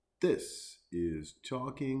This is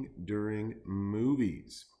Talking During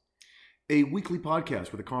Movies, a weekly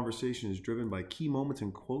podcast where the conversation is driven by key moments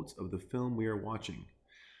and quotes of the film we are watching.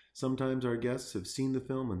 Sometimes our guests have seen the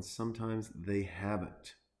film and sometimes they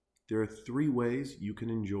haven't. There are three ways you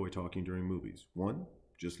can enjoy talking during movies. 1,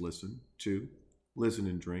 just listen. 2, listen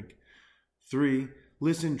and drink. 3,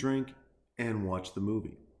 listen, drink, and watch the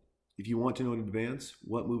movie. If you want to know in advance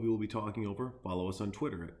what movie we'll be talking over, follow us on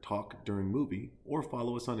Twitter at TalkDuringMovie or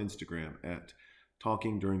follow us on Instagram at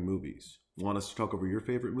TalkingDuringMovies. Want us to talk over your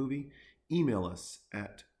favorite movie? Email us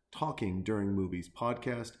at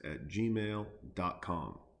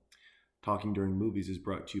talkingduringmoviespodcast@gmail.com. Talking During Movies is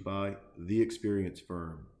brought to you by The Experience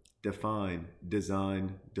Firm. Define,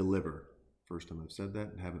 design, deliver. First time I've said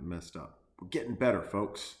that and haven't messed up. We're getting better,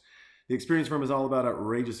 folks. The Experience Firm is all about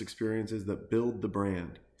outrageous experiences that build the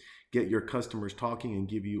brand, get your customers talking, and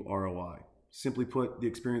give you ROI. Simply put, The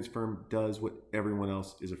Experience Firm does what everyone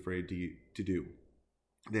else is afraid to do.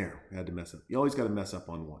 There, I had to mess up. You always got to mess up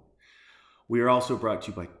on one. We are also brought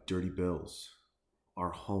to you by Dirty Bills,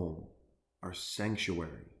 our home, our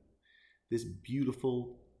sanctuary. This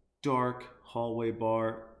beautiful, dark hallway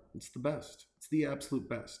bar, it's the best. It's the absolute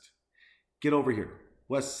best. Get over here,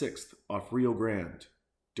 West 6th off Rio Grande.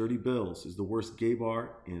 Dirty Bills is the worst gay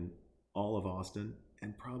bar in all of Austin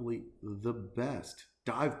and probably the best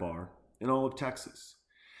dive bar in all of Texas.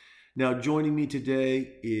 Now, joining me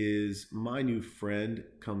today is my new friend,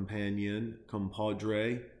 companion,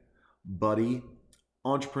 compadre, buddy,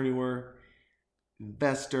 entrepreneur,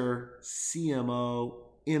 investor, CMO,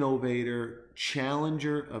 innovator,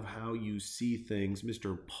 challenger of how you see things,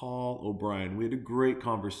 Mr. Paul O'Brien. We had a great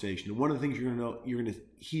conversation. And one of the things you're going to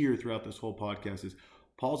hear throughout this whole podcast is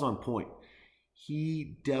Paul's on point.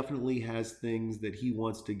 He definitely has things that he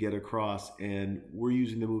wants to get across, and we're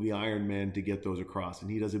using the movie Iron Man to get those across, and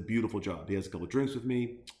he does a beautiful job. He has a couple of drinks with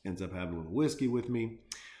me, ends up having a little whiskey with me.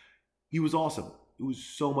 He was awesome. It was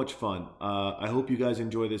so much fun. I hope you guys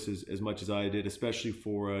enjoy this as much as I did, especially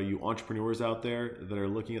for you entrepreneurs out there that are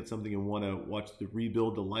looking at something and want to watch the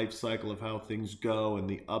rebuild, the life cycle of how things go and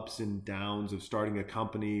the ups and downs of starting a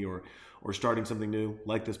company or starting something new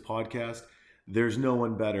like this podcast. There's no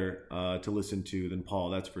one better to listen to than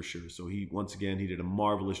Paul, that's for sure. So he did a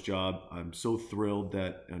marvelous job. I'm so thrilled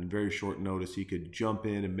that on very short notice he could jump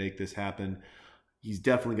in and make this happen. He's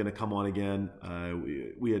definitely going to come on again.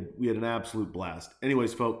 We had an absolute blast.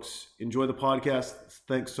 Anyways, folks, enjoy the podcast.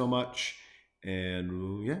 Thanks so much.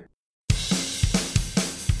 And yeah.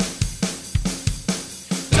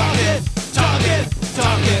 Talking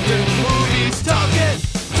during movies. Talking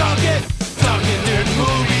during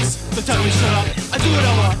movies. So tell me shut up, I do what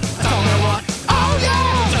I want, I talk what I want. Oh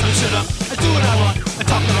yeah! Tell me shut up, I do what I want, I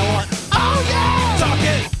talk what I want. Oh yeah!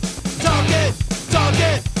 Talking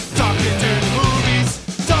during movies.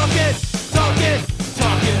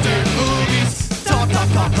 Talking during movies. Talk.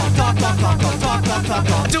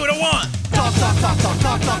 Do what I want. Talk.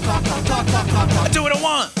 I do what I want. Do what I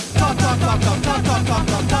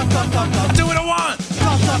want.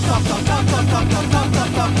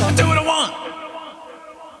 Do what I want.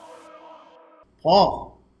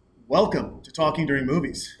 Paul, welcome to Talking During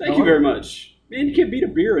Movies. Thank you very much. Man, you can't beat a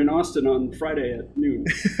beer in Austin on Friday at noon.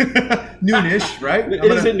 Noonish, right? It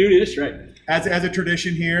is at noonish, right? As a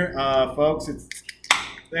tradition here, folks,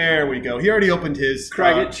 there we go. He already opened his...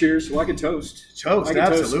 Craig, cheers. Well, I can toast.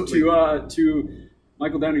 Absolutely. To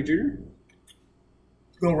Michael Downey Jr.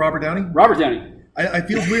 Little Robert Downey? Robert Downey. I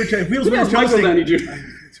feel weird. Michael Downey Jr.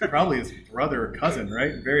 It's probably his brother or cousin,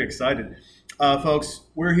 right? Very excited. Folks,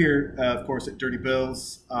 we're here, of course, at Dirty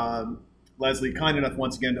Bills. Leslie, kind enough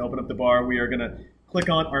once again to open up the bar. We are going to click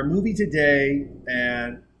on our movie today,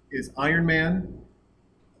 and is Iron Man,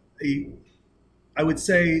 I would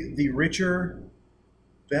say the richer,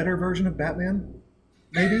 better version of Batman,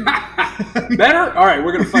 maybe? Better? All right,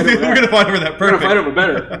 we're going to fight over that. We're going to fight over that. Perfect. We're going to fight over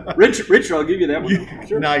better. Richer, I'll give you that one.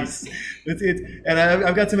 Sure. Nice. And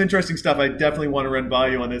I've got some interesting stuff I definitely want to run by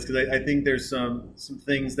you on this, because I think there's some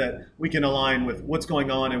things that we can align with what's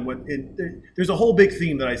going on, and there's a whole big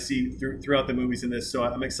theme that I see throughout the movies in this. So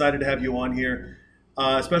I'm excited to have you on here,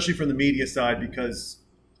 especially from the media side, because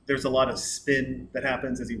there's a lot of spin that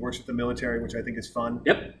happens as he works with the military, which I think is fun.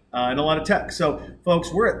 Yep. And a lot of tech. So,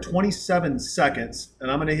 folks, we're at 27 seconds,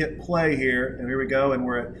 and I'm going to hit play here, and here we go, and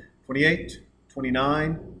we're at 28,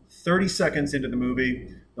 29, 30 seconds into the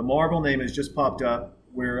movie. The Marvel name has just popped up.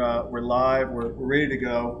 We're live. We're ready to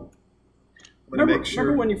go. Remember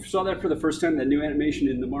when you saw that for the first time, that new animation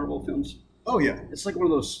in the Marvel films? Oh, yeah. It's like one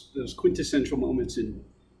of those quintessential moments in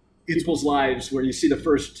people's lives where you see the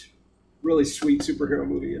first really sweet superhero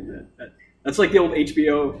movie, and That's like the old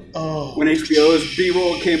HBO. Oh, when HBO's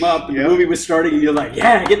B-roll came up and the movie was starting, and you're like,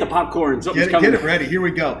 "Yeah, get the popcorn. Something's coming. Get it ready. Here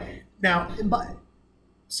we go." Now,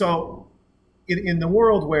 so in the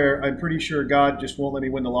world where I'm pretty sure God just won't let me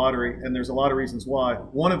win the lottery, and there's a lot of reasons why.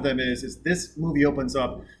 One of them is this movie opens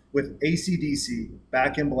up with AC/DC,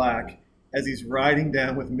 Back in Black, as he's riding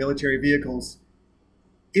down with military vehicles.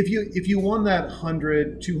 If you won that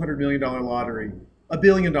 $200 million lottery, $1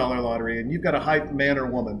 billion lottery, and you've got a hype man or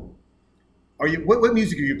woman, what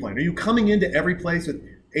music are you playing? Are you coming into every place with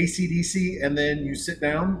AC/DC and then you sit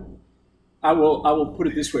down? I will put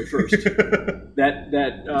it this way first.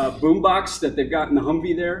 that boombox that they've got in the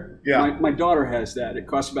Humvee there. Yeah. My daughter has that. It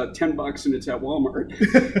costs about $10 and it's at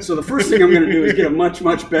Walmart. So the first thing I'm going to do is get a much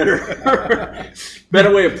better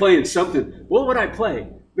way of playing something. What would I play?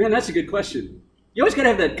 Man, that's a good question. You always got to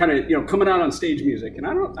have that kind of coming out on stage music, and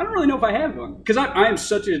I don't really know if I have one because I am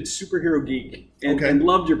such a superhero geek and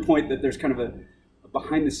loved your point that there's kind of a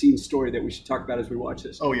behind the scenes story that we should talk about as we watch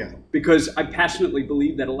this. Oh yeah, because I passionately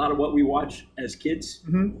believe that a lot of what we watch as kids,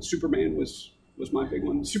 Superman was my big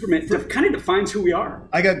one. Superman kind of defines who we are.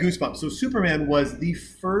 I got goosebumps. So Superman was the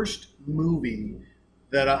first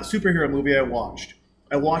superhero movie I watched.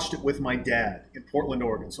 I watched it with my dad in Portland,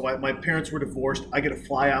 Oregon. So my parents were divorced. I get to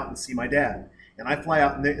fly out and see my dad. And I fly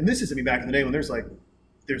out, and this is back in the day when there's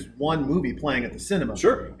one movie playing at the cinema.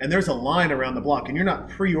 Sure. And there's a line around the block, and you're not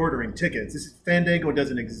pre-ordering tickets. Fandango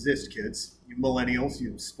doesn't exist, kids. You millennials,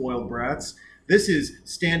 you spoiled brats. This is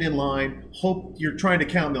stand in line, hope you're trying to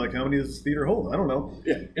count. They're like, how many does this theater hold? I don't know.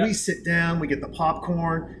 Yeah. We sit down, we get the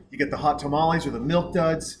popcorn, you get the hot tamales or the milk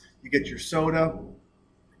duds, you get your soda,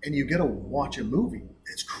 and you get to watch a movie.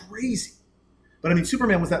 It's crazy. But I mean,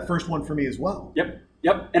 Superman was that first one for me as well. Yep.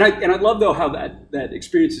 And I love though how that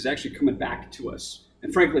experience is actually coming back to us.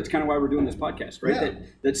 And frankly, it's kind of why we're doing this podcast, right? Yeah.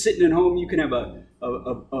 That sitting at home, you can have a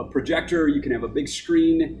projector, you can have a big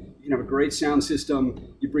screen, you can have a great sound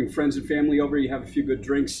system. You bring friends and family over, you have a few good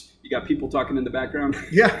drinks, you got people talking in the background.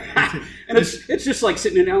 Yeah. And it's just like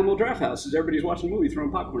sitting in Alamo Drafthouse as everybody's watching a movie,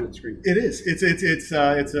 throwing popcorn at the screen. It is. It's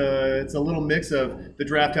a little mix of the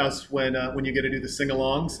Drafthouse when you get to do the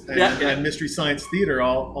sing-alongs and Mystery Science Theater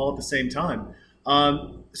all at the same time.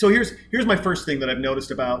 So here's my first thing that I've noticed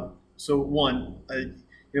about. So one,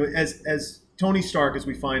 as Tony Stark, as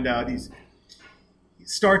we find out,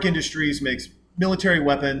 Stark Industries makes military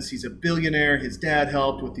weapons. He's a billionaire. His dad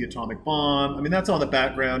helped with the atomic bomb. I mean, that's all the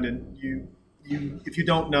background. And you if you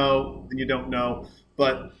don't know, then you don't know.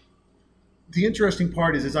 But the interesting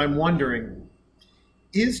part is I'm wondering,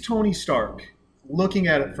 is Tony Stark, looking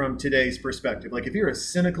at it from today's perspective, like if you're a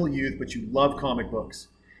cynical youth but you love comic books,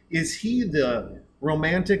 is he the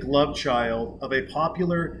romantic love child of a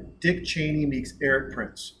popular Dick Cheney meets Eric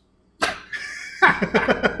Prince?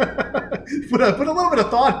 Put a little bit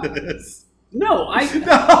of thought into this. No.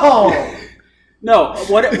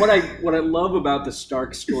 What I love about the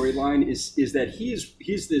Stark storyline is that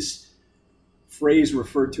he's this phrase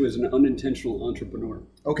referred to as an unintentional entrepreneur.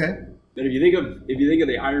 Okay. That if you think of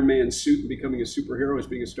the Iron Man suit and becoming a superhero as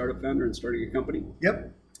being a startup founder and starting a company.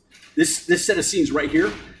 Yep. This set of scenes right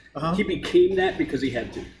here, he became that because he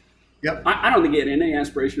had to. Yep. I don't think he had any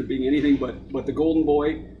aspiration of being anything but the golden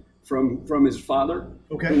boy from his father,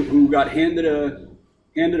 who got handed a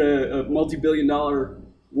multi-billion-dollar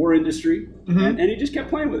war industry, and he just kept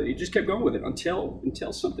playing with it. He just kept going with it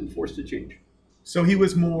until something forced a change. So he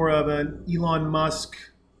was more of an Elon Musk,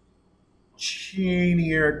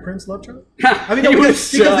 Cheney, Eric Prince love child? I mean,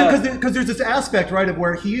 because there's this aspect, right, of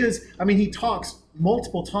where he is. I mean, he talks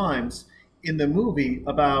multiple times in the movie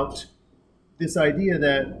about this idea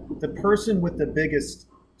that the person with the biggest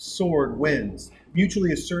sword wins.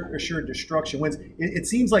 Mutually assured destruction wins. It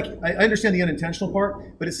seems like, I understand the unintentional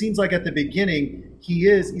part, but it seems like at the beginning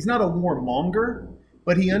he's not a warmonger,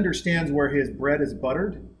 but he understands where his bread is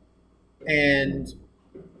buttered, and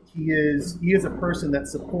he is a person that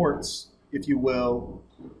supports, if you will,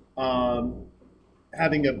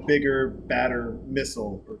 having a bigger, badder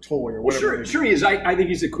missile or toy or whatever. Well, sure he is. I think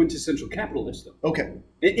he's a quintessential capitalist, though. Okay.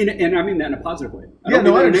 And I mean that in a positive way. I don't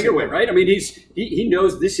mean that in a negative way, right? I mean, he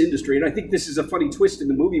knows this industry, and I think this is a funny twist in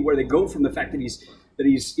the movie where they go from the fact that he's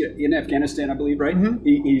in Afghanistan, I believe, right? Mm-hmm.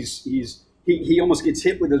 He almost gets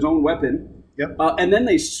hit with his own weapon. Yep. And then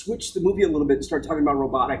they switch the movie a little bit and start talking about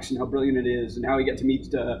robotics and how brilliant it is and how he got to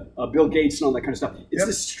meet Bill Gates and all that kind of stuff. It's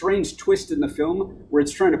this strange twist in the film where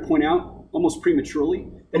it's trying to point out almost prematurely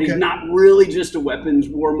that he's not really just a weapons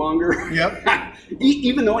warmonger. Yep.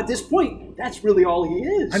 Even though at this point, that's really all he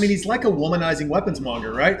is. I mean, he's like a womanizing weapons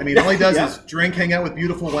monger, right? I mean, all he does is drink, hang out with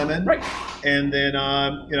beautiful women. Right. And then,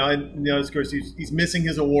 of course, he's missing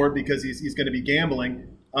his award because he's going to be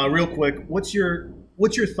gambling. real quick, what's your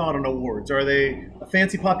thought on awards? Are they a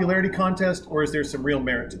fancy popularity contest, or is there some real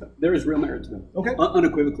merit to them? There is real merit to them. Okay.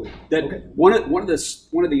 Unequivocally. That okay. One of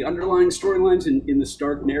the underlying storylines in the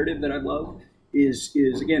Stark narrative that I love is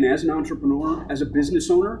again, as an entrepreneur, as a business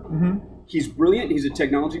owner, mm-hmm. he's brilliant. He's a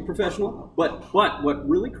technology professional. But what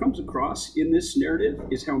really comes across in this narrative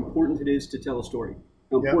is how important it is to tell a story.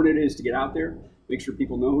 How important it is to get out there, make sure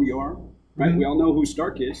people know who you are. Right, mm-hmm. We all know who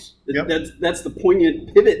Stark is. Yep. That's the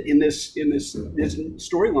poignant pivot in this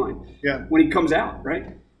storyline. Yeah. When he comes out,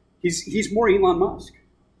 right? He's more Elon Musk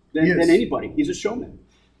than anybody. He's a showman,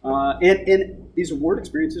 and these award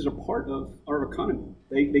experiences are part of our economy.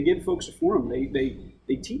 They give folks a forum.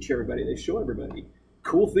 They teach everybody. They show everybody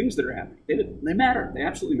cool things that are happening. They matter. They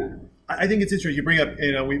absolutely matter. I think it's interesting. You bring up,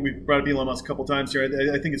 we brought up Elon Musk a couple times here.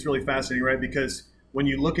 I think it's really fascinating, right? Because when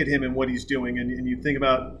you look at him and what he's doing, and you think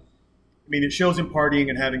about. I mean, it shows him partying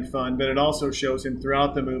and having fun, but it also shows him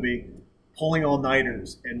throughout the movie pulling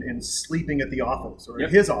all-nighters and sleeping at the office or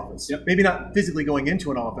at his office. Yep. Maybe not physically going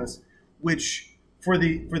into an office, which for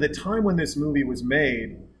the time when this movie was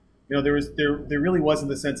made, there really wasn't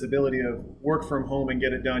the sensibility of work from home and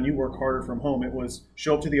get it done. You work harder from home. It was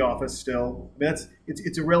show up to the office still. I mean,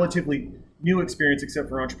 it's a relatively new experience, except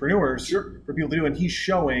for entrepreneurs, for people to do. And he's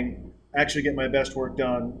showing. Actually get my best work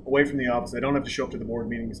done away from the office. I don't have to show up to the board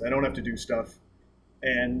meetings. I don't have to do stuff,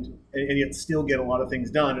 and yet still get a lot of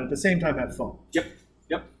things done, and at the same time have fun. Yep,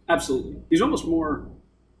 absolutely. He's almost more.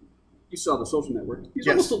 You saw The Social Network. He's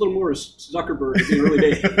almost a little more Zuckerberg in the early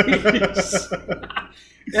days,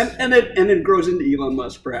 and then grows into Elon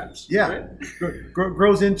Musk, perhaps. Yeah, right?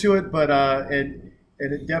 Grows into it, but and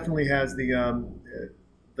it definitely has the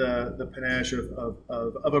panache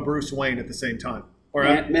of a Bruce Wayne at the same time.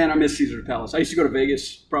 Man, I miss Caesar's Palace. I used to go to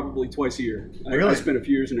Vegas probably twice a year. Really? I spent a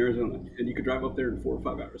few years in Arizona, and you could drive up there in 4 or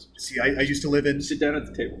 5 hours. See, I used to live in... Sit down at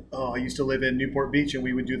the table. Oh, I used to live in Newport Beach, and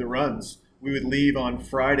we would do the runs. We would leave on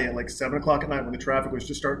Friday at like 7 o'clock at night when the traffic was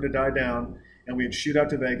just starting to die down, and we'd shoot out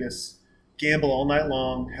to Vegas, gamble all night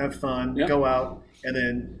long, have fun, go out, and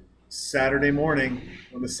then Saturday morning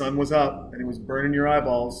when the sun was up and it was burning your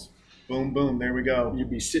eyeballs, boom, boom, there we go. You'd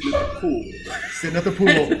be sitting at the pool. Sitting at the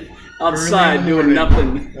pool. Outside doing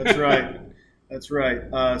nothing. That's right.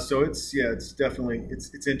 So it's definitely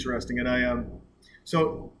it's interesting. And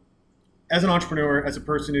so as an entrepreneur, as a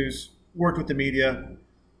person who's worked with the media,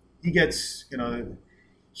 he gets,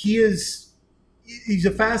 he's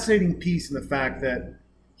a fascinating piece in the fact that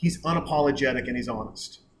he's unapologetic and he's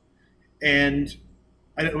honest. And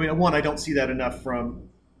I don't see that enough from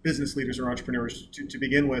business leaders or entrepreneurs to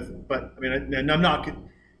begin with. But I'm not.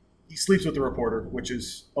 He sleeps with the reporter, which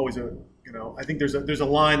is always I think there's a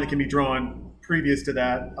line that can be drawn previous to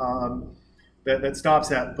that that stops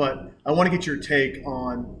that. But I want to get your take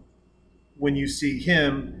on when you see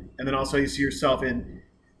him, and then also you see yourself in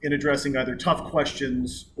addressing either tough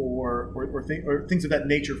questions or things of that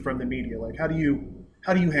nature from the media. Like how do you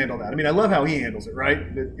handle that? I mean, I love how he handles it. Right?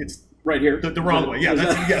 It's right here the wrong way. Yeah.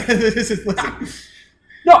 This is listen.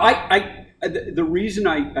 No, the reason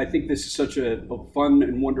I think this is such a fun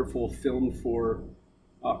and wonderful film for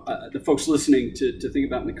the folks listening to think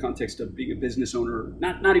about in the context of being a business owner,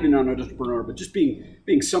 not even an entrepreneur, but just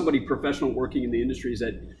being somebody professional working in the industry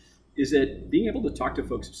is that being able to talk to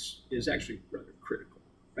folks is actually rather critical,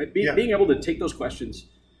 right? Being able to take those questions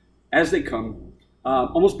as they come,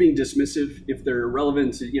 almost being dismissive if they're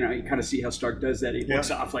irrelevant. You kind of see how Stark does that. He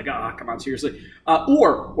looks off like, come on, seriously.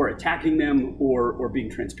 Or attacking them, or being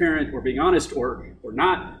transparent, or being honest, or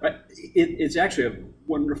not. Right? It's actually a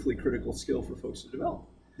wonderfully critical skill for folks to develop.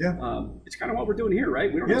 Yeah. It's kind of what we're doing here,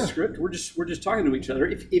 right? We don't have a script. We're just talking to each other.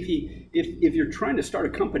 If you're trying to start a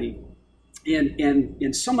company,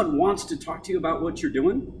 and someone wants to talk to you about what you're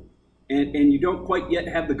doing, and you don't quite yet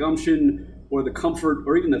have the gumption or the comfort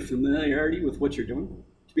or even the familiarity with what you're doing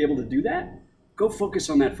to be able to do that, go focus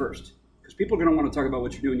on that first. Because people are going to want to talk about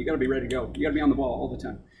what you're doing. You got to be ready to go. You got to be on the ball all the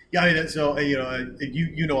time. Yeah, I mean, so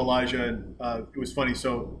you know Elijah, and it was funny.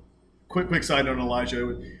 So quick side note on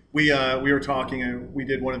Elijah. We were talking, and we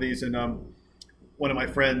did one of these, and one of my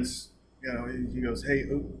friends, he goes, "Hey,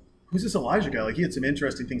 who's this Elijah guy? Like, he had some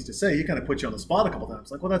interesting things to say. He kind of put you on the spot a couple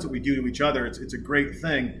times. Like, well, that's what we do to each other. It's a great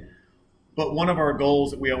thing." But one of our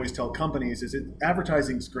goals that we always tell companies is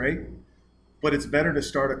advertising's great, but it's better to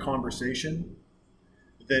start a conversation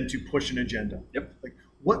than to push an agenda. Yep. Like,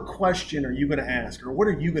 what question are you going to ask, or what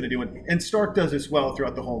are you going to do? And Stark does this well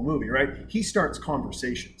throughout the whole movie, right? He starts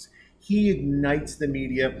conversations. He ignites the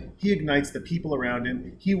media. He ignites the people around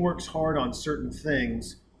him. He works hard on certain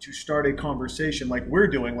things to start a conversation like we're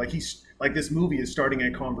doing, like this movie is starting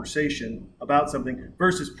a conversation about something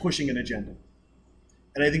versus pushing an agenda.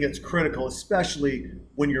 And I think it's critical, especially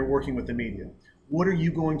when you're working with the media. What are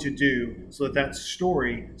you going to do so that that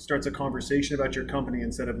story starts a conversation about your company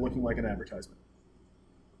instead of looking like an advertisement?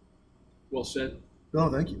 Well said.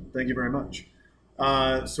 Oh, thank you. Thank you very much.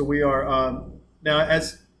 So we are, now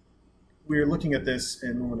as we're looking at this,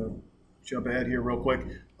 and I'm going to jump ahead here real quick.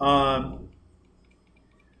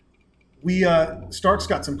 Stark's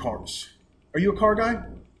got some cars. Are you a car guy?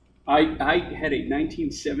 I had a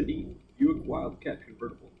 1970 Buick Wildcat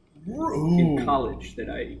convertible Ooh. in college that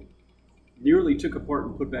I nearly took apart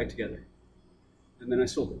and put back together. And then I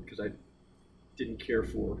sold it because I didn't care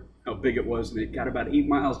for how big it was, and it got about 8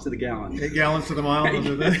 miles to the gallon. 8 gallons to the mile.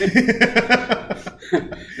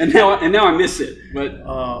 and now I miss it. But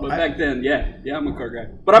back then, yeah, I'm a car guy.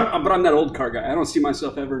 But I'm that old car guy. I don't see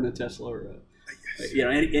myself ever in a Tesla or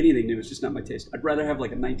anything new. It's just not my taste. I'd rather have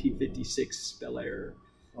like a 1956 Bel Air.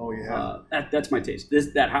 Oh yeah, that's my taste.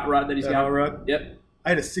 That hot rod that he's got. Hot rod. Yep. I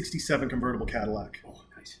had a '67 convertible Cadillac. Oh,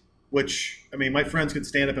 nice. Which, I mean, my friends could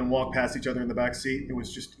stand up and walk past each other in the back seat. It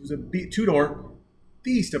was a two-door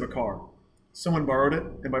beast of a car. Someone borrowed it,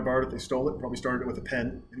 and by borrowed it, they stole it. Probably started it with a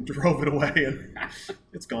pen and drove it away, and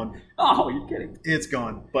it's gone. Oh, you're kidding? It's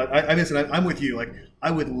gone. But I'm with you. Like, I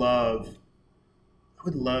would love a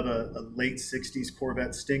late '60s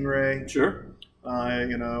Corvette Stingray. Sure.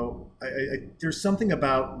 There's something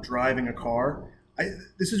about driving a car.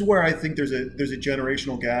 This is where I think there's a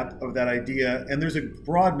generational gap of that idea, and there's a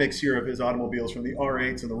broad mix here of his automobiles, from the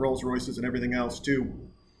R8s and the Rolls Royces and everything else to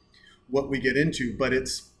what we get into. But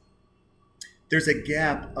there's a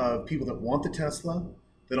gap of people that want the Tesla,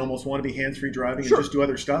 that almost want to be hands-free driving and just do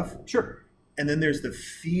other stuff. Sure. And then there's the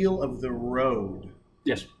feel of the road.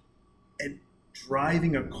 Yes. And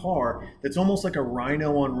driving a car that's almost like a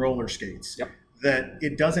Rhino on roller skates. Yep. That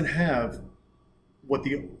it doesn't have what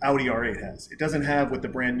the Audi R8 has. It doesn't have what the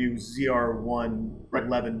brand new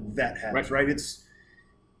ZR111 Vet has, right? It's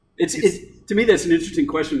to me, that's an interesting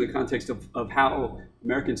question in the context of how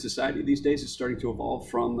American society these days is starting to evolve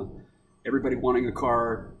from everybody wanting a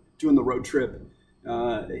car, doing the road trip,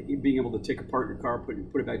 being able to take apart your car, put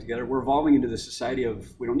it back together. We're evolving into the society of,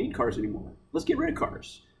 we don't need cars anymore. Let's get rid of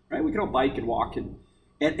cars, right? We can all bike and walk. And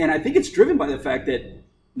I think it's driven by the fact that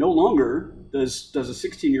no longer does a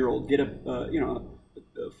 16-year-old get a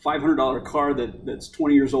 $500 car that's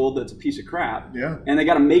 20 years old, that's a piece of crap. Yeah. And they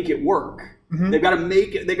got to make it work. Mm-hmm.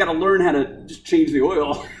 They got to learn how to just change the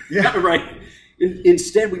oil. Yeah. Right.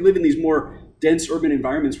 Instead, we live in these more dense urban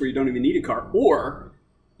environments where you don't even need a car, or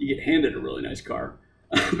you get handed a really nice car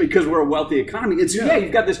because we're a wealthy economy. And so,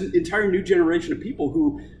 you've got this entire new generation of people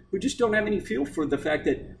who just don't have any feel for the fact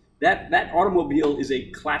that automobile is a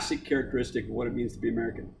classic characteristic of what it means to be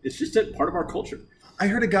American. It's just a part of our culture. I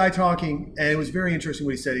heard a guy talking, and it was very interesting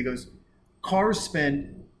what he said. He goes, cars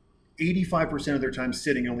spend 85% of their time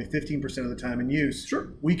sitting and only 15% of the time in use. Sure.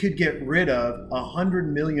 We could get rid of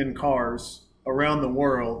 100 million cars around the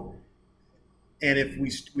world, and if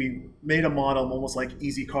we made a model almost like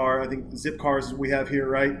Easy Car, I think Zip Cars we have here,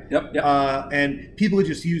 right? Yep. And people would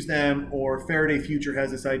just use them, or Faraday Future has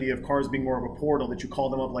this idea of cars being more of a portal that you call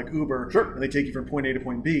them up like Uber, sure, and they take you from point A to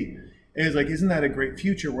point B. And it's like, isn't that a great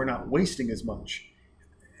future? We're not wasting as much.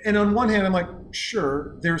 And on one hand, I'm like,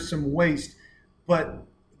 sure, there's some waste, but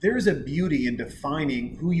there's a beauty in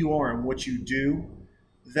defining who you are and what you do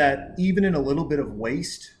that even in a little bit of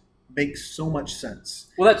waste makes so much sense.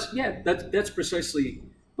 Well, that's precisely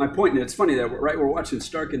my point. And it's funny that we're watching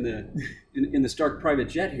Stark in the Stark private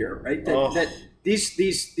jet here, right? That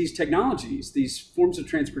these technologies, these forms of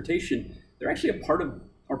transportation, they're actually a part of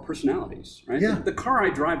our personalities, right? Yeah. The car I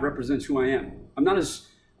drive represents who I am. I'm not as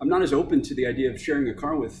open to the idea of sharing a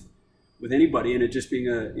car with anybody and it just being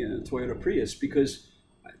a Toyota Prius, because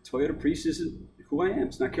Toyota Prius isn't who I am.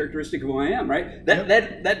 It's not characteristic of who I am, right?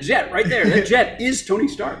 That jet right there, that jet is Tony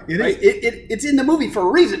Stark, right? It's in the movie for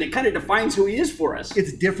a reason. It kind of defines who he is for us.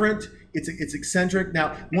 It's different. It's eccentric.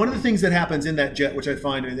 Now, one of the things that happens in that jet, which I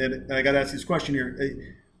find, and I got to ask this question here,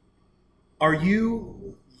 are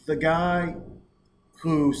you the guy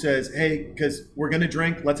who says, hey, because we're going to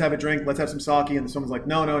drink, let's have a drink, let's have some sake, and someone's like,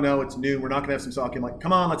 no, it's noon, we're not going to have some sake. I'm like,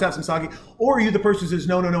 come on, let's have some sake. Or are you the person who says,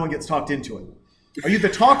 no, and gets talked into it? Are you the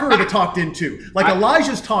talker or the talked into? Like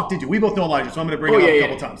Elijah's talked into. We both know Elijah, so I'm going to bring him up a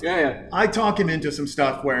couple times. Yeah. I talk him into some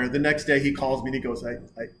stuff where the next day he calls me and he goes,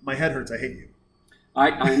 my head hurts, I hate you.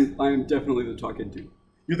 I'm definitely the talk into.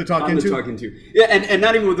 You're the talk into? I'm the talk into. Yeah, and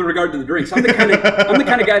not even with regard to the drinks. I'm the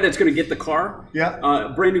kind of guy that's going to get the car,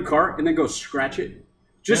 brand new car, and then go scratch it.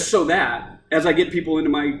 Just so that as I get people into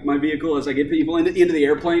my vehicle, as I get people into the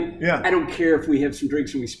airplane, I don't care if we have some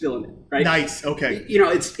drinks and we spill in it, right? Nice, okay. You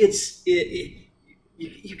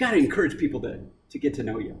got to encourage people to to get to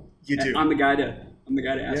know you. You do. I'm the guy to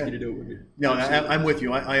ask you to do it with me. No, I'm with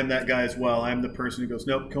you. I am that guy as well. I'm the person who goes,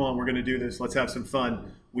 nope, come on, we're going to do this. Let's have some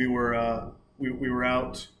fun. We were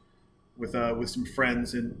out with some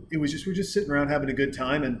friends, and we're just sitting around having a good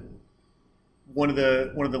time. And one of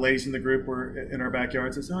the ladies in the group were in our backyard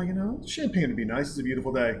and says, oh, champagne would be nice. It's a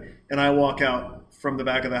beautiful day. And I walk out from the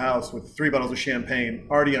back of the house with 3 bottles of champagne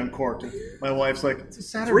already uncorked. And my wife's like, it's a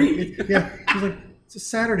Saturday. 3? Yeah. She's like, it's a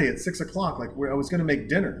Saturday at 6 o'clock. Like, I was going to make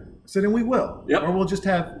dinner. I said, and we will. Yep. Or we'll just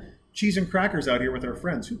have cheese and crackers out here with our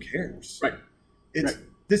friends. Who cares? Right.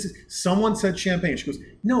 Someone said champagne. She goes,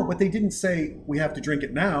 no, but they didn't say we have to drink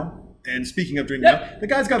it now. And speaking of drinking now, the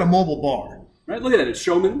guy's got a mobile bar. Right, look at that. It's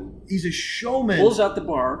showman. He's a showman. Pulls out the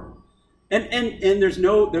bar, and there's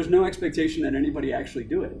no expectation that anybody actually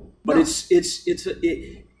do it. But there's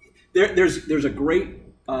a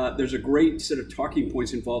great set of talking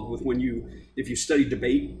points involved with if you study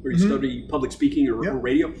debate or you study public speaking or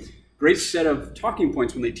radio. Great set of talking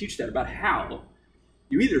points when they teach that about how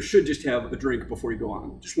you either should just have a drink before you go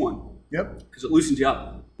on, just one. Yep. Because it loosens you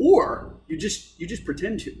up, or you just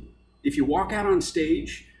pretend to. If you walk out on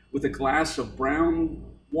stage with a glass of brown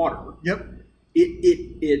water,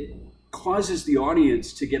 it causes the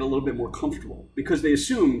audience to get a little bit more comfortable because they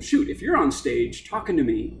assume, shoot, if you're on stage talking to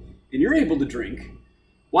me and you're able to drink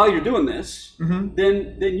while you're doing this,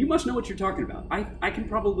 then you must know what you're talking about. I can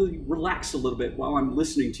probably relax a little bit while I'm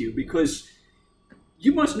listening to you because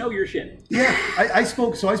you must know your shit. Yeah, I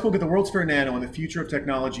spoke at the World's Fair Nano on the future of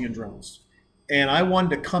technology and drones, and I wanted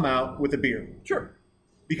to come out with a beer. Sure.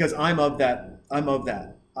 Because I'm of that.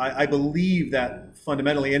 I believe that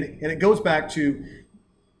fundamentally, and it goes back to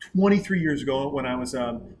 23 years ago when I was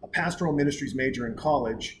a pastoral ministries major in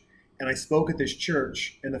college, and I spoke at this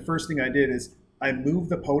church, and the first thing I did is I moved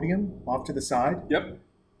the podium off to the side. Yep.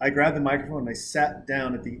 I grabbed the microphone and I sat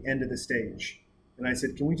down at the end of the stage, and I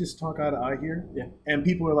said, "Can we just talk eye to eye here?" Yeah. And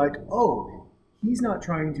people are like, "Oh, he's not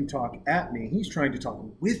trying to talk at me; he's trying to talk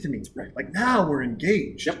with me." Right. Like now we're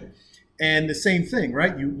engaged. Yep. And the same thing,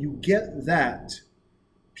 right? You get that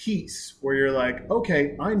piece where you're like,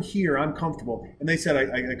 okay, I'm here, I'm comfortable. And they said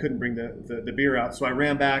I couldn't bring the beer out, so I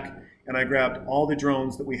ran back and I grabbed all the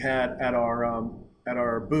drones that we had at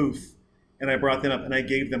our booth, and I brought them up and I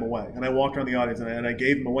gave them away. And I walked around the audience and I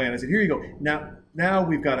gave them away. And I said, here you go. Now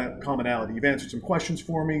we've got a commonality. You've answered some questions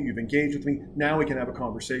for me. You've engaged with me. Now we can have a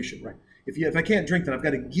conversation. Right. If I can't drink, then I've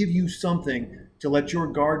got to give you something to let your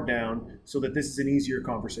guard down so that this is an easier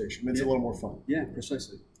conversation. It's a little more fun. Yeah,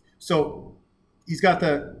 precisely. So he's got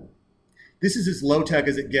this is as low tech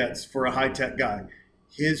as it gets for a high tech guy.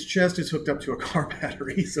 His chest is hooked up to a car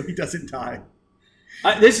battery so he doesn't die.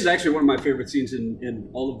 This is actually one of my favorite scenes in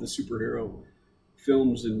all of the superhero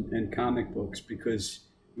films and comic books because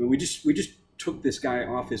we just took this guy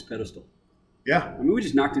off his pedestal. Yeah. We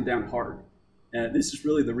just knocked him down hard. This is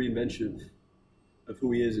really the reinvention of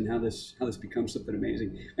who he is and how this becomes something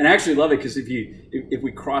amazing. And I actually love it because if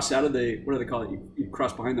we cross out of what do they call it? You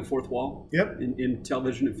cross behind the fourth wall. Yep. In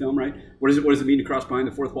television and film, right? What does it mean to cross behind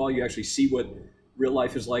the fourth wall? You actually see what real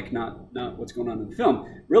life is like, not what's going on in the film.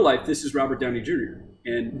 Real life, this is Robert Downey Jr.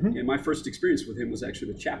 And my first experience with him was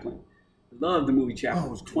actually with Chaplin. I love the movie Chaplin. Oh,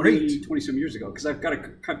 it was great. 20 some years ago because I've got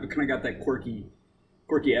kind of got that quirky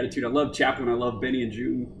attitude. I love Chaplin. I love Benny and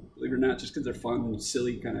June. Believe it or not, just because they're fun and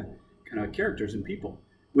silly kind of characters and people.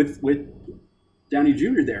 With Downey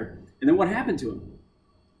Jr. there, and then what happened to him?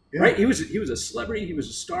 Yeah. Right, he was a celebrity. He was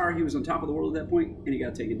a star. He was on top of the world at that point, and he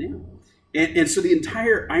got taken down. And so the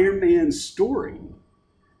entire Iron Man story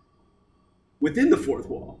within the fourth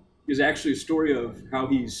wall is actually a story of how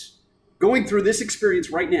he's going through this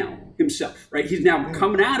experience right now himself. Right, he's now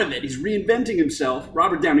coming out of it. He's reinventing himself.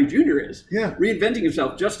 Robert Downey Jr. is reinventing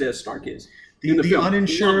himself just as Stark is. The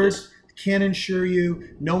uninsured can't insure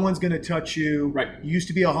you. No one's going to touch you. Right. You used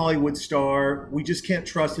to be a Hollywood star. We just can't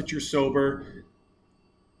trust that you're sober.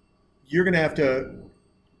 You're going to have to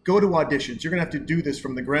go to auditions. You're going to have to do this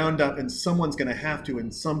from the ground up, and someone's going to have to,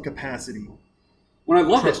 in some capacity. Well, I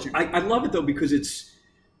love it. I love it though because it's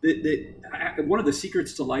one of the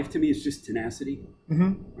secrets to life to me is just tenacity.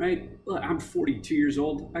 Mm-hmm. Right. Look, I'm 42 years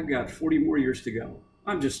old. I've got 40 more years to go.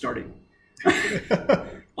 I'm just starting.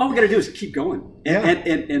 All we got to do is keep going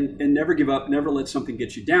and never give up, never let something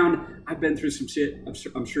get you down. I've been through some shit.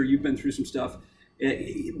 I'm sure you've been through some stuff.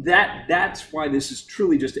 That's why this is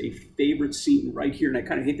truly just a favorite scene right here. And I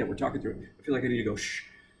kind of hate that we're talking through it. I feel like I need to go, shh.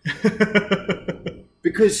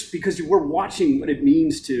 because we're watching what it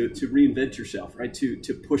means to reinvent yourself, right? To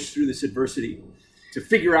push through this adversity, to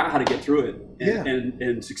figure out how to get through it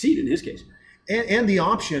and succeed in his case. And the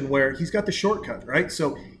option where he's got the shortcut, right?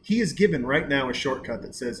 So he is given right now a shortcut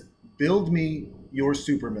that says, build me your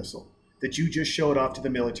super missile that you just showed off to the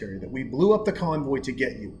military, that we blew up the convoy to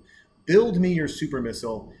get you. Build me your super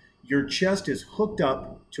missile. Your chest is hooked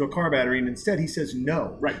up to a car battery, and instead he says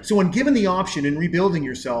no. Right. So when given the option in rebuilding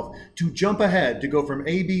yourself to jump ahead, to go from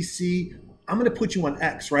A, B, C, I'm going to put you on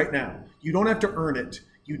X right now. You don't have to earn it.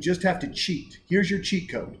 You just have to cheat. Here's your cheat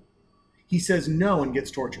code. He says no and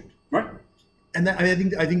gets tortured. Right. And that,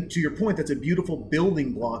 I think to your point, that's a beautiful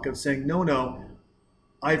building block of saying, no,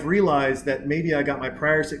 I've realized that maybe I got my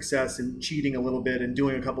prior success in cheating a little bit and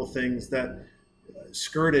doing a couple of things that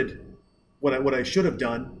skirted what I should have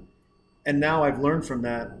done. And now I've learned from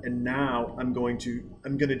that, and now I'm going to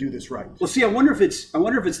do this right. Well, see, I wonder if it's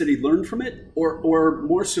that he learned from it, or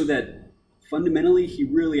more so that fundamentally he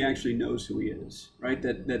really actually knows who he is, right?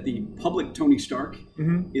 That the public Tony Stark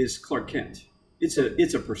is Clark Kent. It's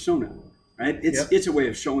a persona, right? It's a way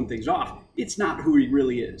of showing things off. It's not who he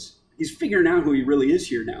really is. He's figuring out who he really is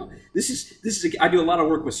here now. This is I do a lot of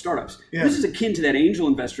work with startups. Yeah. This is akin to that angel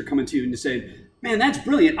investor coming to you and saying, "Man, that's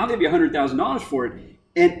brilliant. I'll give you $100,000 for it."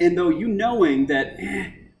 And though you knowing that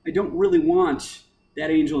I don't really want that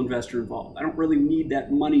angel investor involved, I don't really need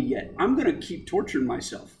that money yet, I'm going to keep torturing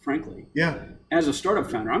myself, frankly. Yeah. As a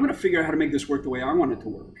startup founder, I'm going to figure out how to make this work the way I want it to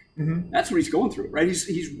work. Mm-hmm. That's what he's going through, right?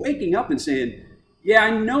 He's waking up and saying, "Yeah, I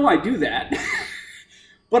know I do that,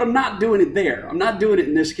 but I'm not doing it there. I'm not doing it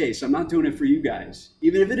in this case. I'm not doing it for you guys,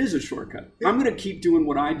 even if it is a shortcut. I'm going to keep doing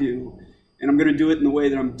what I do." And I'm going to do it in the way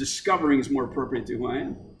that I'm discovering is more appropriate to who I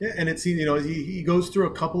am. Yeah, and it's, he goes through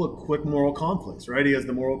a couple of quick moral conflicts, right? He has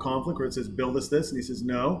the moral conflict where it says, build us this, and he says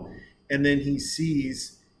no. And then he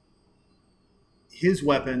sees his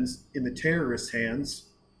weapons in the terrorists' hands,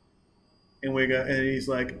 and he's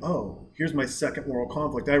like, oh, here's my second moral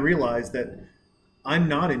conflict. I realize that I'm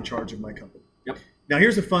not in charge of my company. Yep. Now,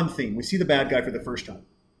 here's a fun theme. We see the bad guy for the first time.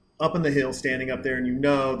 Up on the hill, standing up there, and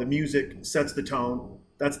the music sets the tone.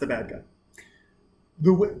 That's the bad guy.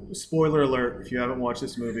 Spoiler alert, if you haven't watched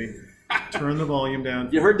this movie, turn the volume down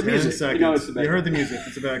for you heard the 10 music. seconds. It's the bad guy. You heard the music.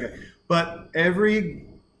 It's a bad guy. But every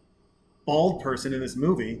bald person in this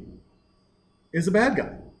movie is a bad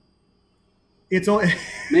guy. It's only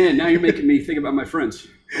Man, now you're making me think about my friends.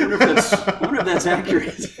 I wonder if that's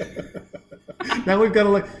accurate. Now we've got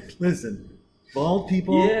to listen. Bald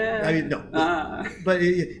people. Yeah. I mean, no. But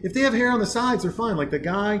if they have hair on the sides, they're fine. Like the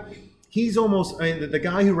guy. He's almost, the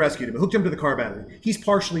guy who rescued him, hooked him to the car battery, he's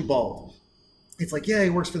partially bald. It's like, yeah, he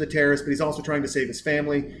works for the terrorists, but he's also trying to save his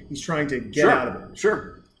family. He's trying to get out of it.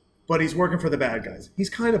 Sure. But he's working for the bad guys. He's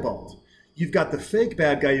kind of bald. You've got the fake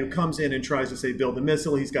bad guy who comes in and tries to say, build the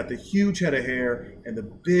missile. He's got the huge head of hair and the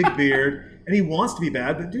big beard, and he wants to be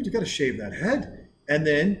bad, but dude, you got to shave that head. And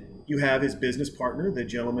then you have his business partner, the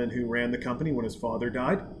gentleman who ran the company when his father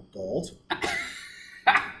died, bald.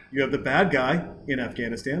 You have the bad guy in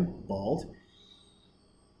Afghanistan, bald.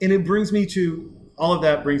 And it brings me to, all of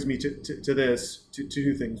that brings me to this, to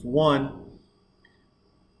two things. One,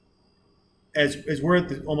 as we're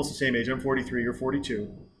at almost the same age, I'm 43, you're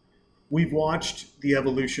 42, we've watched the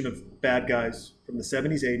evolution of bad guys from the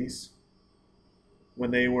 70s, 80s,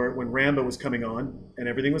 when Rambo was coming on and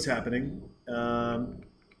everything was happening. And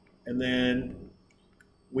then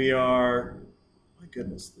we are, my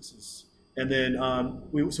goodness, this is... And then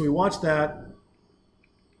we watched that.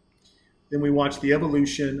 Then we watched the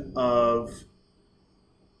evolution of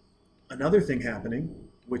another thing happening,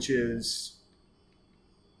 which is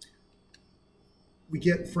we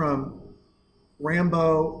get from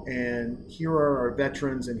Rambo and here are our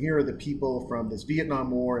veterans and here are the people from this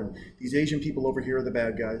Vietnam War and these Asian people over here are the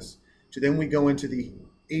bad guys. To then we go into the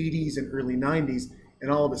 80s and early 90s, and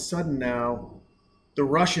all of a sudden now the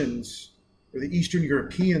Russians or the Eastern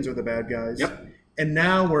Europeans are the bad guys. Yep. And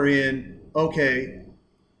now we're in, okay,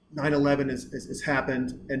 9/11 has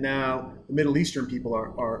happened, and now the Middle Eastern people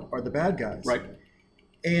are the bad guys. Right.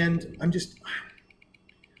 And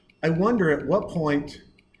I wonder at what point,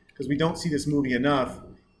 because we don't see this movie enough,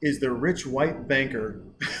 is the rich white banker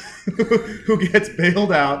who gets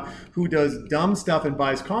bailed out, who does dumb stuff and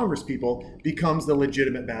buys Congress people, becomes the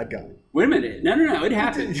legitimate bad guy. Wait a minute. No. It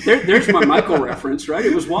happened. There's my Michael reference, right?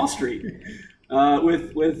 It was Wall Street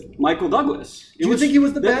with Michael Douglas. Do you think he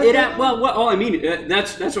was the bad guy? Well, I mean,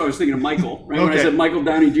 that's what I was thinking of Michael, right? Okay. When I said Michael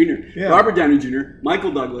Downey Jr. Yeah. Robert Downey Jr.,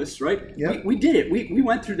 Michael Douglas, right? Yep. We did it. We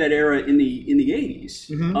went through that era in the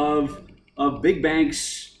 80s of big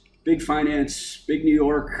banks, big finance, big New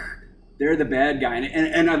York. They're the bad guy.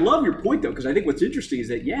 And I love your point, though, because I think what's interesting is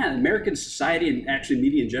that, American society and actually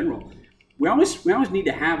media in general, we always need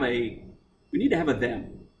to have a them.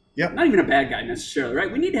 Yep. Not even a bad guy necessarily,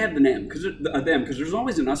 right? We need to have the them because there's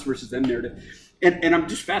always an us versus them narrative. And I'm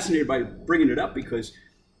just fascinated by bringing it up because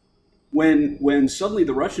when suddenly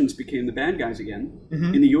the Russians became the bad guys again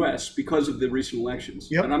in the U.S. because of the recent elections.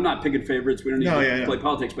 Yep. And I'm not picking favorites. We don't need to play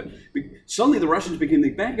politics. But suddenly the Russians became the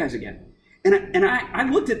bad guys again. And I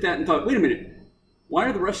looked at that and thought, wait a minute. Why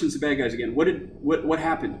are the Russians the bad guys again? What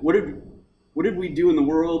happened? What did we do in the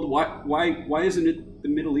world? Why isn't it the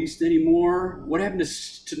Middle East anymore? What happened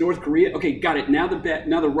to North Korea? Okay, got it. Now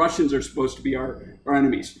the Russians are supposed to be our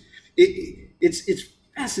enemies. It's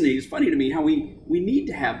fascinating. It's funny to me how we need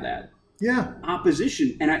to have that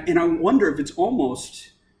opposition, and I wonder if it's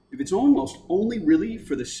almost only really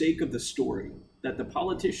for the sake of the story that the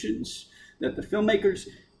politicians, that the filmmakers,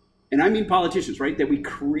 and I mean politicians, right? That we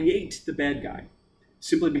create the bad guy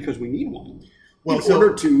simply because we need one in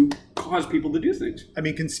order to cause people to do things. I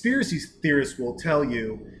mean, conspiracy theorists will tell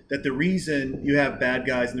you that the reason you have bad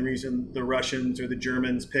guys and the reason the Russians or the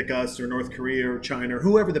Germans pick us or North Korea or China or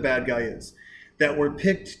whoever the bad guy is, that we're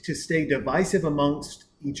picked to stay divisive amongst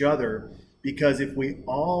each other, because if we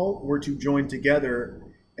all were to join together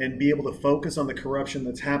and be able to focus on the corruption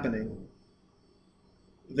that's happening,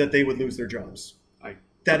 that they would lose their jobs.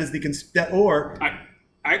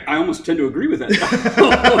 I almost tend to agree with that.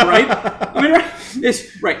 Right? I mean,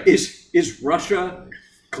 is Russia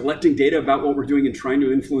collecting data about what we're doing and trying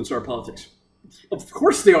to influence our politics? Of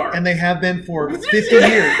course they are. And they have been for 50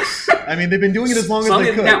 years. I mean, they've been doing it as long as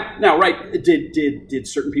they could. Now, right, did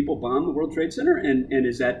certain people bomb the World Trade Center? And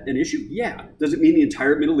is that an issue? Yeah. Does it mean the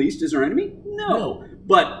entire Middle East is our enemy? No.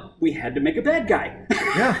 But we had to make a bad guy.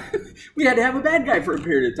 Yeah. We had to have a bad guy for a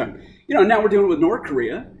period of time. Now we're doing it with North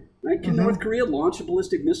Korea. Right? Can North Korea launch a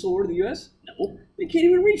ballistic missile over the U.S.? No. They can't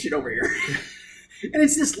even reach it over here. And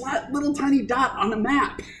it's this little tiny dot on the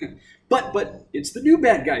map. But it's the new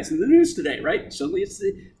bad guys in the news today, right? Suddenly it's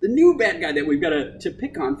the new bad guy that we've got to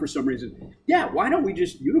pick on for some reason. Yeah, why don't we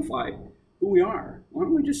just unify who we are? Why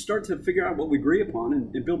don't we just start to figure out what we agree upon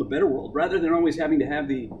and build a better world, rather than always having to have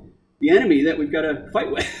the enemy that we've got to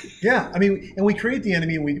fight with? Yeah, I mean, and we create the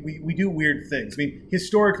enemy and we do weird things. I mean,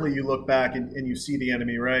 historically, you look back and you see the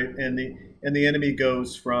enemy, right? And the enemy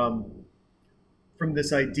goes from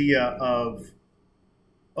this idea of,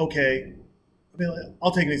 okay, I mean,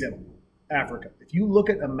 I'll take an example. Africa. If you look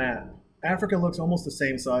at a map, Africa looks almost the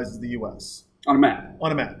same size as the U.S. On a map. On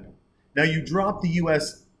a map. Now you drop the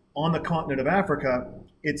U.S. on the continent of Africa,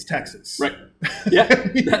 it's Texas. Right. Yeah,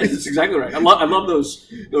 that's exactly right. I love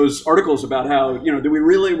those articles about how, do we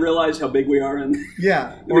really realize how big we are in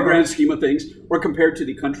the grand scheme of things, or compared to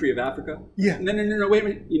the country of Africa? Yeah. No, wait a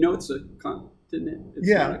minute. It's a continent.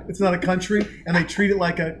 It's not a country, and they treat it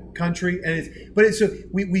like a country, so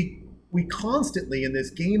we constantly, in this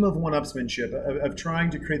game of one-upsmanship, of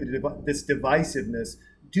trying to create this divisiveness,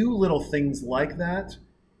 do little things like that.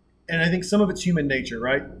 And I think some of it's human nature,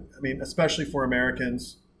 right? I mean, especially for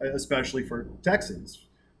Americans, especially for Texans.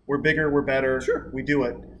 We're bigger, we're better, sure. We do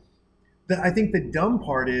it. I think the dumb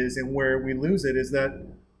part is, and where we lose it, is that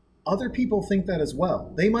other people think that as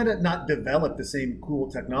well. They might not develop the same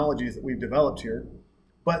cool technologies that we've developed here,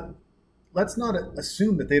 but let's not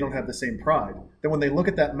assume that they don't have the same pride. That when they look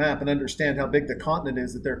at that map and understand how big the continent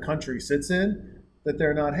is that their country sits in, that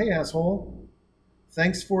they're not, hey, asshole,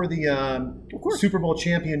 thanks for the Super Bowl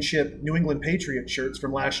championship New England Patriots shirts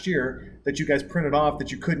from last year that you guys printed off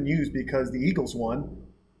that you couldn't use because the Eagles won.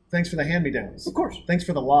 Thanks for the hand-me-downs. Of course. Thanks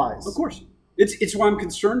for the lies. Of course. It's why I'm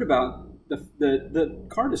concerned about the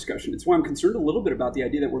car discussion. It's why I'm concerned a little bit about the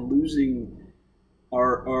idea that we're losing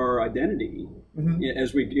our identity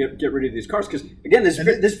as we get rid of these cars. Because, again,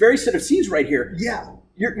 this very set of scenes right here,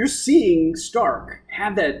 you're seeing Stark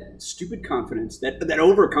have that stupid confidence, that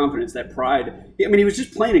overconfidence, that pride. I mean, he was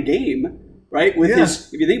just playing a game, right? With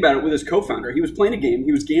his, if you think about it, with his co-founder. He was playing a game.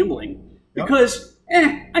 He was gambling. Because,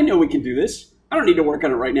 I know we can do this. I don't need to work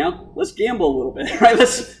on it right now. Let's gamble a little bit, right?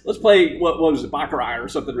 Let's play, what was it, Baccarat or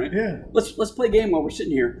something, right? Yeah. Let's play a game while we're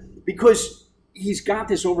sitting here. Because he's got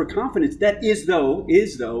this overconfidence that is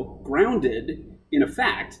though grounded in a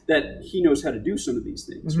fact that he knows how to do some of these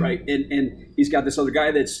things, right? And he's got this other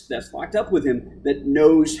guy that's locked up with him that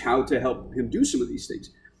knows how to help him do some of these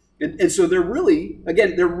things. And so they're really,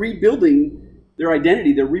 again, they're rebuilding their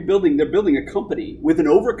identity. They're building a company with an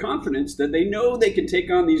overconfidence that they know they can take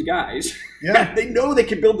on these guys. Yeah. They know they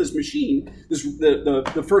can build this machine,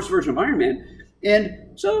 the first version of Iron Man.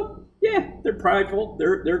 And so, yeah, they're prideful.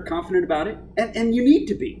 They're confident about it. And you need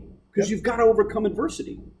to be, because you've got to overcome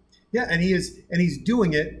adversity. Yeah, and he's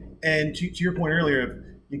doing it. And to your point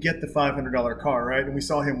earlier, you get the $500 car, right? And we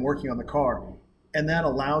saw him working on the car. And that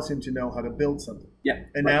allows him to know how to build something. Yeah.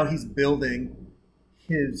 And now he's building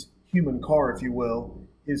his human car, if you will,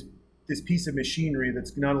 this piece of machinery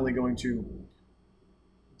that's not only going to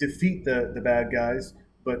defeat the bad guys,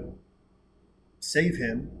 but save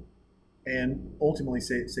him and ultimately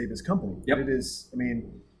save his company. Yep. It is, I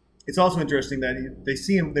mean, it's also interesting that they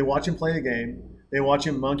see him, they watch him play a game, they watch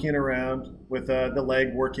him monkeying around with the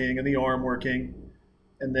leg working and the arm working,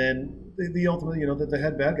 and then the ultimate, the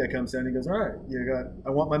head bad guy comes in and he goes, all right,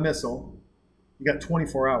 I want my missile. You got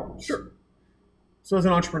 24 hours. Sure. So as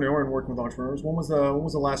an entrepreneur and working with entrepreneurs, when was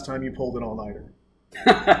the last time you pulled an all-nighter?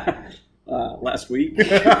 Last week.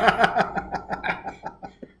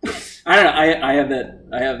 I don't know.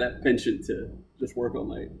 I have that penchant to just work all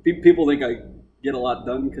night. People think I get a lot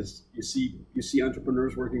done because you see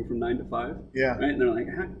entrepreneurs working from 9 to 5. Yeah. Right. And they're like,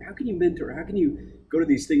 how can you mentor? How can you go to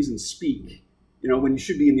these things and speak? When you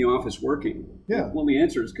should be in the office working. Yeah. Well, the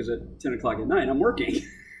answer is because at 10 o'clock at night I'm working.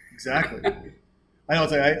 Exactly. I know.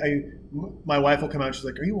 It's like my wife will come out and she's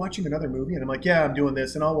like, "Are you watching another movie?" And I'm like, "Yeah, I'm doing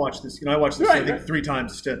this, and I'll watch this." I watch this I think 3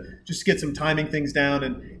 times to just get some timing things down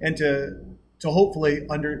and to hopefully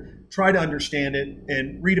try to understand it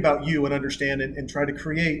and read about you and understand it and try to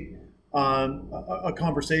create a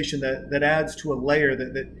conversation that adds to a layer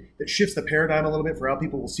that shifts the paradigm a little bit for how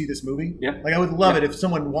people will see this movie. Yeah. Like I would love it if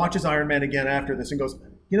someone watches Iron Man again after this and goes,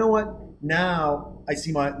 "You know what? Now I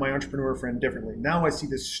see my entrepreneur friend differently. Now I see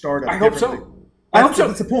this startup differently." I hope so. I hope so.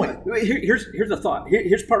 That's the point. Here's the thought.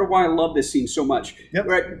 Here's part of why I love this scene so much. Yep.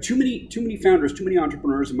 Right? Too many founders, too many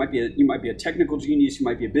entrepreneurs. You might be a technical genius. You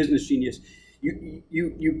might be a business genius.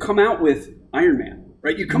 You come out with Iron Man,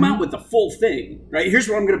 right? You come out with the full thing, right? Here's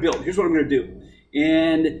what I'm going to build. Here's what I'm going to do,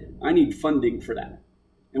 and I need funding for that.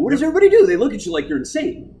 And what does everybody do? They look at you like you're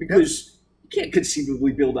insane because you can't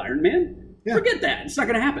conceivably build Iron Man. Yeah. Forget that. It's not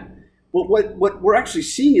going to happen. But what we're actually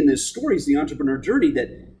seeing in this story is the entrepreneur journey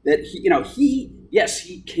that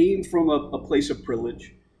he came from a place of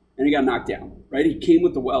privilege and he got knocked down, right? He came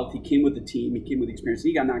with the wealth, he came with the team, he came with the experience, and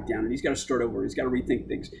he got knocked down and he's got to start over, he's got to rethink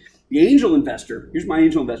things. The angel investor, here's my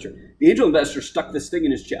angel investor. The angel investor stuck this thing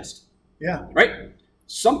in his chest. Yeah. Right?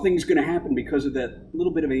 Something's going to happen because of that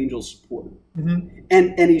little bit of angel support. Mm-hmm.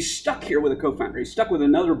 And he's stuck here with a co-founder. He's stuck with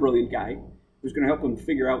another brilliant guy who's going to help him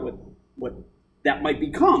figure out what that might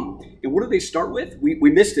become. And what do they start with? We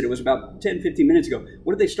missed it. It was about 10, 15 minutes ago.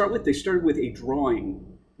 What did they start with? They started with a drawing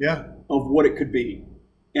of what it could be.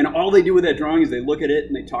 And all they do with that drawing is they look at it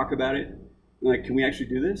and they talk about it. Like, can we actually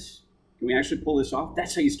do this? Can we actually pull this off?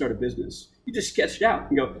 That's how you start a business. You just sketch it out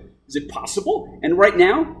and go, is it possible? And right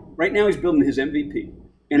now he's building his MVP.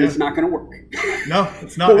 And it's not going to work. No,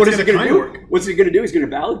 it's not. But what is he going to do? Work. What's he going to do? He's going to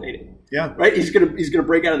validate it. Yeah. Right? He's going to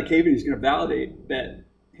break out of the cave and he's going to validate that,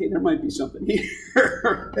 hey, there might be something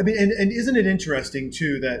here. I mean, and isn't it interesting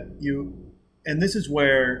too that and this is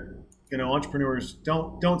where entrepreneurs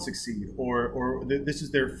don't succeed, or this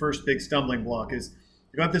is their first big stumbling block is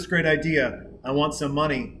you got this great idea, I want some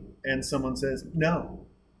money, and someone says no.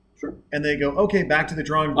 Sure. And they go, okay, back to the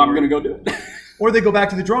drawing board. I'm going to go do it. Or they go back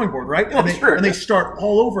to the drawing board, right? Oh, sure. And they start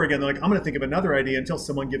all over again. They're like, I'm going to think of another idea until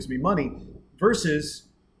someone gives me money, versus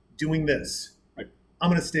doing this. Right. I'm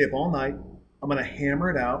going to stay up all night. I'm going to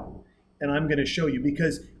hammer it out, and I'm going to show you,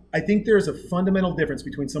 because I think there's a fundamental difference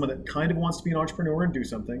between someone that kind of wants to be an entrepreneur and do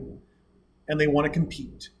something, and they want to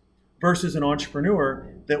compete, versus an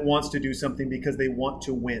entrepreneur that wants to do something because they want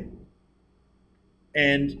to win.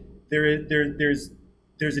 And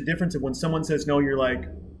there's a difference of when someone says no, you're like,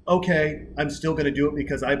 okay, I'm still going to do it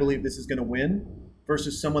because I believe this is going to win,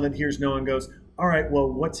 versus someone that hears no and goes, all right,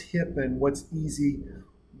 well, what's hip and what's easy?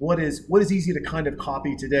 What is easy to kind of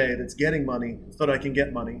copy today that's getting money so that I can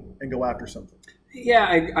get money and go after something? Yeah,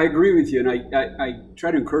 I agree with you. And I try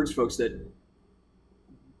to encourage folks that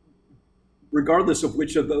regardless of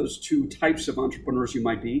which of those two types of entrepreneurs you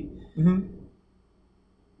might be,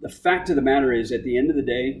 the fact of the matter is, at the end of the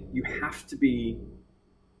day, you have to be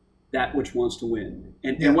that which wants to win.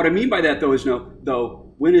 And what I mean by that, though, is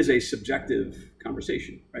win is a subjective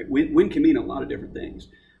conversation, right? Win can mean a lot of different things.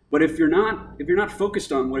 But if you're not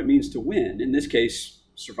focused on what it means to win, in this case,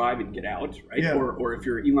 survive and get out, right? Yeah. Or if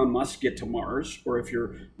you're Elon Musk, get to Mars, or if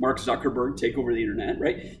you're Mark Zuckerberg, take over the internet,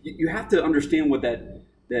 right? You have to understand what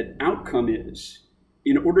that outcome is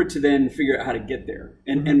in order to then figure out how to get there.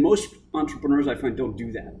 And most entrepreneurs, I find, don't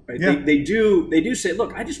do that, right? Yeah. They do say,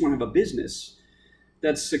 look, I just want to have a business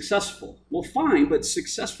that's successful. Well, fine, but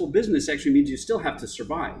successful business actually means you still have to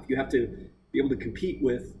survive. You have to be able to compete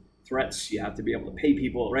with threats. You have to be able to pay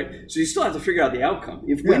people, right? So you still have to figure out the outcome.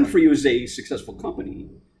 If win for you is a successful company,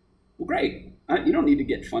 well, great. You don't need to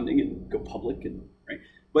get funding and go public, and right.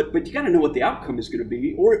 But you got to know what the outcome is going to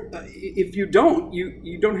be. Or if you don't,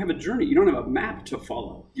 you don't have a journey. You don't have a map to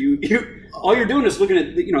follow. All you're doing is looking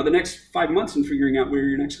at the next 5 months and figuring out where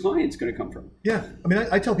your next client's going to come from. Yeah, I mean,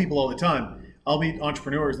 I tell people all the time. I'll meet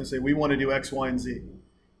entrepreneurs and say, we want to do X, Y, and Z.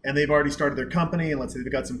 and they've already started their company, and let's say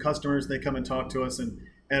they've got some customers, and they come and talk to us, and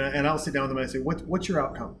I'll sit down with them and I say, what's your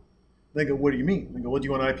outcome? They go, what do you mean? I go, well, do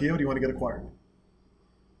you want an IPO? Do you want to get acquired?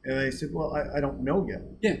 And they said, well, I don't know yet.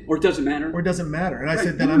 Yeah, or it doesn't matter. Or it doesn't matter. And I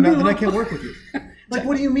said, then I can't work with you. Like,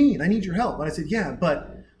 what do you mean? I need your help. And I said, yeah,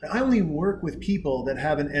 but I only work with people that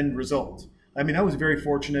have an end result. I mean, I was very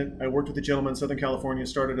fortunate. I worked with a gentleman in Southern California,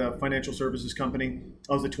 started a financial services company.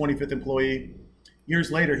 I was the 25th employee.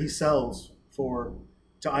 Years later, he sells to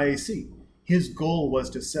IAC. His goal was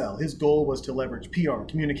to sell. His goal was to leverage PR,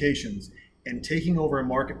 communications, and taking over a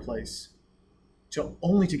marketplace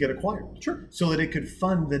only to get acquired. Sure. So that it could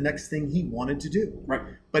fund the next thing he wanted to do. Right.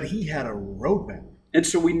 But he had a roadmap. And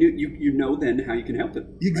so we knew you know then how you can help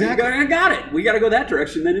them. Exactly. Right? I got it. We got to go that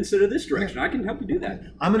direction then instead of this direction. Yeah. I can help you do that.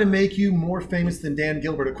 I'm going to make you more famous than Dan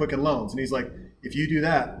Gilbert at Quicken Loans. And he's like, if you do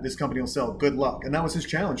that, this company will sell. Good luck. And that was his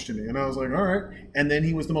challenge to me. And I was like, all right. And then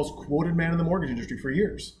he was the most quoted man in the mortgage industry for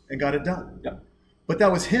years and got it done. Yeah. But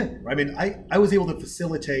that was him. I mean, I was able to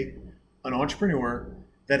facilitate an entrepreneur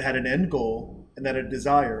that had an end goal and that had a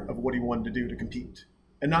desire of what he wanted to do to compete.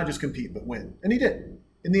 And not just compete, but win. And he did.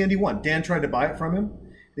 In the end, he won. Dan tried to buy it from him.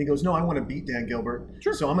 And he goes, no, I want to beat Dan Gilbert.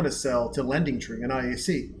 Sure. So I'm going to sell to LendingTree and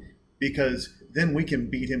IAC because then we can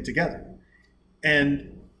beat him together.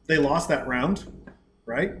 And they lost that round,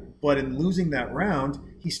 right? But in losing that round,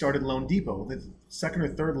 he started Loan Depot, the second or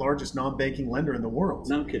third largest non-banking lender in the world.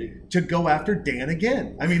 No kidding. To go after Dan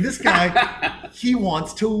again. I mean, this guy, he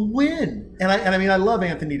wants to win. And I mean, I love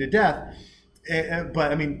Anthony to death,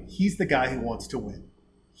 but I mean, he's the guy who wants to win.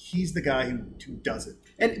 He's the guy who does it.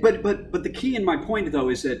 And but the key in my point though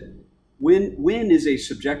is that win is a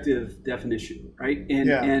subjective definition, right?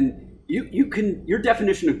 And you can, your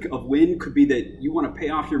definition of win could be that you want to pay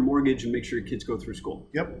off your mortgage and make sure your kids go through school.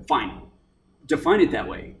 Yep. Fine. Define it that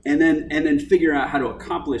way, and then figure out how to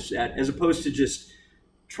accomplish that, as opposed to just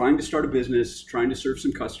trying to start a business, trying to serve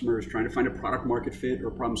some customers, trying to find a product market fit or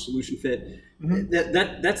a problem solution fit.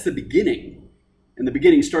 Mm-hmm. That's the beginning, and the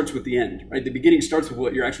beginning starts with the end, right? The beginning starts with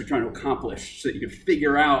what you're actually trying to accomplish, so that you can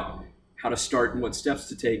figure out how to start and what steps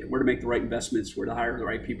to take, where to make the right investments, where to hire the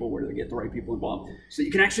right people, where to get the right people involved, so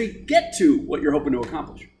you can actually get to what you're hoping to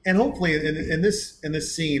accomplish. And hopefully, in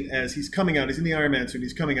this scene, as he's coming out, he's in the Iron Man suit,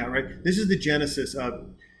 he's coming out, right? This is the genesis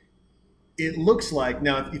of. It looks like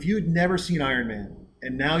now, if you had never seen Iron Man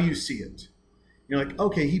and now you see it, you're like,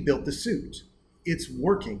 okay, he built the suit, it's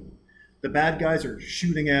working. The bad guys are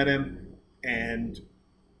shooting at him, and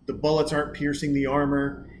the bullets aren't piercing the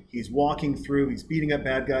armor. He's walking through, he's beating up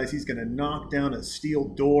bad guys, he's going to knock down a steel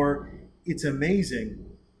door. It's amazing.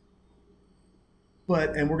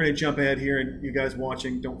 And we're going to jump ahead here, and you guys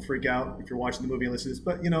watching, don't freak out if you're watching the movie and listen to this.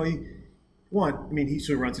 But, he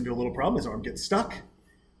sort of runs into a little problem. His arm gets stuck.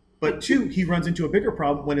 But two, he runs into a bigger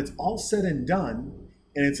problem when it's all said and done,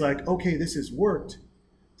 and it's like, okay, this has worked.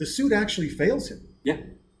 The suit actually fails him. Yeah.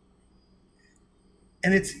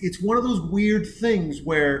 And it's one of those weird things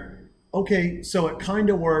where, okay, so it kind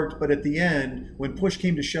of worked, but at the end, when push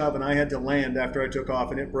came to shove and I had to land after I took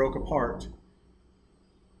off and it broke apart,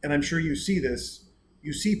 and I'm sure you see this,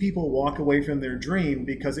 you see people walk away from their dream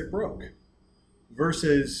because it broke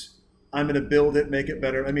versus I'm going to build it, make it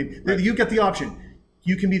better. I mean, right. You get the option.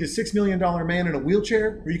 You can be the $6 million man in a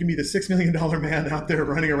wheelchair, or you can be the $6 million man out there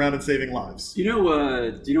running around and saving lives. Do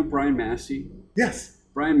you know Brian Massey? Yes.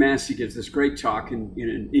 Brian Massey gives this great talk in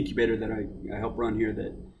an incubator that I help run here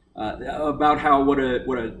that about how what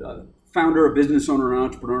a founder, a business owner, an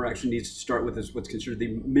entrepreneur actually needs to start with is what's considered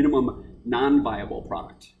the minimum non-viable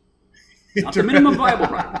product. Not the minimum viable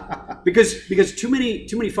product. Because too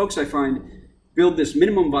many folks I find build this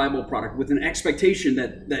minimum viable product with an expectation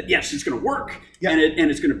that yes, it's going to work, yeah,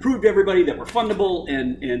 and it's going to prove to everybody that we're fundable,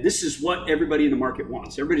 and this is what everybody in the market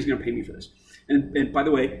wants. Everybody's going to pay me for this. And by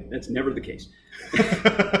the way, that's never the case.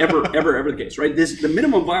 ever the case, right? The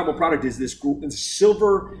minimum viable product is this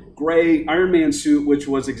silver gray Iron Man suit, which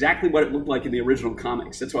was exactly what it looked like in the original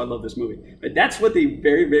comics. That's why I love this movie. But that's what the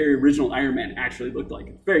very, very original Iron Man actually looked like.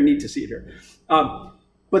 It's very neat to see it here.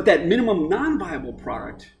 But that minimum non-viable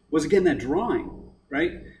product was, again, that drawing,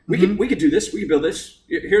 right? We could do this. We could build this.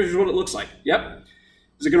 Here's what it looks like. Yep.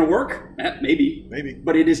 Is it going to work? Maybe.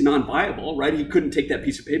 But it is non-viable, right? He couldn't take that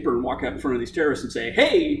piece of paper and walk out in front of these terrorists and say,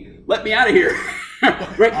 "Hey, let me out of here."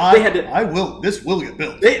 Right? This will get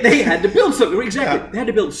built. They had to build something. Exactly. Yeah. They had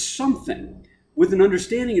to build something with an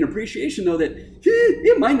understanding and appreciation, though, that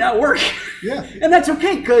it might not work. Yeah. And that's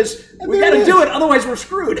okay, because we got to do it. Otherwise, we're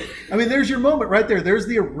screwed. I mean, there's your moment right there. There's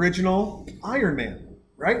the original Iron Man,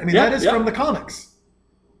 right? I mean, that is from the comics.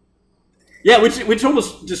 Yeah, which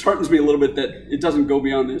almost disheartens me a little bit that it doesn't go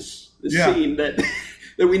beyond this scene that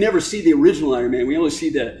that we never see the original Iron Man. We only see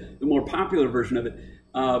the more popular version of it.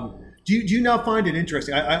 Do you now find it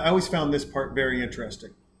interesting? I always found this part very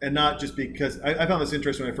interesting, and not just because I found this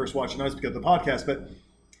interesting when I first watched it, not just because of the podcast, but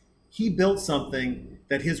he built something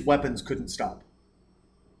that his weapons couldn't stop.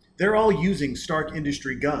 They're all using Stark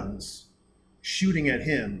Industry guns, shooting at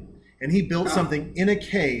him, and he built something in a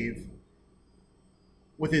cave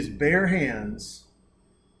with his bare hands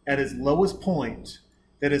at his lowest point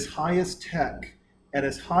that his highest tech at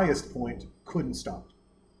his highest point couldn't stop.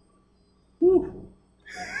 Whew.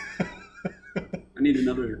 I need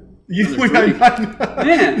another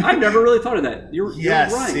Man, I've never really thought of that. You're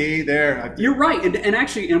right. See there. You're right. And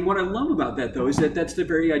actually, and what I love about that, though, is that that's the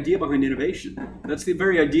very idea behind innovation. That's the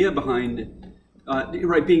very idea behind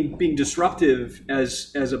being disruptive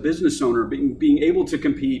as a business owner, being able to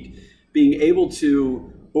compete, being able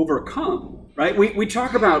to overcome. Right? We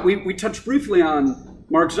talk about we touched briefly on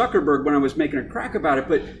Mark Zuckerberg when I was making a crack about it,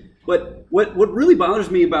 but what really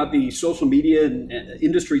bothers me about the social media and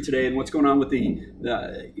industry today and what's going on with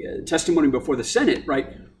the testimony before the Senate,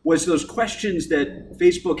 right, was those questions that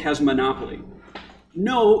Facebook has a monopoly.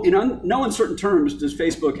 No, in no uncertain terms does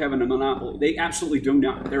Facebook have a monopoly. They absolutely do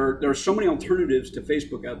not. There are so many alternatives to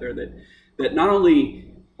Facebook out there that not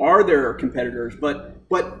only are there competitors, but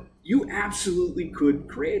you absolutely could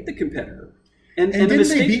create the competitor. And didn't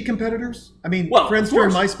they beat competitors? I mean, Friendster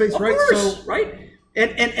and MySpace, right? Course, right.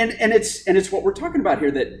 And it's what we're talking about here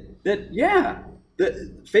that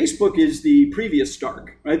Facebook is the previous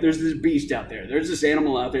Stark, right? There's this beast out there. There's this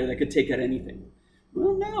animal out there that could take out anything.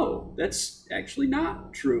 Well, no, that's actually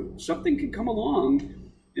not true. Something can come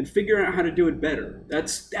along and figure out how to do it better.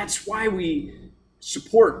 That's why we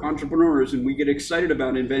support entrepreneurs and we get excited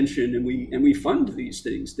about invention and we fund these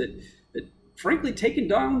things that frankly taking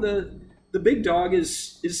down the big dog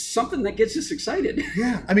is something that gets us excited.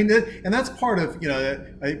 Yeah, I mean, and that's part of,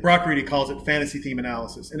 Brock Reedy calls it fantasy theme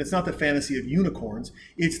analysis. And it's not the fantasy of unicorns.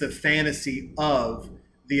 It's the fantasy of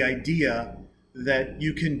the idea that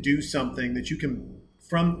you can do something that you can,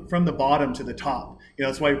 from the bottom to the top.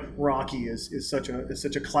 That's why Rocky is such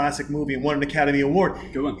a classic movie and won an Academy Award.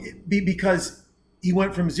 Good one. Because he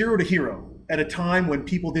went from zero to hero at a time when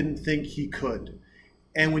people didn't think he could.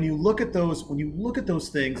 And when you look at those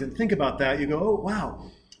things and think about that, you go, oh,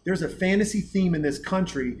 wow, there's a fantasy theme in this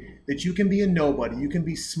country that you can be a nobody, you can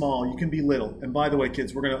be small, you can be little. And by the way,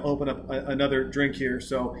 kids, we're going to open up another drink here.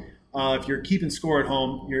 So if you're keeping score at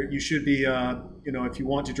home, you should be, if you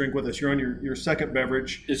want to drink with us, you're on your second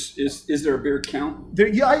beverage. Is there a beer count?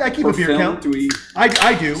 I keep a beer count.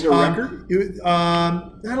 I do. Is there a record?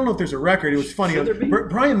 I don't know if there's a record. It was funny. Should there be?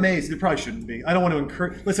 Brian Mays, there probably shouldn't be. I don't want to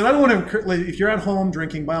encourage. Listen, I don't want to encourage. If you're at home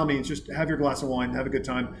drinking, by all means, just have your glass of wine, have a good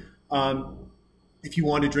time. If you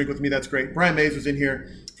want to drink with me, that's great. Brian Mays was in here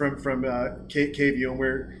from KVU, and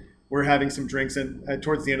we're having some drinks. And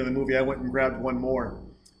towards the end of the movie, I went and grabbed one more.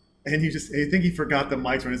 And I think he forgot the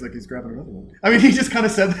mics when he's grabbing another one. I mean, he just kind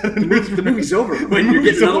of said that. The movie's over. When you're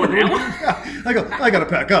getting another one now? Yeah. I go, I got to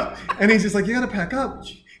pack up. And he's just like, you got to pack up.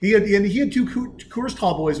 He had two Coors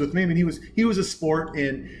Tall Boys with me. I mean, he was a sport,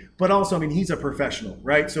 but also, I mean, he's a professional,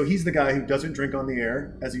 right? So he's the guy who doesn't drink on the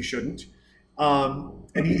air, as he shouldn't.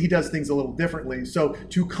 And he does things a little differently. So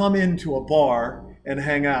to come into a bar and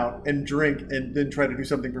hang out and drink and then try to do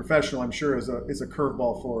something professional, I'm sure is a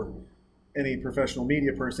curveball for any professional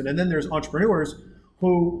media person. And then there's entrepreneurs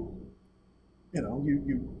who,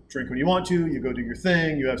 you drink when you want to, you go do your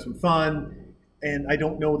thing, you have some fun. And I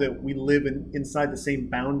don't know that we live inside the same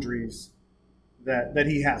boundaries that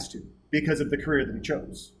he has to because of the career that he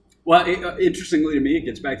chose. Well, interestingly to me, it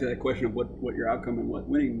gets back to that question of what your outcome and what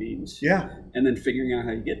winning means. Yeah. And then figuring out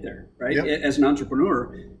how you get there, right? Yep. As an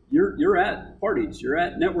entrepreneur, you're at parties, you're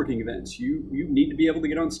at networking events. You need to be able to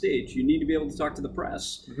get on stage. You need to be able to talk to the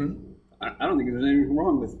press. Mm-hmm. I don't think there's anything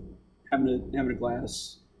wrong with having a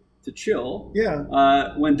glass to chill.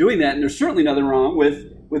 Yeah. When doing that, and there's certainly nothing wrong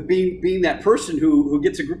with being that person who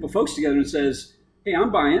gets a group of folks together and says, "Hey,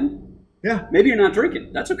 I'm buying." Yeah. Maybe you're not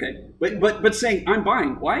drinking. That's okay. But saying I'm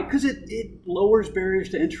buying. Why? Because it lowers barriers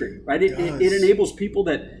to entry, right? It enables people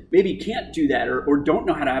that maybe can't do that or don't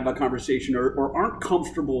know how to have a conversation or aren't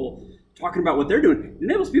comfortable talking about what they're doing. It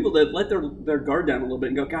enables people to let their guard down a little bit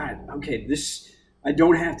and go, God, okay, I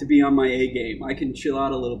don't have to be on my A game. I can chill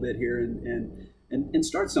out a little bit here and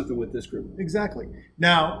start something with this group. Exactly.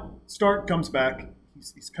 Now, Stark comes back.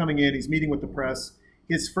 He's coming in. He's meeting with the press.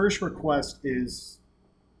 His first request is,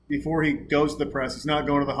 before he goes to the press, he's not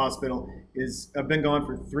going to the hospital, I've been gone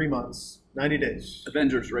for 3 months, 90 days.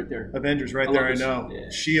 Avengers right there. I know.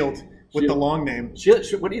 Yeah. Shield with the long name. Shield,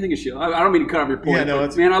 what do you think of Shield? I don't mean to cut off your point. Yeah, no,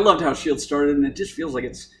 man, I loved how Shield started, and it just feels like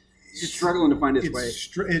it's struggling to find its way.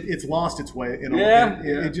 It's lost its way.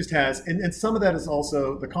 It just has. And some of that is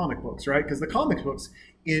also the comic books, right? Because the comic books,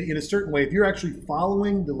 in a certain way, if you're actually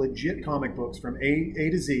following the legit comic books from A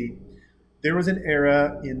to Z, there was an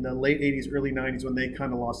era in the late 80s, early 90s when they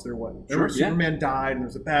kind of lost their way. Superman died, and there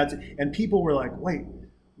was a bad... And people were like, wait,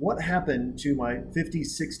 what happened to my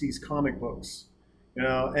 50s, 60s comic books? You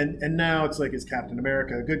know, and now it's like, is Captain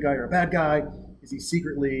America a good guy or a bad guy? Is he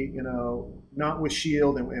secretly, you know, not with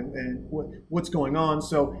S.H.I.E.L.D. and what's going on?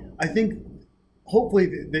 So I think hopefully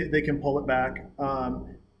they can pull it back.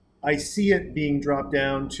 I see it being dropped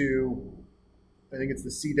down to, I think it's the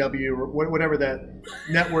CW or whatever that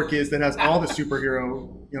network is that has all the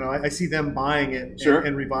superhero. You know, I see them buying it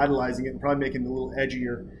and revitalizing it and probably making it a little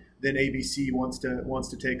edgier than ABC wants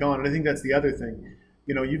to take on. And I think that's the other thing.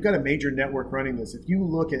 You know, you've got a major network running this. If you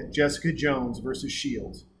look at Jessica Jones versus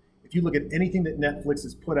S.H.I.E.L.D., if you look at anything that Netflix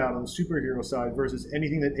has put out on the superhero side versus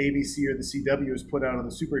anything that ABC or the CW has put out on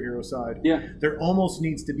the superhero side, there almost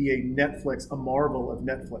needs to be a Marvel of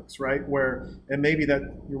Netflix, right? And maybe that,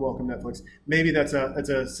 you're welcome, Netflix. Maybe that's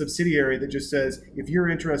a subsidiary that just says, if you're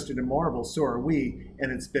interested in Marvel, so are we.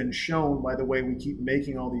 And it's been shown by the way we keep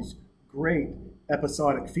making all these great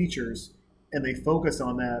episodic features, and they focus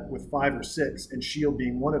on that with 5 or 6, and S.H.I.E.L.D.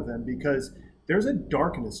 being one of them, because there's a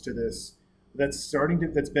darkness to this that's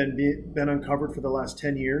been uncovered for the last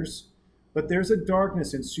 10 years, but there's a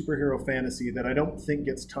darkness in superhero fantasy that I don't think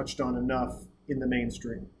gets touched on enough in the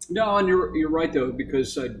mainstream. No, and you're right though,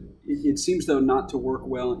 because it seems though not to work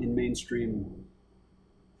well in mainstream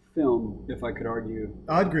film, if I could argue.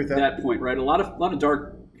 I'd agree with that point, right? A lot of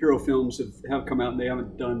dark hero films have come out and they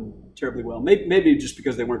haven't done terribly well. Maybe just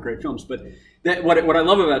because they weren't great films, but what I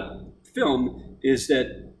love about film is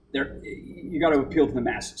that you got to appeal to the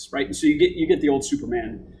masses, right? And so you get the old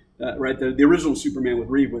Superman, right? The original Superman with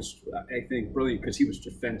Reeve was, I think, brilliant because he was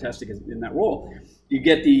just fantastic in that role. You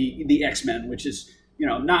get the X-Men, which is, you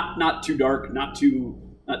know, not too dark, not too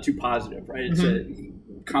positive, right? It's a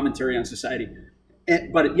commentary on society.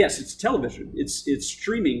 But yes, it's television. It's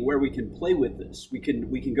streaming where we can play with this. We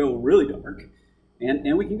can go really dark,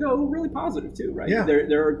 and we can go really positive too, right? Yeah.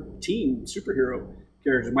 There are teen superhero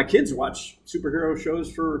characters. My kids watch superhero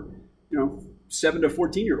shows for, you know, 7 to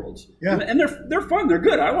 14-year-olds. Yeah. And they're fun. They're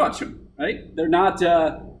good. I watch them. Right? They're not they're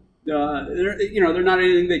not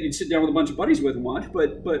anything that you'd sit down with a bunch of buddies with and watch.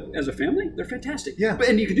 But as a family, they're fantastic. Yeah.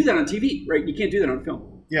 And you can do that on TV, right? You can't do that on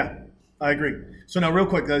film. Yeah, I agree. So now, real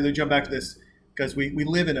quick, to jump back to this, because we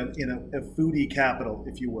live in a foodie capital,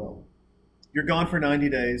 if you will. You're gone for 90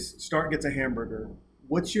 days. Stark gets a hamburger.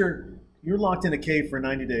 You're locked in a cave for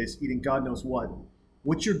 90 days, eating God knows what.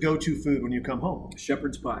 What's your go-to food when you come home?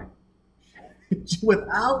 Shepherd's pie.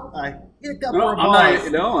 Without a hiccup or a pause.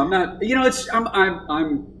 I'm not. You know,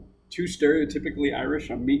 I'm too stereotypically Irish.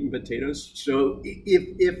 I'm meat and potatoes. So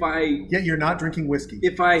if I you're not drinking whiskey.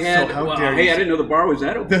 If I had, so how dare you? Hey, I didn't know the bar was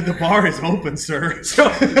that open. The bar is open, sir. So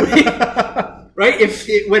right,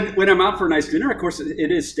 when I'm out for a nice dinner, of course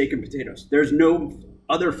it is steak and potatoes. There's no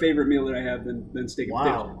other favorite meal that I have than steak and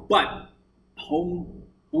potatoes. But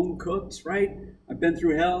home cooked, right? I've been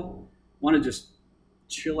through hell. Want to just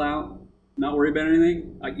chill out, not worry about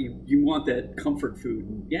anything. You want that comfort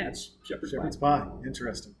food. Yeah, it's shepherd's pie.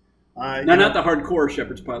 Interesting. Not the hardcore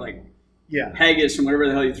shepherd's pie, like haggis and whatever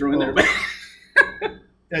the hell you throw in there. But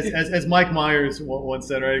as Mike Myers once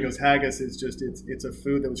said, right? He goes, haggis is just it's a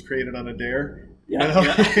food that was created on a dare. Yeah.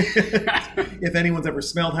 If anyone's ever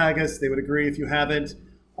smelled haggis, they would agree. If you haven't,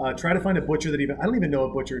 try to find a butcher I don't even know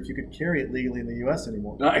a butcher if you could carry it legally in the U.S.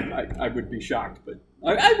 anymore. I would be shocked, but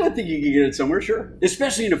I would think you could get it somewhere, sure.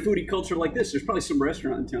 Especially in a foodie culture like this. There's probably some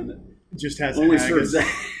restaurant in town that just has only haggis, serves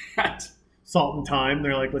that. Salt and thyme.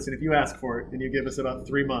 They're like, listen, if you ask for it and you give us about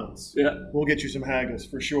 3 months, we'll get you some haggis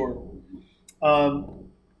for sure.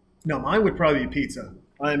 No, mine would probably be pizza.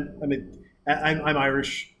 I'm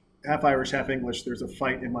Irish, half English. There's a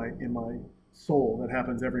fight in my soul that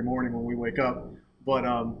happens every morning when we wake up. But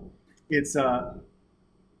it's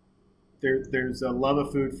there's a love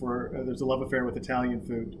of food there's a love affair with Italian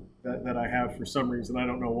food that I have for some reason. I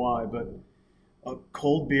don't know why, but a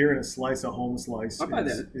cold beer and a slice of home slice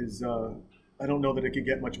is I don't know that it could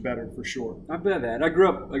get much better for sure. I bet that. I grew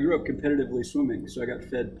up competitively swimming, so I got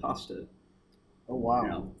fed pasta. Oh wow! You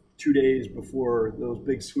know, 2 days before those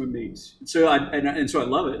big swim meets. So I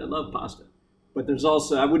love it. I love pasta. But there's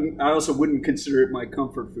also I also wouldn't consider it my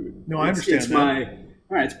comfort food. No, I understand. It's all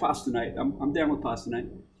right. It's pasta night. I'm down with pasta night.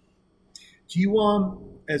 Do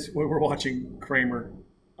you as we're watching Kramer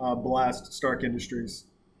blast Stark Industries,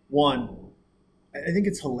 I think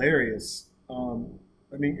it's hilarious.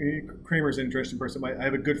 I mean, Kramer's an interesting person. I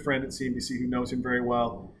have a good friend at CNBC who knows him very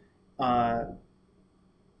well,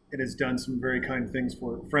 and has done some very kind things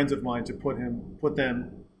for friends of mine to put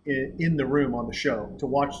them in the room on the show to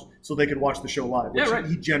watch, so they could watch the show live, which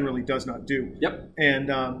he generally does not do. Yep. And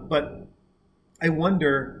but I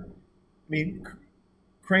wonder. I mean,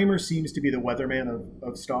 Cramer seems to be the weatherman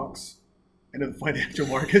of stocks and of the financial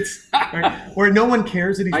markets, right? Where no one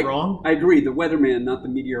cares that he's wrong. I agree. The weatherman, not the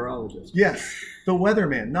meteorologist. Yes, the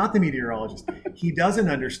weatherman, not the meteorologist. He doesn't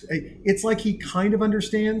understand. It's like he kind of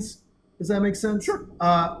understands. Does that make sense? Sure.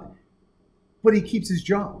 But he keeps his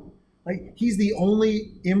job. Like, he's the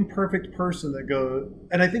only imperfect person that goes,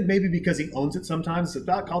 and I think maybe because he owns it sometimes, says,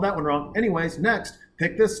 call that one wrong. Anyways, next,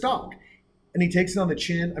 pick this stock. And he takes it on the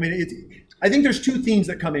chin. I mean, I think there's two themes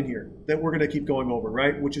that come in here that we're going to keep going over,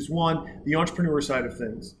 right? Which is one, the entrepreneur side of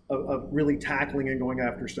things, of really tackling and going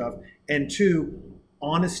after stuff. And two,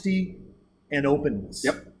 honesty and openness.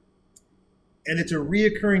 Yep. And it's a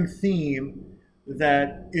reoccurring theme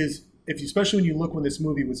that is, especially when you look when this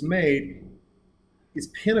movie was made, is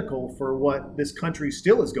pinnacle for what this country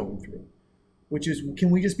still is going through, which is, can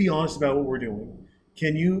we just be honest about what we're doing?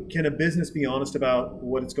 Can a business be honest about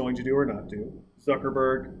what it's going to do or not do?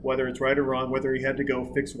 Zuckerberg, whether it's right or wrong, whether he had to go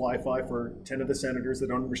fix Wi-Fi for 10 of the senators that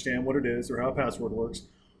don't understand what it is or how a password works.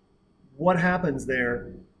 What happens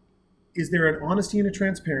there? Is there an honesty and a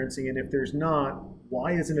transparency? And if there's not,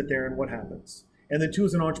 why isn't it there and what happens? And then two,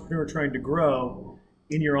 as an entrepreneur trying to grow,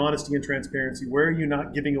 in your honesty and transparency, where are you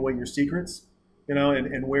not giving away your secrets?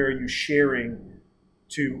 And where are you sharing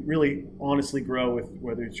to really honestly grow with,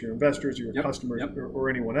 whether it's your investors or your customers or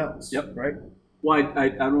anyone else, right? Well, I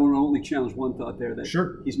don't only challenge one thought there, that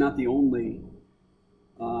sure, he's not the only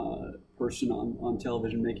person on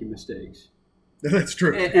television making mistakes. That's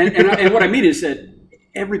true. And what I mean is that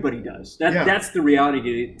everybody does. That's the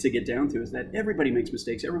reality to get down to, is that everybody makes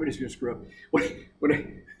mistakes. Everybody's going to screw up.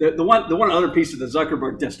 The one other piece of the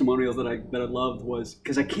Zuckerberg testimonials that I loved was,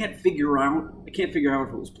 because I can't figure out if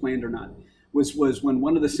it was planned or not, was when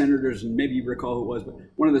one of the senators, and maybe you recall who it was, but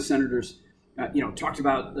one of the senators talked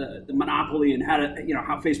about the monopoly and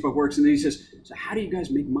how Facebook works, and then he says, so how do you guys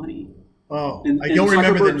make money? Oh, and I don't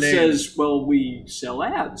remember the name. Zuckerberg says, well, we sell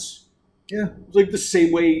ads. Yeah. It's like the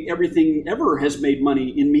same way everything ever has made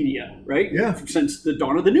money in media, right? Yeah. Since the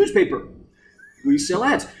dawn of the newspaper. We sell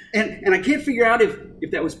ads. And I can't figure out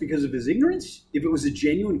if that was because of his ignorance, if it was a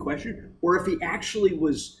genuine question, or if he actually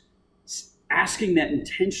was asking that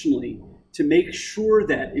intentionally to make sure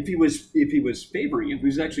that if he was favoring, if he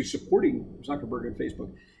was actually supporting Zuckerberg and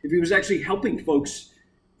Facebook, if he was actually helping folks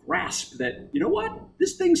grasp that, you know what,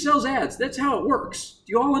 this thing sells ads. That's how it works.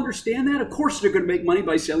 Do you all understand that? Of course they're going to make money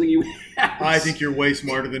by selling you ads. I think you're way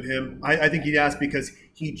smarter than him. I think he'd ask because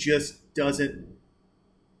he just doesn't.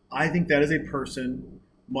 I think that is a person,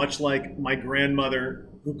 much like my grandmother,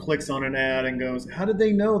 who clicks on an ad and goes, how did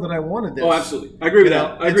they know that I wanted this? Oh, absolutely. I agree with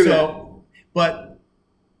that. I agree with that. But,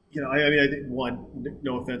 I think, one,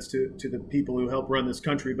 no offense to the people who help run this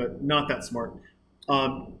country, but not that smart.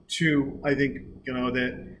 Two, I think,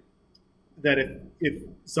 that if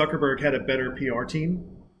Zuckerberg had a better PR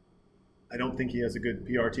team, I don't think he has a good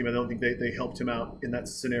PR team. I don't think they helped him out in that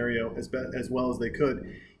scenario as well as they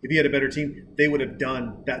could. If he had a better team, they would have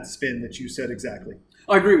done that spin that you said exactly.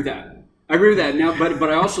 I agree with that. Now, but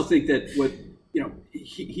I also think that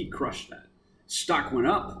he crushed that. Stock went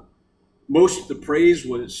up. Most of the praise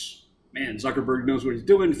was, man, Zuckerberg knows what he's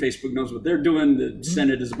doing. Facebook knows what they're doing. The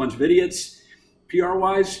Senate is a bunch of idiots.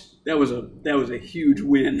 PR-wise, that was a huge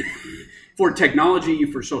win for technology,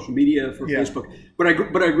 for social media, for Facebook. But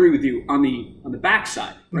I agree with you on the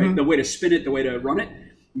backside, right? Mm-hmm. The way to spin it, the way to run it.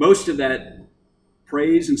 Most of that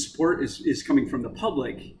praise and support is coming from the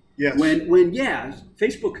public. Yes. When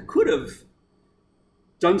Facebook could have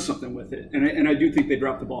done something with it, and I do think they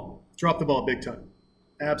dropped the ball. Dropped the ball big time,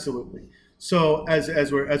 absolutely. So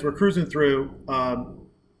as we're cruising through,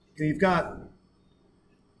 you've got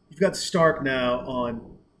Stark now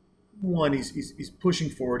on one. He's pushing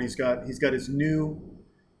forward. He's got his new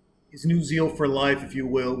zeal for life, if you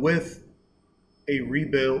will, with a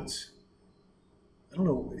rebuilt. I don't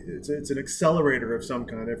know. It's an accelerator of some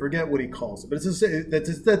kind. I forget what he calls it, but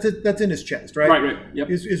that's in his chest, right? Right. Yep.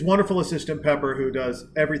 His wonderful assistant Pepper, who does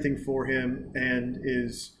everything for him and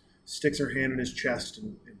sticks her hand in his chest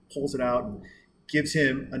and pulls it out and gives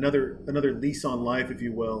him another lease on life, if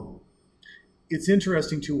you will. It's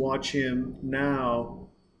interesting to watch him now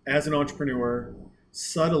as an entrepreneur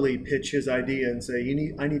subtly pitch his idea and say,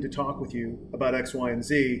 I need to talk with you about X, Y, and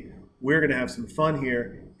Z. We're going to have some fun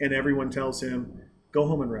here. And everyone tells him, go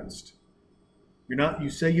home and rest. You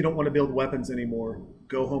say you don't want to build weapons anymore.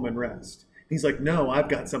 Go home and rest. He's like, no, I've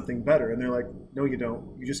got something better. And they're like, no, you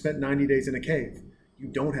don't. You just spent 90 days in a cave. you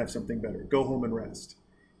don't have something better. Go home and rest.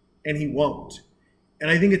 And he won't. And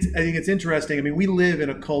I think it's interesting. I mean, we live in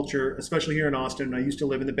a culture, especially here in Austin, and I used to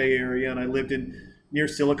live in the Bay Area, and I lived near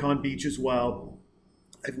Silicon Beach as well.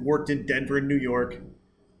 I've worked in Denver and New York.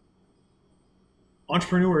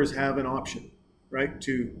 Entrepreneurs have an option, right?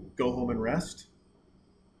 To go home and rest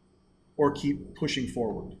or keep pushing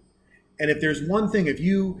forward. And if there's one thing,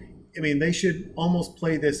 they should almost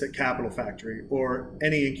play this at Capital Factory or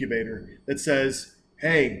any incubator that says,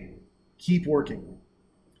 hey, keep working.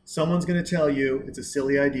 Someone's going to tell you it's a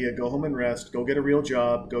silly idea. Go home and rest. Go get a real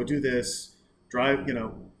job. Go do this. Drive,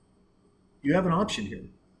 you have an option here.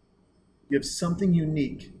 You have something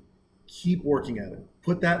unique. Keep working at it.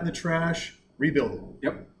 Put that in the trash. Rebuild it.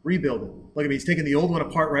 Yep. Rebuild it. Look at me. He's taking the old one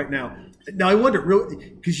apart right now. Now, I wonder,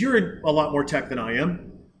 because you're in a lot more tech than I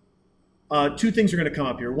am, two things are going to come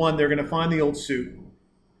up here. One, they're going to find the old suit,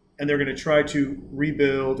 and they're going to try to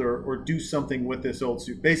rebuild or do something with this old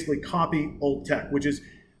suit. Basically, copy old tech, which is,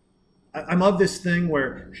 I'm of this thing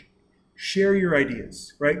where share your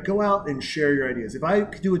ideas, right? Go out and share your ideas. If I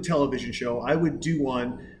could do a television show, I would do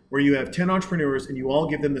one where you have 10 entrepreneurs and you all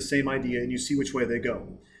give them the same idea and you see which way they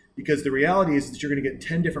go. Because the reality is that you're going to get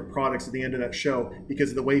 10 different products at the end of that show because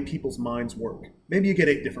of the way people's minds work. Maybe you get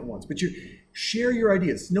 8 different ones, but you share your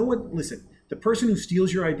ideas. Listen, the person who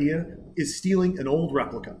steals your idea is stealing an old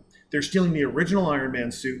replica. They're stealing the original Iron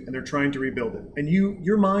Man suit and they're trying to rebuild it. And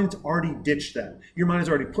your mind's already ditched that. Your mind has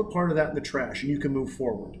already put part of that in the trash and you can move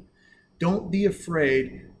forward. Don't be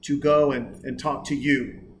afraid to go and talk to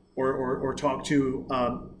you or talk to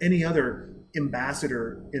any other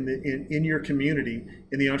ambassador in your community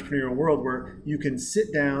in the entrepreneurial world where you can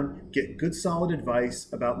sit down, get good solid advice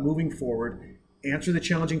about moving forward, answer the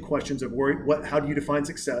challenging questions of how do you define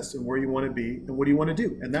success and where you want to be and what do you want to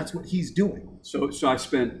do, and that's what he's doing. So I've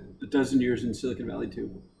spent a dozen years in Silicon Valley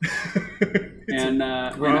too, and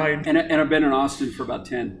I've been in Austin for about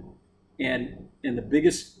 10, and the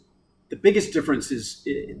biggest difference is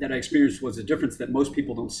that I experienced was a difference that most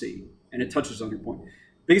people don't see, and it touches on your point.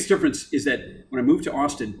 Biggest difference is that when I moved to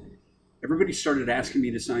Austin, everybody started asking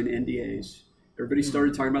me to sign NDAs. Everybody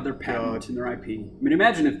started talking about their patent and their IP. I mean,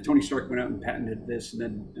 imagine if Tony Stark went out and patented this and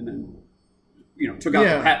then took out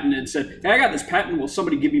the patent and said, "Hey, I got this patent. Will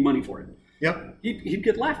somebody give me money for it?" Yep. He'd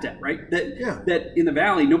get laughed at, right? That in the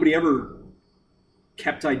Valley, nobody ever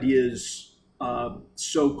kept ideas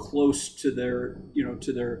so close to their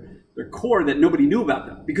core that nobody knew about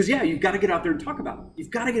them. Because you've got to get out there and talk about it. You've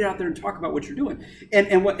got to get out there and talk about what you're doing.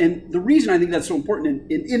 And the reason I think that's so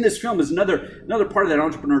important in this film is another part of that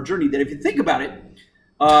entrepreneur journey that if you think about it,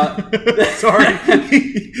 sorry.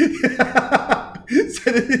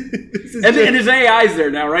 and his AI's there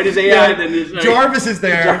now, right? His AI, then his Jarvis is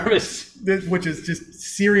there. Jarvis, which is just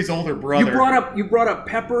Siri's older brother. You brought up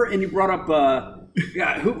Pepper, and you brought up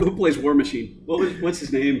who plays War Machine? What's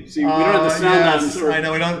his name? See, we don't have the sound on. I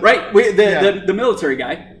know we don't. Right, the military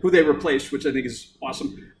guy who they replaced, which I think is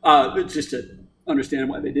awesome. Just to understand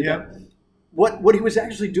why they did that. What he was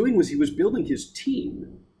actually doing was he was building his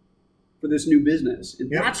team for this new business,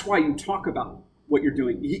 and that's why you talk about what you're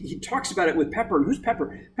doing. He talks about it with Pepper. And who's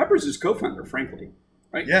Pepper? Pepper's his co-founder, frankly.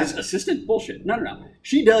 Right? Yeah. His assistant? Bullshit. No.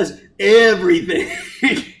 She does everything.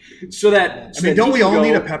 Don't we all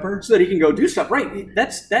need a Pepper? So that he can go do stuff. Right.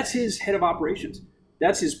 That's his head of operations.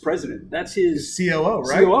 That's his president. That's his COO,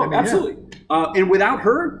 right? COO, absolutely. And without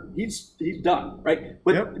her, he's done, right?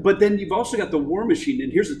 But then you've also got the War Machine,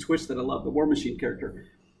 and here's a twist that I love, the War Machine character.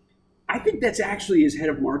 I think that's actually his head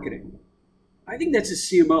of marketing. I think that's his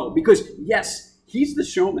CMO because, yes, he's the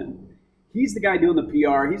showman. He's the guy doing the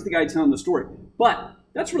PR. He's the guy telling the story. But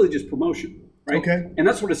that's really just promotion, right? Okay. And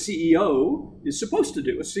that's what a CEO is supposed to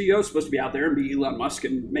do. A CEO is supposed to be out there and be Elon Musk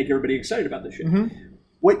and make everybody excited about this shit. Mm-hmm.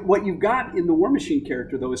 What you've got in the War Machine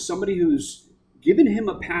character, though, is somebody who's given him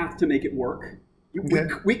a path to make it work.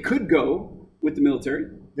 We could go with the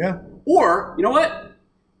military. Yeah. Or, you know what?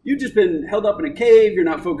 You've just been held up in a cave. You're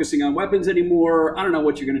not focusing on weapons anymore. I don't know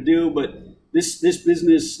what you're going to do, but this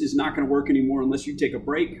business is not going to work anymore unless you take a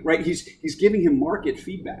break, right? He's giving him market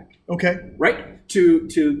feedback. Okay. Right?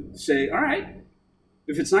 To say, all right,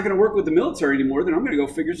 if it's not going to work with the military anymore, then I'm going to go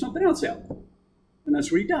figure something else out. And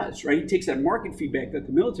that's what he does, right? He takes that market feedback that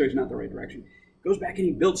the military is not the right direction, goes back and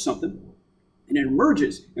he builds something, and it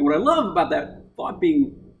emerges. And what I love about that thought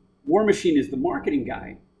being War Machine is the marketing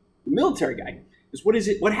guy, the military guy, is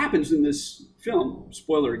what happens in this film,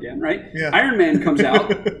 spoiler again, right? Yeah. Iron Man comes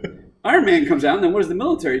out, and then what does the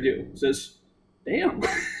military do? It says, damn,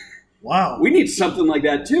 wow, we need something like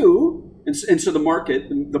that too. And so the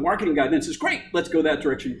marketing guy then says, great, let's go that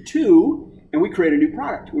direction too. and we create a new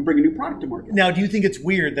product. We bring a new product to market. Now, do you think it's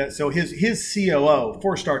weird that his COO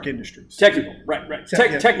for Stark Industries, technical, right?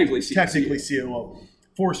 Technically COO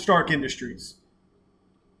for Stark Industries,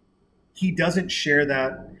 he doesn't share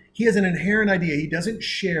that. He has an inherent idea. He doesn't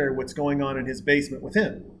share what's going on in his basement with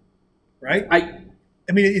him, right?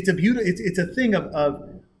 I mean, it's a beautiful. It's a thing of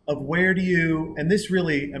where do you, and this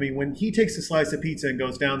really, I mean, when he takes a slice of pizza and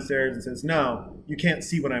goes downstairs and says, no, you can't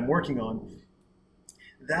see what I'm working on,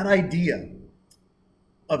 that idea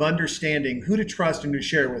of understanding who to trust and who to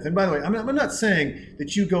share with. And by the way, I'm not saying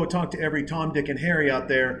that you go talk to every Tom, Dick, and Harry out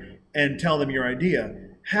there and tell them your idea.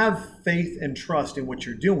 Have faith and trust in what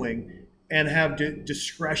you're doing and have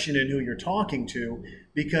discretion in who you're talking to,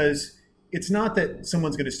 because it's not that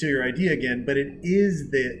someone's going to steal your idea again, but it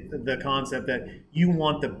is the concept that you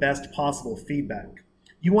want the best possible feedback.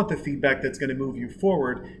 You want the feedback that's going to move you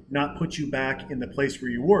forward, not put you back in the place where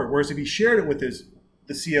you were. Whereas if he shared it with the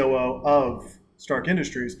COO of Stark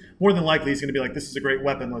Industries, more than likely he's going to be like, this is a great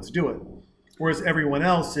weapon, let's do it. Whereas everyone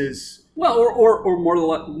else is... Well, or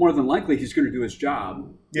more than likely he's going to do his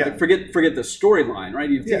job. Yeah. Like forget the storyline, right?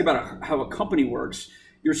 You think about how a company works.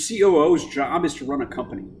 Your COO's job is to run a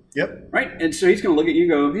company. Yep. Right? And so he's going to look at you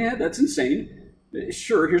and go, yeah, that's insane.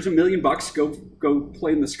 Sure, here's $1 million. Go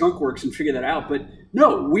play in the Skunk Works and figure that out. But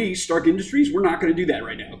no, we, Stark Industries, we're not going to do that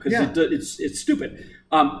right now because it's stupid.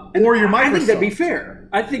 Or your Microsoft. I think that'd be fair.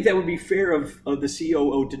 I think that would be fair of the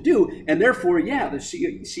COO to do. And therefore, the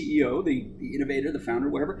CEO, the innovator, the founder,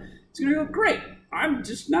 whatever, is going to go, great. I'm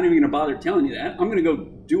just not even going to bother telling you that. I'm going to go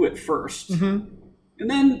do it first. Mm-hmm.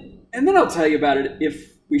 And then I'll tell you about it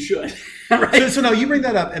if we should. Right? So now you bring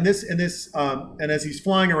that up, and as he's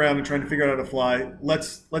flying around and trying to figure out how to fly,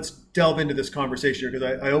 let's delve into this conversation here,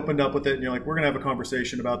 because I opened up with it, and you're like, we're going to have a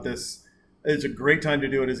conversation about this. It's a great time to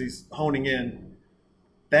do it as he's honing in.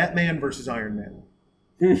 Batman versus Iron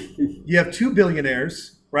Man. You have two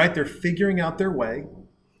billionaires, right? They're figuring out their way,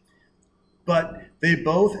 but they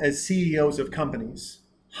both, as CEOs of companies,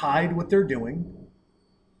 hide what they're doing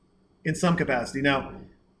in some capacity. Now,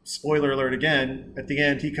 spoiler alert again, at the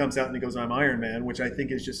end he comes out and he goes, I'm Iron Man, which I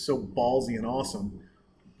think is just so ballsy and awesome.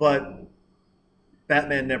 But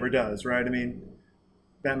Batman never does, right? I mean,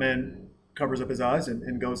 Batman covers up his eyes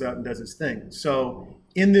and goes out and does his thing. So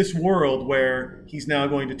in this world where he's now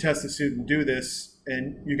going to test the suit and do this,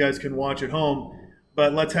 and you guys can watch at home,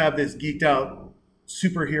 but let's have this geeked out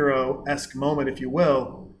superhero-esque moment, if you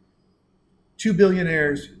will. Two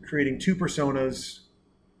billionaires creating two personas.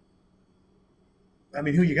 I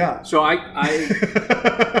mean, who you got? So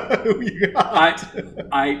who you got?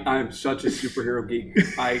 I'm such a superhero geek.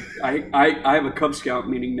 I have a Cub Scout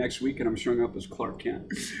meeting next week, and I'm showing up as Clark Kent.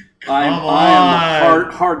 I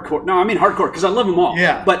am hardcore. No, I mean hardcore because I love them all.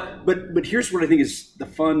 Yeah. But here's what I think is the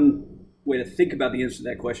fun way to think about the answer to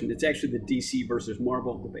that question. It's actually the DC versus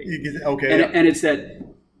Marvel debate. Okay. And it's that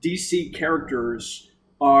DC characters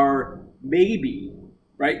are maybe.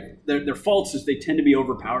 Right, their faults is they tend to be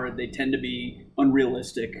overpowered. They tend to be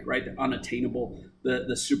unrealistic. Right, they're unattainable. The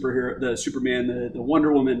superhero, the Superman, the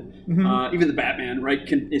Wonder Woman, Mm-hmm. Even the Batman. Right,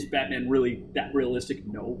 is Batman really that realistic?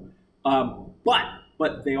 No,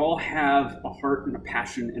 but they all have a heart and a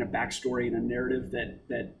passion and a backstory and a narrative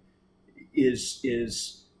that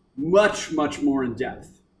is much more in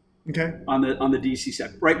depth. Okay. On the DC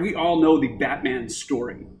side, right? We all know the Batman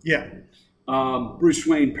story. Yeah. Bruce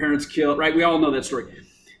Wayne, parents killed. Right, we all know that story.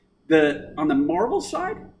 On the Marvel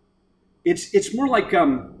side, it's more like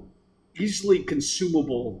easily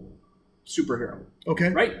consumable superhero. Okay.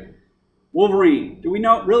 Right? Wolverine. Do we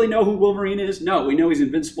really know who Wolverine is? No, we know he's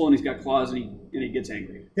invincible and he's got claws and he gets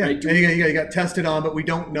angry. Yeah, right? and he got tested on, but we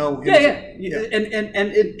don't know. Yeah. And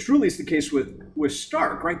it truly is the case with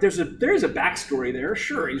Stark, right? There is a backstory there.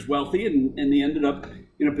 Sure, he's wealthy and he ended up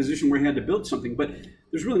in a position where he had to build something, but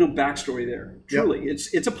there's really no backstory there. Truly, yep.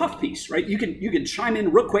 It's a puff piece, right? You can chime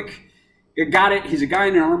in real quick. You got it. He's a guy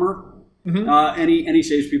in armor, mm-hmm. and he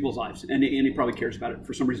saves people's lives, and he probably cares about it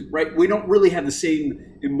for some reason, right? We don't really have the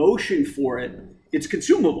same emotion for it. It's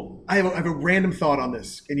consumable. I have a random thought on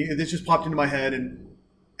this, and this just popped into my head, and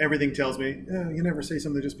everything tells me you never say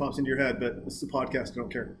something that just pops into your head, but this is a podcast. I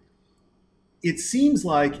don't care. It seems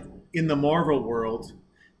like in the Marvel world,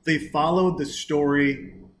 they followed the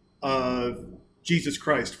story of Jesus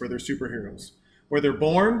Christ for their superheroes. Where they're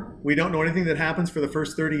born, we don't know anything that happens for the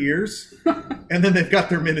first 30 years, and then they've got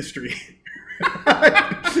their ministry.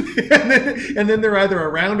 and then they're either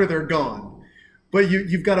around or they're gone. But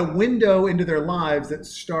you've got a window into their lives that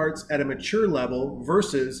starts at a mature level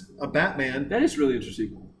versus a Batman. That is really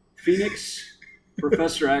interesting. Phoenix,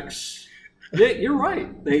 Professor X, You're right.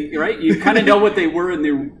 Right. You kind of know what they were in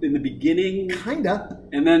the beginning, kinda,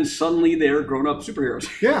 and then suddenly they're grown-up superheroes.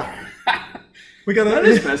 Yeah, we got that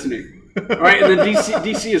is fascinating. All right, and then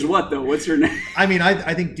DC is what though? What's her name? I mean,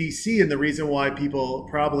 I think DC, and the reason why people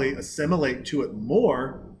probably assimilate to it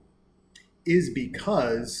more is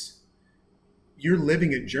because you're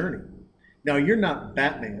living a journey. Now, you're not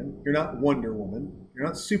Batman, you're not Wonder Woman, you're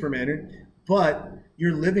not Superman, but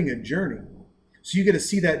you're living a journey. So you get to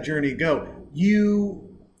see that journey go.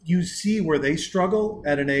 You see where they struggle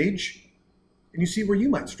at an age, and you see where you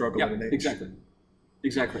might struggle at an age.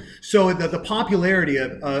 Exactly. So the popularity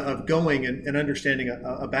of going and understanding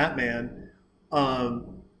a Batman,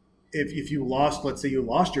 if you lost, let's say you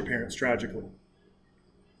lost your parents tragically,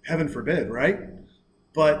 heaven forbid, right?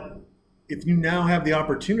 But if you now have the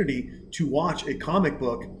opportunity to watch a comic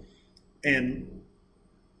book and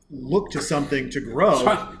look to something to grow.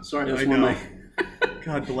 Sorry, that's I know.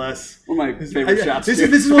 God bless. One of my favorite shots. This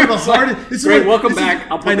is one of the hardest. This Great, is welcome back.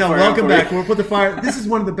 Welcome back. We'll put the fire. This is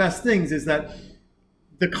one of the best things is that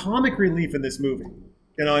the comic relief in this movie.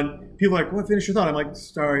 And people are like, well, finish your thought. I'm like,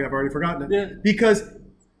 sorry, I've already forgotten it. Yeah. Because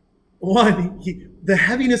one, the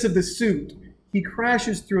heaviness of the suit, he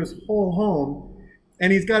crashes through his whole home.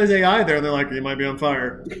 And he's got his AI there, and they're like, "You might be on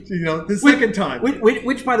fire." The second time.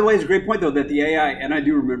 Which, by the way, is a great point, though, that the AI, and I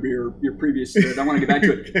do remember your previous thread. I want to get back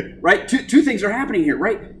to it. Right, two things are happening here.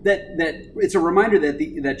 Right, that it's a reminder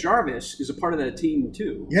that Jarvis is a part of that team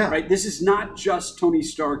too. Yeah. Right. This is not just Tony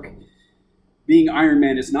Stark being Iron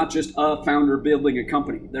Man. It's not just a founder building a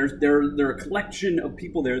company. There are a collection of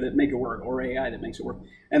people there that make it work, or AI that makes it work.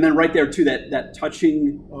 And then right there too, that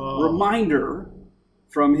touching reminder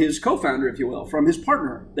from his co-founder, if you will, from his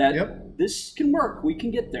partner, that this can work. We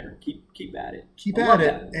can get there. Keep at it. Keep at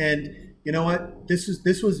it. And you know what? This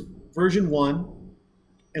was version 1,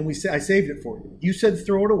 and I saved it for you. You said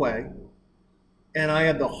throw it away, and I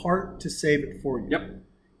had the heart to save it for you.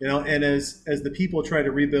 Yep. And as the people try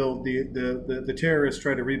to rebuild the terrorists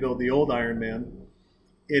try to rebuild the old Iron Man,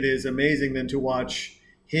 it is amazing then to watch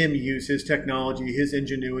him use his technology, his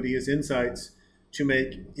ingenuity, his insights to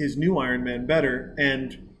make his new Iron Man better.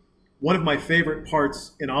 And one of my favorite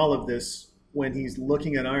parts in all of this, when he's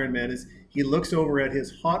looking at Iron Man, is he looks over at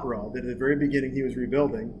his hot rod that at the very beginning he was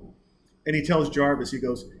rebuilding, and he tells Jarvis, he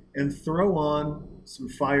goes, and throw on some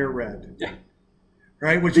fire red. Yeah.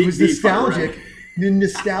 Right? Which was nostalgic.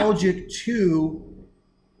 Nostalgic to,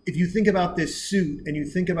 if you think about this suit and you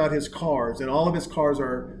think about his cars, and all of his cars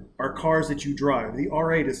are cars that you drive. The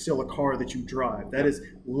R8 is still a car that you drive. That is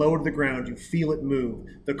low to the ground. You feel it move.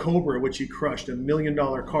 The Cobra, which he crushed, $1 million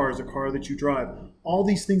car, is a car that you drive. All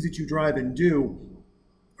these things that you drive and do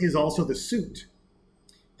is also the suit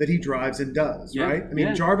that he drives and does, right? I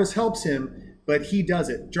mean, Jarvis helps him, but he does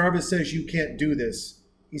it. Jarvis says, you can't do this.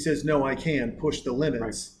 He says, no, I can. Push the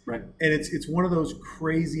limits. Right. And it's one of those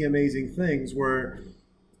crazy, amazing things where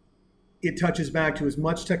it touches back to as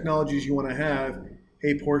much technology as you want to have.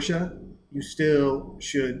 Hey, Porsche, you still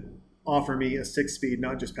should offer me a 6-speed,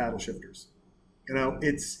 not just paddle shifters.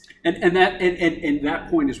 It's and that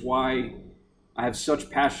point is why I have such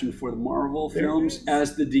passion for the Marvel films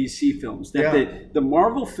as the DC films. That the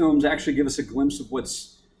Marvel films actually give us a glimpse of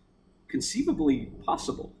what's conceivably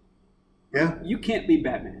possible. Yeah, you can't be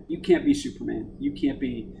Batman. You can't be Superman. You can't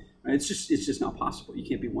be. It's just not possible. You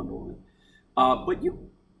can't be Wonder Woman. But you.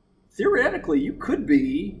 Theoretically, you could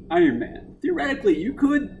be Iron Man. Theoretically, you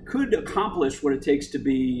could accomplish what it takes to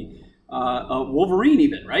be a Wolverine,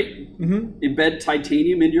 even, right? Mm-hmm. Embed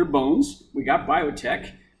titanium into your bones. We got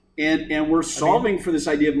biotech, and we're solving for this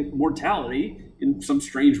idea of mortality in some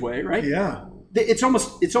strange way, right? Yeah, it's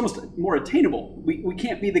almost more attainable. We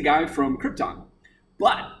can't be the guy from Krypton,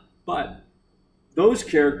 but those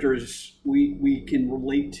characters we can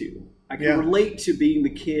relate to. I can relate to being the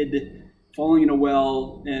kid falling in a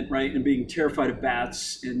well and being terrified of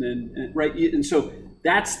bats and so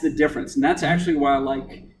that's the difference, and that's actually why I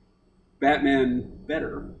like Batman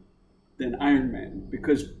better than Iron Man,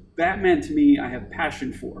 because Batman to me I have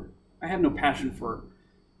passion for. I have no passion for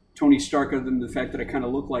Tony Stark other than the fact that I kind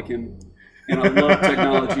of look like him and I love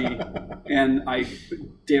technology, and I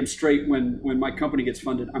damn straight when my company gets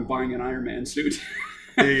funded I'm buying an Iron Man suit.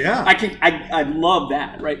 Yeah, I love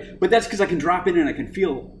that, right? But that's because I can drop in and I can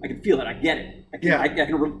feel it. I get it. I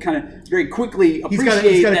can kind of very quickly appreciate.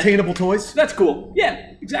 He's got attainable toys. That's cool.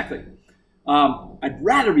 Yeah, exactly. I'd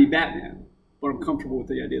rather be Batman, but I'm comfortable with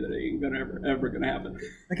the idea that it ain't ever gonna happen.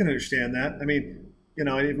 I can understand that. I mean,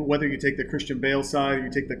 whether you take the Christian Bale side or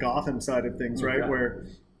you take the Gotham side of things, right, where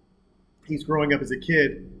he's growing up as a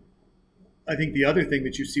kid. I think the other thing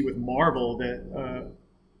that you see with Marvel that.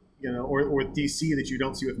 Or DC that you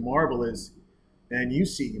don't see with Marvel is and you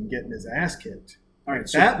see him getting his ass kicked. All right,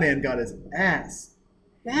 so Batman got his ass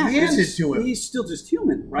handed to him. He's still just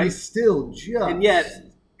human, right? He's still just. And yet,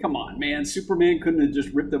 come on, man, Superman couldn't have just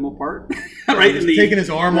ripped them apart, right? Taking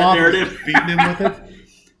his arm off, and beating him with it.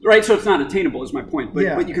 Right, so it's not attainable is my point,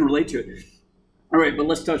 but you can relate to it. All right, but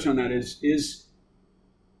let's touch on that. Has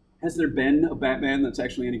there been a Batman that's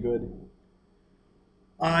actually any good?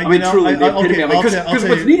 Truly, because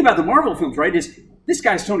what's neat about the Marvel films, right, is this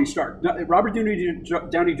guy's Tony Stark. Robert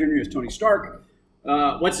Downey Jr. is Tony Stark.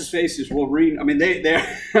 What's his face is Wolverine. I mean,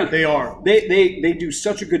 they are. They do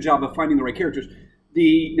such a good job of finding the right characters.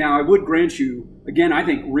 Now I would grant you again. I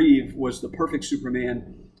think Reeve was the perfect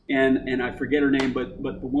Superman. And I forget her name, but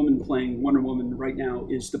the woman playing Wonder Woman right now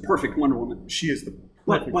is the perfect Wonder Woman. She is the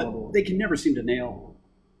perfect Wonder Woman. But they can never seem to nail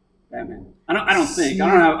Batman. I don't think.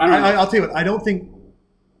 I'll tell you what. I don't think.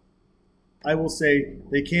 I will say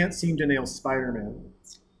they can't seem to nail Spider-Man.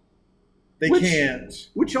 They can't.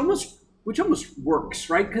 Which almost works,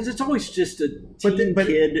 right? Because it's always just a teen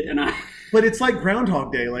kid, and But it's like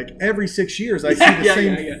Groundhog Day. Like every 6 years, I see the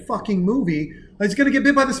same fucking movie. He's going to get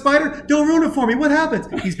bit by the spider? Don't ruin it for me. What happens?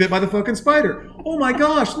 He's bit by the fucking spider. Oh my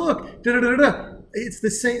gosh, look. Da-da-da-da-da. It's the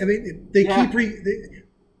same. I mean, they keep...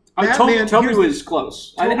 Toby was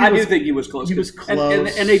close. I do think he was close. He was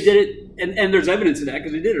close. And they did it, and there's evidence of that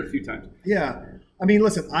because they did it a few times. Yeah. I mean,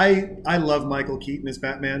 listen, I love Michael Keaton as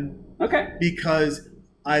Batman. Okay. Because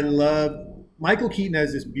Michael Keaton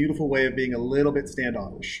has this beautiful way of being a little bit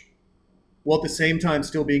standoffish, while at the same time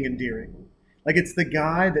still being endearing. Like, it's the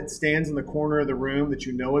guy that stands in the corner of the room that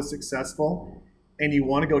you know is successful, and you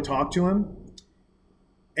want to go talk to him.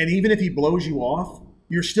 And even if he blows you off,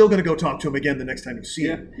 you're still going to go talk to him again the next time you see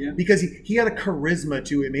him. Yeah. Because he had a charisma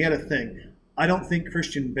to him. He had a thing. I don't think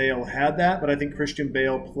Christian Bale had that, but I think Christian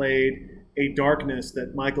Bale played a darkness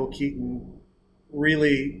that Michael Keaton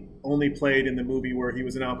really only played in the movie where he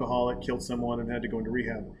was an alcoholic, killed someone, and had to go into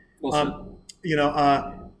rehab.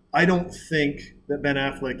 I don't think that Ben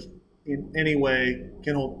Affleck in any way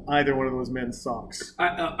can hold either one of those men's socks.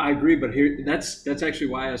 I agree, but that's actually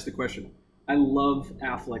why I asked the question. I love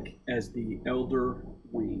Affleck as the elder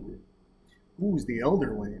Wayne. Who's the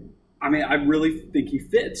elder Wayne? I mean, I really think he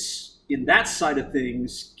fits in that side of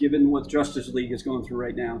things, given what Justice League is going through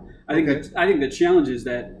right now. I think the challenge is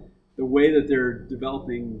that the way that they're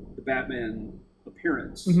developing the Batman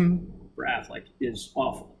appearance for Affleck is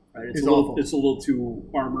awful. Right? It's a little too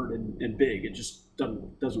armored and big. It just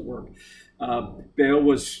doesn't work. Bale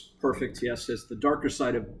was perfect, yes, as the darker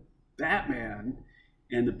side of Batman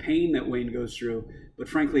and the pain that Wayne goes through. But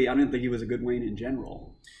frankly, I didn't think he was a good Wayne in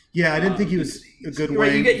general. Yeah, I didn't think he was a good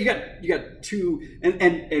Wayne. Wayne. You got two,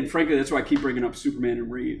 and frankly, that's why I keep bringing up Superman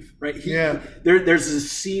and Reeve. Right? There's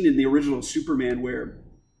this scene in the original Superman where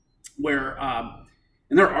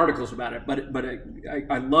and there are articles about it, but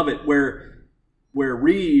I love it where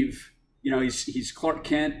Reeve, he's Clark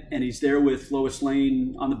Kent and he's there with Lois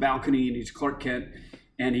Lane on the balcony, and he's Clark Kent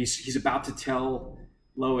and he's about to tell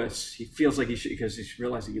Lois, he feels like he should, because he's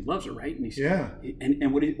realizing he loves her, right? And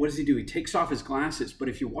and what does he do? He takes off his glasses, but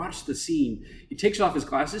if you watch the scene, he takes off his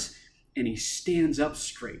glasses and he stands up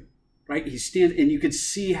straight, right? He stands, and you could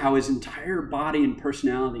see how his entire body and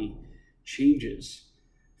personality changes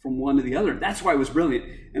from one to the other. That's why it was brilliant,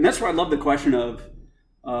 and that's why I love the question of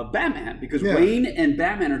Batman, because Wayne and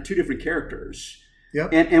Batman are two different characters. Yep.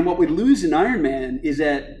 And what we lose in Iron Man is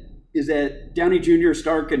that Downey Jr.,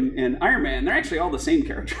 Stark, and Iron Man, they're actually all the same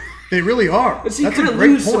character. They really are. So you kind of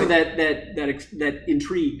lose some of that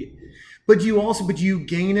intrigue. But you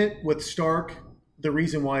gain it with Stark, the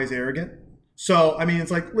reason why he's arrogant. So, I mean,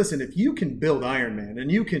 it's like, listen, if you can build Iron Man,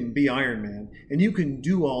 and you can be Iron Man, and you can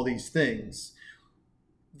do all these things,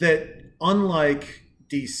 that unlike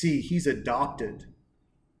DC, he's adopted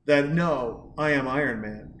that, no, I am Iron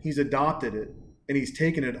Man. He's adopted it, and he's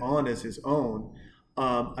taken it on as his own.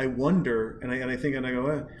 I wonder, and I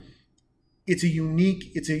go, it's a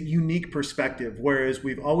unique perspective. Whereas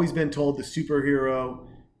we've always been told the superhero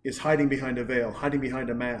is hiding behind a veil, hiding behind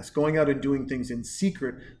a mask, going out and doing things in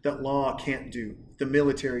secret that law can't do, the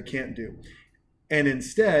military can't do. And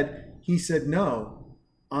instead, he said, no,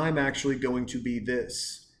 I'm actually going to be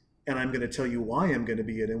this. And I'm going to tell you why I'm going to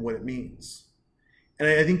be it and what it means. And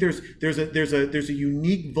I think there's a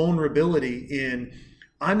unique vulnerability in,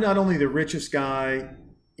 I'm not only the richest guy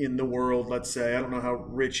in the world, let's say. I don't know how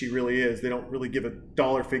rich he really is. They don't really give a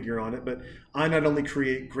dollar figure on it. But I not only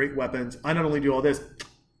create great weapons, I not only do all this.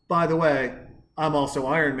 By the way, I'm also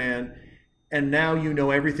Iron Man. And now you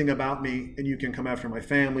know everything about me, and you can come after my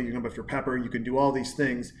family, you can come after Pepper, you can do all these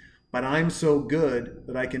things. But I'm so good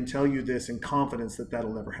that I can tell you this in confidence that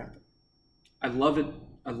that'll never happen. I love it.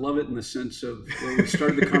 I love it in the sense of where we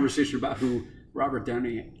started the conversation about who Robert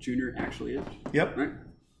Downey Jr. actually is. Yep. Right?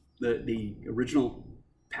 The original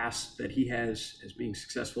past that he has as being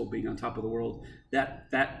successful, being on top of the world, that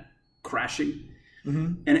crashing.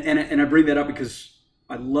 Mm-hmm. And I bring that up because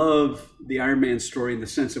I love the Iron Man story in the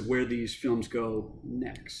sense of where these films go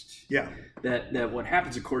next. Yeah. That what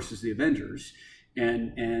happens, of course, is the Avengers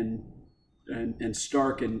and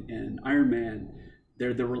Stark and Iron Man,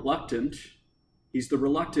 they're the reluctant. He's the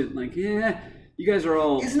reluctant, like, yeah, you guys are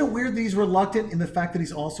all... Isn't it weird that he's reluctant in the fact that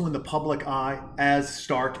he's also in the public eye as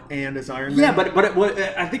Stark and as Iron Man? Yeah, but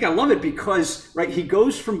I think I love it because, right, he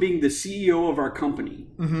goes from being the CEO of our company,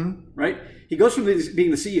 right? He goes from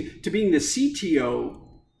being the CEO to being the CTO,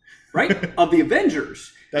 right, of the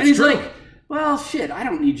Avengers. That's and he's true. like, well, shit, I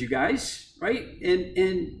don't need you guys, right?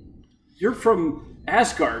 And you're from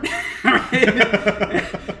Asgard, right?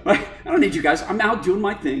 I don't need you guys. I'm out doing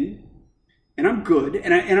my thing. And I'm good,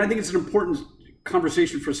 and I think it's an important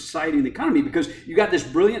conversation for society and the economy because you got this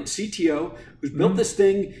brilliant CTO who's built this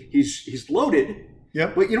thing. He's loaded.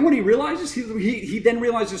 Yep. But you know what he realizes? He then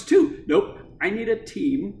realizes too. Nope. I need a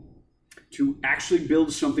team to actually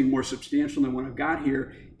build something more substantial than what I've got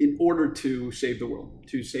here in order to save the world,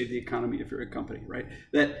 to save the economy if you're a company, right?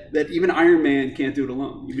 That even Iron Man can't do it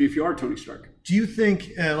alone, even if you are Tony Stark. Do you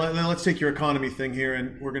think, let's take your economy thing here,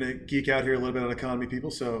 and we're going to geek out here a little bit on economy,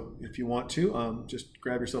 people, so if you want to, just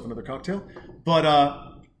grab yourself another cocktail.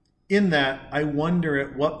 But in that, I wonder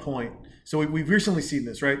at what point, so we've recently seen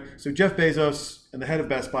this, right? So Jeff Bezos and the head of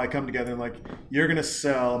Best Buy come together and like, you're going to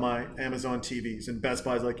sell my Amazon TVs, and Best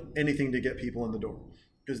Buy's like, anything to get people in the door,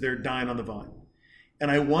 because they're dying on the vine. And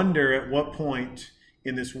I wonder at what point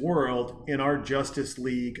in this world, in our Justice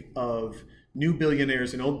League of new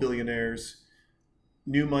billionaires and old billionaires,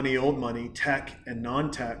 new money, old money, tech and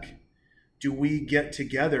non-tech, do we get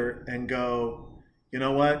together and go, you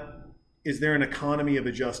know what? Is there an economy of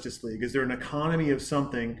a Justice League? Is there an economy of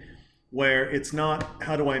something where it's not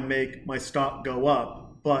how do I make my stock go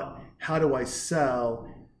up, but how do I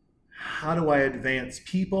sell? How do I advance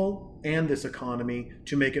people and this economy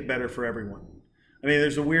to make it better for everyone? I mean,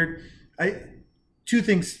 there's a weird... two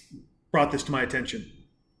things brought this to my attention.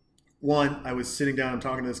 One, I was sitting down and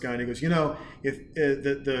talking to this guy, and he goes, you know, if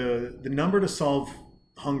the number to solve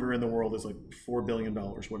hunger in the world is like $4 billion,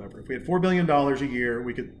 whatever. If we had $4 billion a year,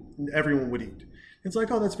 everyone would eat. It's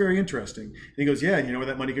like, oh, that's very interesting. And he goes, yeah, and you know where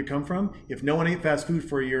that money could come from? If no one ate fast food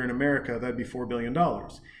for a year in America, that'd be $4 billion.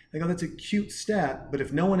 I go, that's a cute stat, but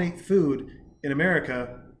if no one ate food in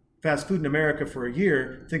America, fast food in America for a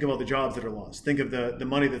year, think of all the jobs that are lost. Think of the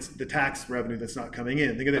money that's the tax revenue that's not coming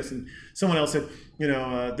in. Think of this. And someone else said, you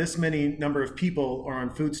know, this many number of people are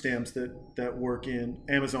on food stamps that work in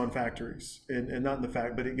Amazon factories and not in the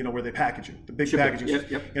but you know, where they package it, the big packaging.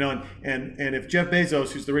 Yep. You know, and if Jeff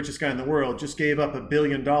Bezos, who's the richest guy in the world, just gave up $1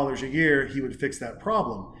 billion a year, he would fix that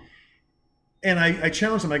problem. And I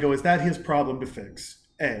challenged him. I go, is that his problem to fix?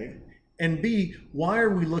 A. And B, why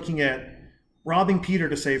are we looking at robbing Peter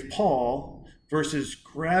to save Paul versus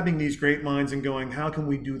grabbing these great minds and going, how can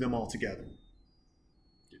we do them all together?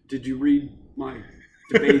 Did you read my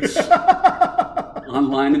debates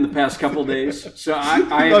online in the past couple of days? So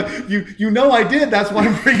you know I did. That's why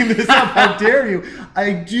I'm bringing this up. How dare you?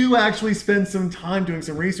 I do actually spend some time doing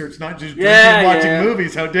some research, not just watching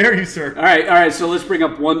movies. How dare you, sir? All right. So let's bring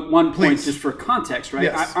up one point Please. just for context, right?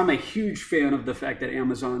 Yes. I'm a huge fan of the fact that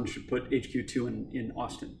Amazon should put HQ2 in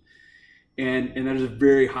Austin. And that is a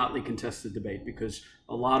very hotly contested debate because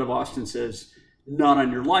a lot of Austin says, not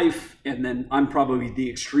on your life, and then I'm probably the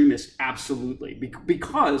extremist, absolutely.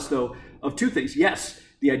 Because, though, of two things. Yes,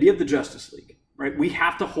 the idea of the Justice League, right? We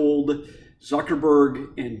have to hold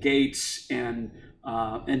Zuckerberg and Gates and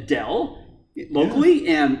Dell locally,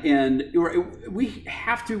 and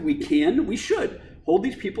we should hold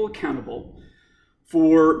these people accountable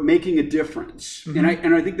for making a difference. Mm-hmm.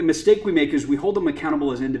 And I think the mistake we make is we hold them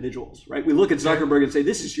accountable as individuals, right? We look at Zuckerberg and say,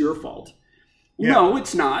 this is your fault. Yeah. No,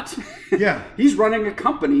 it's not. Yeah. He's running a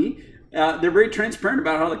company. They're very transparent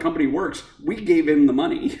about how the company works. We gave him the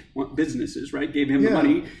money, businesses, right? Gave him the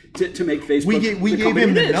money to make Facebook. We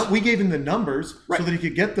gave him the numbers so that he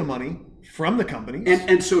could get the money from the company.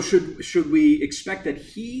 And so should we expect that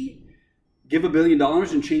he give $1 billion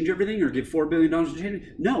and change everything, or give $4 billion and change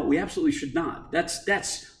everything? No, we absolutely should not.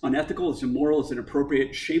 That's unethical. It's immoral. It's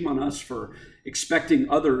inappropriate. Shame on us for expecting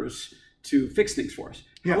others to fix things for us.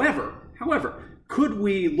 Yeah. However, could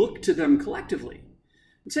we look to them collectively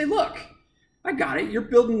and say, look, I got it. You're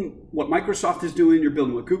building what Microsoft is doing. You're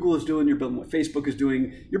building what Google is doing. You're building what Facebook is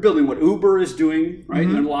doing. You're building what Uber is doing, right?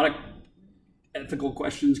 Mm-hmm. And a lot of ethical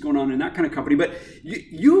questions going on in that kind of company. But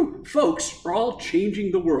you folks are all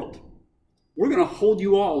changing the world. We're going to hold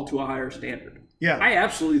you all to a higher standard. Yeah. I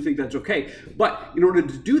absolutely think that's okay. But in order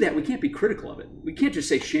to do that, we can't be critical of it. We can't just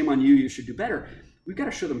say, shame on you, you should do better. We've got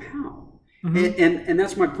to show them how. Mm-hmm. And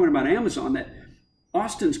that's my point about Amazon, that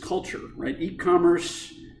Austin's culture, right?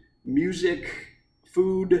 E-commerce, music,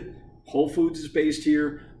 food, Whole Foods is based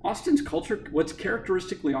here. Austin's culture, what's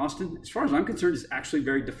characteristically Austin, as far as I'm concerned, is actually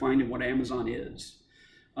very defined in what Amazon is.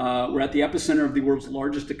 We're at the epicenter of the world's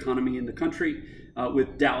largest economy in the country,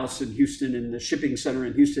 with Dallas and Houston and the shipping center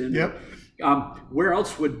in Houston. Yep. Where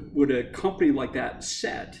else would a company like that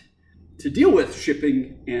set to deal with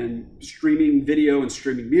shipping and streaming video and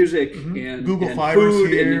streaming music and Google and Fiber's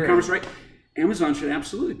food here and e-commerce, right? Amazon should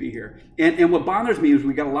absolutely be here. And what bothers me is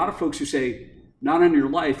we got a lot of folks who say, not on your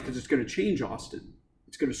life, because it's going to change Austin.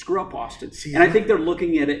 It's going to screw up Austin. And I think they're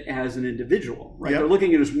looking at it as an individual, right? They're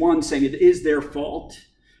looking at it as one, saying it is their fault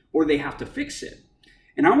or they have to fix it.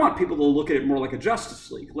 And I want people to look at it more like a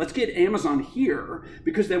Justice League. Let's get Amazon here,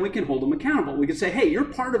 because then we can hold them accountable. We can say, hey, you're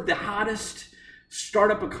part of the hottest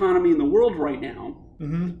startup economy in the world right now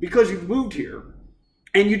because you've moved here.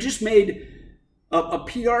 And you just made a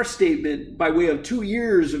PR statement by way of 2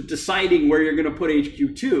 years of deciding where you're going to put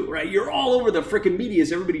HQ2, right? You're all over the frickin' media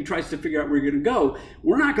as everybody tries to figure out where you're going to go.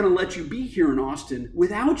 We're not going to let you be here in Austin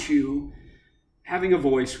without you having a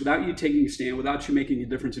voice, without you taking a stand, without you making a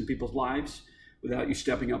difference in people's lives, without you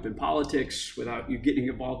stepping up in politics, without you getting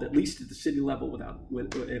involved at least at the city level,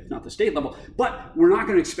 if not the state level. But we're not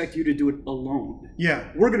going to expect you to do it alone. Yeah.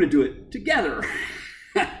 We're going to do it together.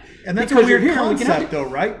 And that's a weird concept, though,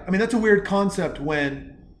 right? I mean, that's a weird concept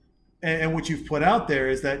when, and what you've put out there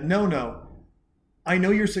is that, no, I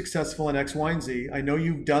know you're successful in X, Y, and Z. I know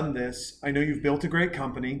you've done this. I know you've built a great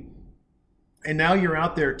company. And now you're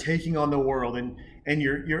out there taking on the world, and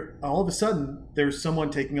you're all of a sudden, there's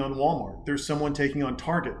someone taking on Walmart. There's someone taking on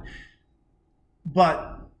Target.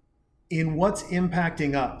 But in what's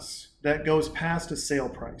impacting us, that goes past a sale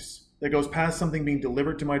price, that goes past something being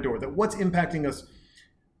delivered to my door, that what's impacting us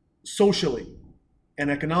socially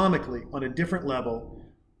and economically on a different level,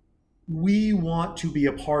 we want to be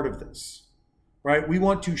a part of this, right? We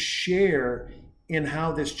want to share in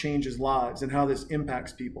how this changes lives and how this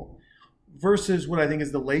impacts people, versus what I think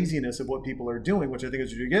is the laziness of what people are doing, which I think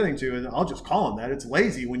is what you're getting to, and I'll just call them that. It's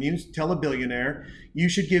lazy when you tell a billionaire you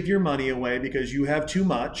should give your money away because you have too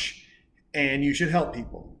much and you should help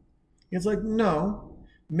people. It's like, no,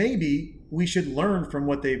 maybe we should learn from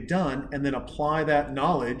what they've done and then apply that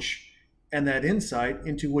knowledge and that insight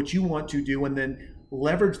into what you want to do and then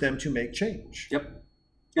leverage them to make change. Yep.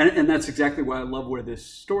 And that's exactly why I love where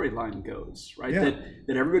this storyline goes, right? Yeah.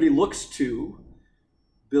 That everybody looks to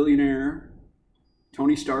billionaire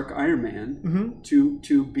Tony Stark, Iron Man,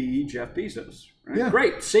 to be Jeff Bezos, right? Yeah.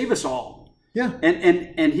 Great, save us all. Yeah.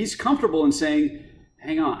 And he's comfortable in saying,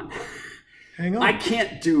 hang on. I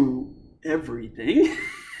can't do everything.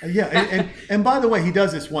 Yeah, and by the way, he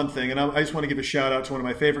does this one thing, and I just want to give a shout out to one of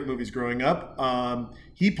my favorite movies growing up.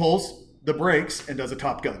 He pulls the brakes and does a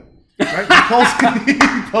Top Gun. Right?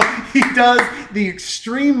 He does the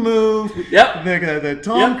extreme move. Yep. The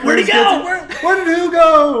Tom Cruise. Where'd he go? Where did who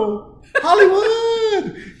go?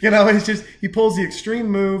 Hollywood. It's just, he pulls the extreme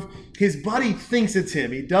move. His buddy thinks it's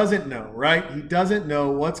him. He doesn't know, right? He doesn't know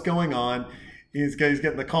what's going on. He's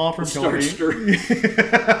getting the call from Tony.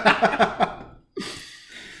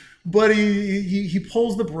 But he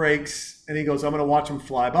pulls the brakes and he goes, I'm going to watch him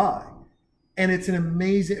fly by. And it's an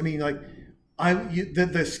amazing,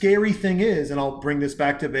 the scary thing is, and I'll bring this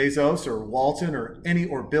back to Bezos or Walton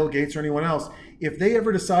or Bill Gates or anyone else, if they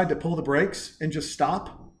ever decide to pull the brakes and just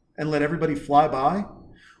stop and let everybody fly by,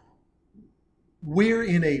 we're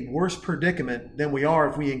in a worse predicament than we are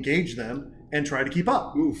if we engage them and try to keep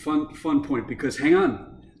up. Ooh, fun point, because hang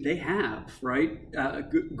on, they have, right?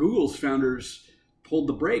 Google's founders pulled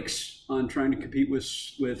the brakes on trying to compete with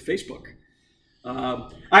Facebook.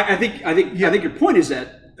 I think your point is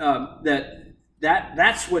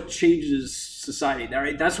that's what changes society.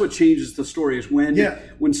 Right? That's what changes the story, is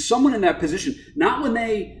when someone in that position, not when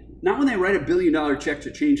they write $1 billion check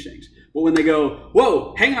to change things, but when they go,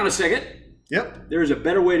 whoa, hang on a second. Yep. There's a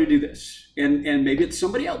better way to do this. And maybe it's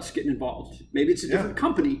somebody else getting involved. Maybe it's a different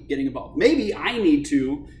company getting involved. Maybe I need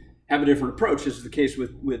to have a different approach. This is the case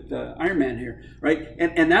with Iron Man here, right?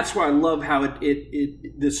 And that's why I love how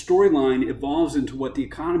the storyline evolves into what the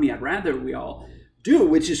economy I'd rather we all do,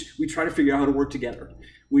 which is we try to figure out how to work together.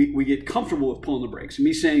 We get comfortable with pulling the brakes and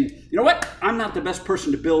me saying, you know what? I'm not the best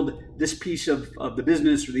person to build this piece of the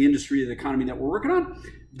business or the industry or the economy that we're working on.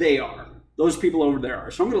 They are. Those people over there are.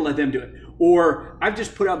 So I'm going to let them do it. Or I've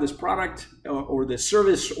just put out this product or this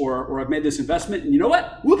service or I've made this investment. And you know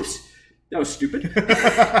what? Whoops. That was stupid.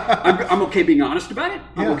 I'm okay being honest about it.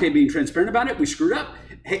 I'm okay being transparent about it. We screwed up.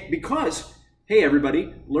 Hey,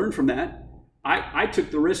 everybody, learn from that. I took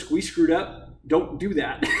the risk. We screwed up. Don't do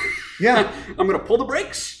that. Yeah. I'm going to pull the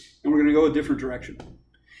brakes and we're going to go a different direction.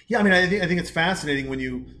 Yeah, I mean, I think it's fascinating when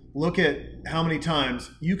you look at how many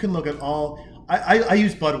times you can look at all. I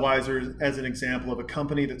use Budweiser as an example of a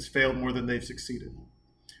company that's failed more than they've succeeded,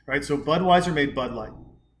 right? So Budweiser made Bud Light.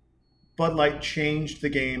 Bud Light changed the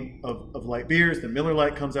game of light beers. The Miller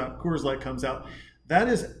Lite comes out, Coors Light comes out. That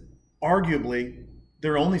is arguably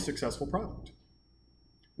their only successful product.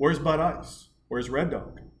 Where's Bud Ice? Where's Red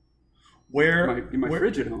Dog? In my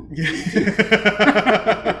fridge at home.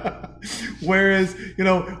 Where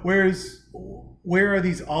are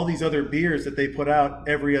all these other beers that they put out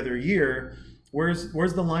every other year? Where's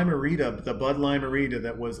the Lime-A-Rita, the Bud Lime-A-Rita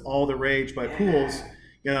that was all the rage by Pools?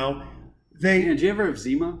 Did you ever have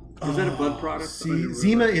Zima? Is that a Bud product? See,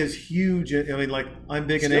 Zima is huge. I mean, like, I'm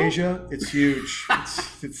big in Asia. It's huge.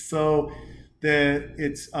 It's so that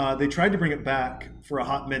they tried to bring it back for a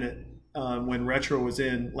hot minute when Retro was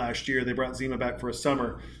in last year. They brought Zima back for a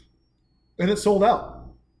summer, and it sold out.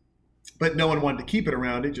 But no one wanted to keep it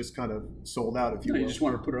around. It just kind of sold out, if you will. You just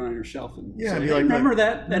want to put it on your shelf and say, be like, remember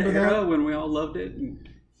that era when we all loved it? And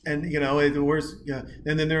and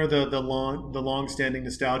then there are the long-standing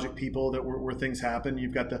nostalgic people that where things happen.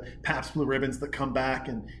 You've got the Pabst Blue Ribbons that come back,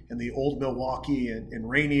 and the Old Milwaukee and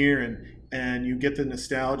Rainier, and you get the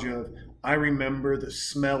nostalgia of, I remember the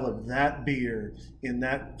smell of that beer in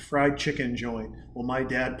that fried chicken joint. Well, my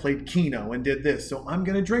dad played Keno and did this, so I'm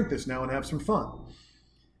going to drink this now and have some fun.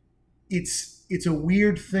 It's a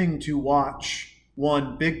weird thing to watch,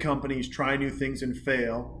 big companies try new things and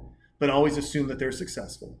fail, but always assume that they're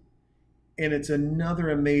successful. And it's another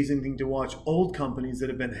amazing thing to watch old companies that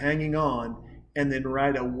have been hanging on and then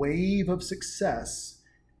ride a wave of success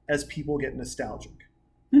as people get nostalgic.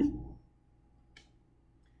 And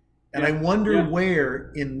I wonder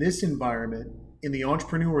where in this environment, in the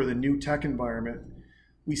entrepreneur, the new tech environment,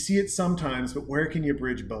 we see it sometimes, but where can you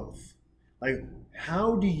bridge both? Like,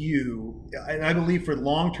 how do you, and I believe for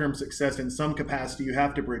long-term success in some capacity, you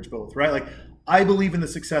have to bridge both, right? Like, I believe in the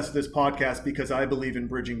success of this podcast because I believe in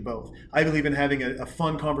bridging both. I believe in having a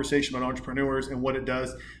fun conversation about entrepreneurs and what it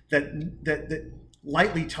does that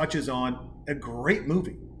lightly touches on a great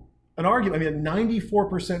movie. A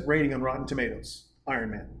 94% rating on Rotten Tomatoes,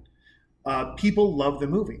 Iron Man. People love the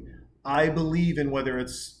movie. I believe in, whether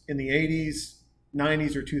it's in the 80s,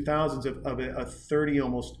 90s, or 2000s, of a 30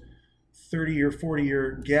 or 40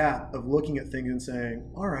 year gap of looking at things and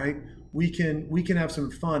saying, all right, we can have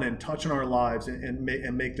some fun and touch on our lives and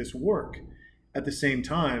make this work. At the same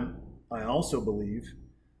time, I also believe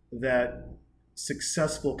that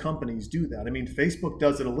successful companies do that. I mean, Facebook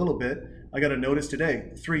does it a little bit. I got a notice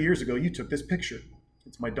today, 3 years ago, you took this picture.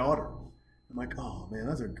 It's my daughter. I'm like, oh man,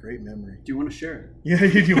 that's a great memory. Do you want to share it? Yeah,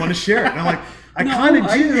 do you want to share it? And I'm like, I kind of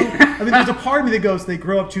do. I mean, there's a part of me that goes, they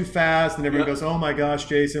grow up too fast, and everyone goes, oh my gosh,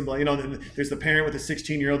 Jason, blah. Then there's the parent with a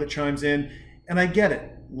 16-year-old that chimes in, and I get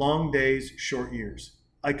it. Long days, short years.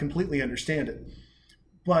 I completely understand it.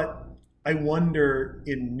 But I wonder,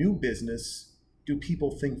 in new business, do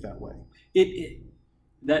people think that way?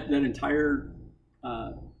 That entire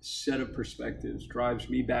set of perspectives drives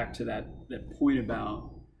me back to that point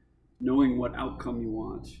about knowing what outcome you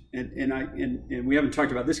want, and we haven't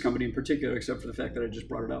talked about this company in particular, except for the fact that I just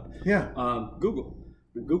brought it up. Yeah.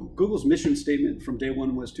 Google's mission statement from day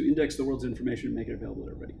one was to index the world's information and make it available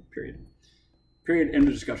to everybody. Period. End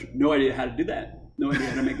of discussion. No idea how to do that. No idea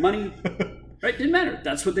how to make money. Right? Didn't matter.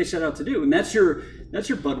 That's what they set out to do, and that's your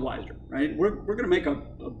Budweiser, right? We're going to make a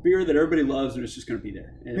beer that everybody loves, and it's just going to be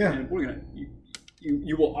there, and we're going to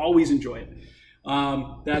you will always enjoy it.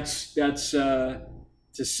 That's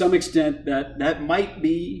to some extent, that might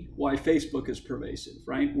be why Facebook is pervasive,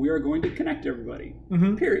 right? We are going to connect everybody,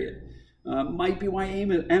 period. Might be why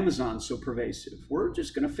Amazon's so pervasive. We're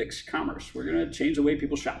just going to fix commerce. We're going to change the way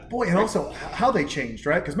people shop. Boy, and also how they changed,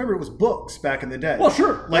 right? Because remember, it was books back in the day. Well,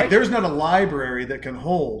 sure. Like, there's not a library that can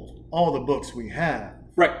hold all the books we have.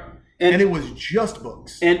 Right. And it was just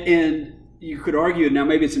books. And you could argue, now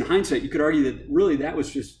maybe it's in hindsight, you could argue that really that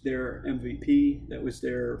was just their MVP. That was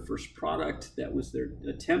their first product. That was their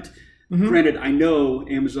attempt. Granted, I know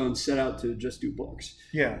Amazon set out to just do books.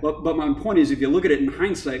 Yeah. But my point is, if you look at it in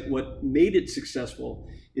hindsight, what made it successful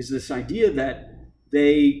is this idea that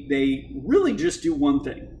they really just do one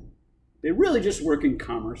thing. They really just work in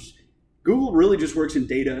commerce. Google really just works in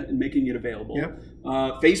data and making it available. Yep.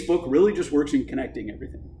 Facebook really just works in connecting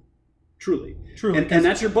everything. Truly. Truly. And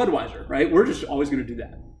that's your Budweiser, right? We're just always going to do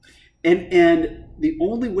that. And the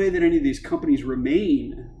only way that any of these companies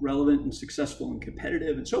remain relevant and successful and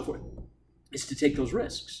competitive and so forth is to take those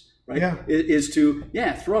risks, right? Yeah. Is to,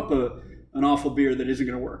 throw up an awful beer that isn't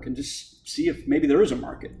going to work and just see if maybe there is a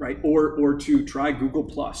market, right? Or to try Google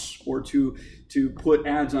Plus, or to put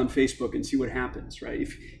ads on Facebook and see what happens, right?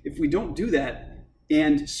 If we don't do that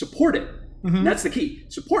and support it, and that's the key,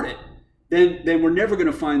 support it, then we're never going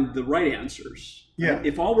to find the right answers. Yeah. Right?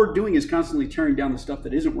 If all we're doing is constantly tearing down the stuff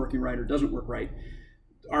that isn't working right or doesn't work right,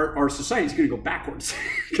 our society is going to go backwards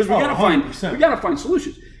because we got to find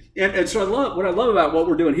solutions. And so what I love about what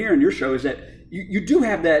we're doing here in your show is that you do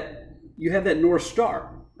have that North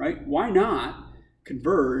Star, right? Why not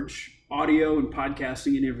converge audio and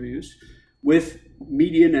podcasting and interviews with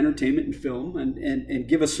media and entertainment and film and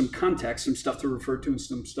give us some context, some stuff to refer to, and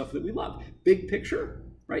some stuff that we love. Big picture,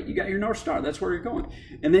 right? You got your North Star. That's where you're going.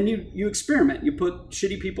 And then you experiment. You put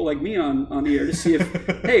shitty people like me on the air to see if,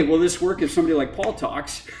 hey, will this work if somebody like Paul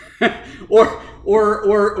talks?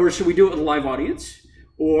 or should we do it with a live audience?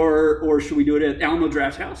 Or should we do it at Alamo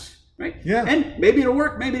Drafthouse, right? Yeah. And maybe it'll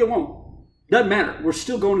work, maybe it won't. Doesn't matter. We're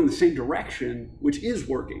still going in the same direction, which is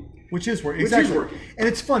working. Exactly. And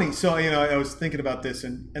it's funny. So, I was thinking about this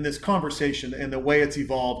and this conversation and the way it's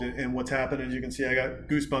evolved and what's happened. As you can see, I got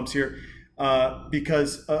goosebumps here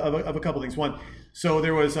because of a couple things. One, so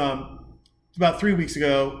there was about 3 weeks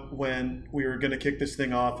ago when we were going to kick this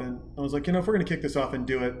thing off. And I was like, if we're going to kick this off and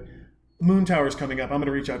do it, Moon Tower's coming up. I'm going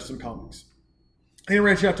to reach out to some comics. I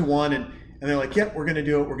reached out to one and they're like, yep, we're going to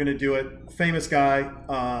do it. We're going to do it. Famous guy,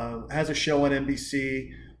 has a show on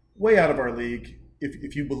NBC, way out of our league.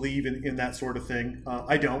 If you believe in that sort of thing.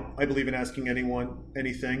 I don't. I believe in asking anyone,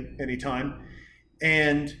 anything, anytime.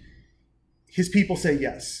 And his people say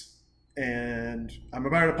yes. And I'm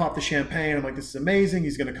about to pop the champagne. I'm like, this is amazing.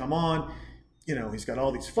 He's going to come on. He's got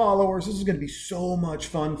all these followers. This is going to be so much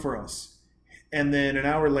fun for us. And then an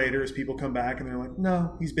hour later, his people come back and they're like,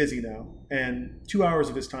 no, he's busy now. And 2 hours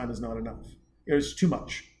of his time is not enough. It's too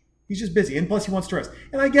much. He's just busy. And plus he wants to rest.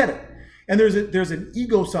 And I get it. And there's an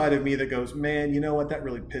ego side of me that goes, man, you know what? That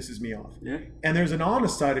really pisses me off. Yeah. And there's an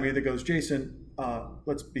honest side of me that goes, Jason,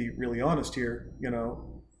 let's be really honest here.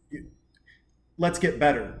 Let's get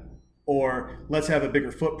better. Or let's have a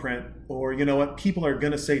bigger footprint. Or you know what? People are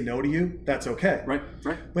going to say no to you. That's okay. Right.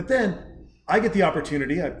 But then I get the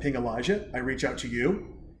opportunity. I ping Elijah. I reach out to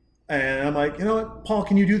you. And I'm like, you know what? Paul,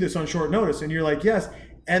 can you do this on short notice? And you're like, yes.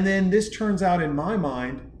 And then this turns out in my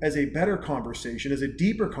mind as a better conversation, as a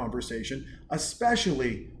deeper conversation,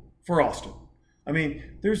 especially for Austin. I mean,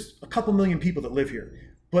 there's a couple million people that live here.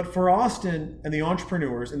 But for Austin and the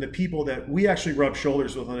entrepreneurs and the people that we actually rub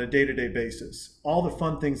shoulders with on a day-to-day basis, all the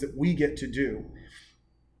fun things that we get to do,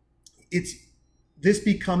 this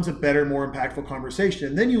becomes a better, more impactful conversation.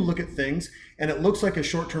 And then you look at things and it looks like a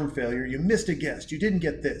short-term failure. You missed a guest. You didn't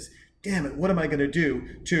get this. Damn it, what am I going to do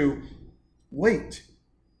to wait?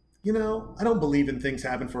 I don't believe in things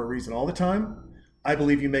happen for a reason all the time. I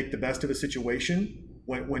believe you make the best of a situation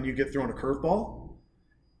when you get thrown a curveball.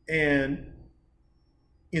 And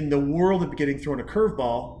in the world of getting thrown a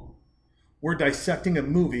curveball, we're dissecting a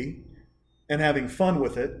movie and having fun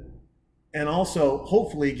with it. And also,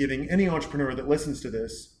 hopefully, giving any entrepreneur that listens to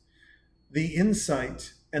this the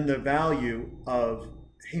insight and the value of,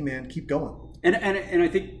 hey, man, keep going. And I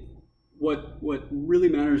think what really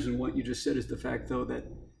matters in what you just said is the fact, though, that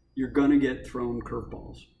you're going to get thrown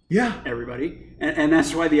curveballs. Yeah. Everybody. And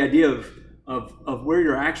that's why the idea of where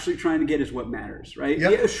you're actually trying to get is what matters, right?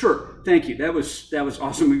 Yep. Yeah, sure. Thank you. That was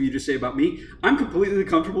awesome of you to say about me. I'm completely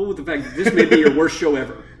comfortable with the fact that this may be your worst show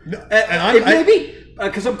ever. It may be.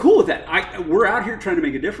 Because I'm cool with that. We're out here trying to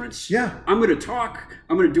make a difference. Yeah. I'm going to talk.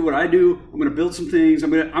 I'm going to do what I do. I'm going to build some things.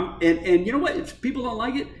 And you know what? If people don't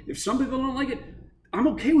like it, if some people don't like it, I'm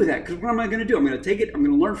okay with that. Because what am I going to do? I'm going to take it. I'm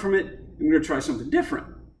going to learn from it. I'm going to try something different.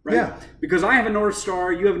 Right? Yeah. Because I have a North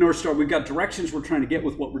Star. You have a North Star. We've got directions we're trying to get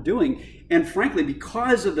with what we're doing. And frankly,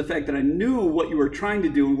 because of the fact that I knew what you were trying to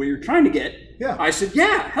do and where you're trying to get, I said,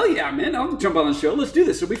 yeah, hell yeah, man. I'll jump on the show. Let's do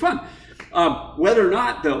this. It'll be fun. Whether or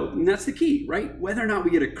not, though, and that's the key, right? Whether or not we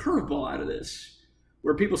get a curveball out of this,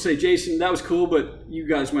 where people say, Jason, that was cool, but you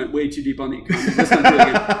guys went way too deep on the economy. Let's not do it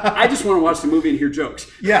again. I just want to watch the movie and hear jokes.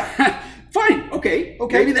 Yeah. Fine. Okay.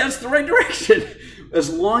 Maybe that's the right direction. As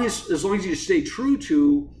long as you stay true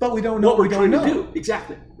to but we don't know what we're trying to do.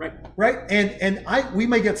 Exactly. Right. And we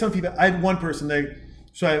may get some feedback. I had one person,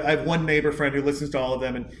 I have one neighbor friend who listens to all of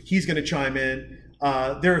them, and he's going to chime in.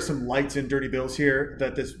 There are some lights and dirty bills here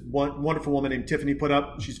that this wonderful woman named Tiffany put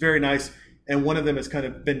up. She's very nice. and one of them has kind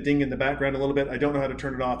of been dinging in the background a little bit. I don't know how to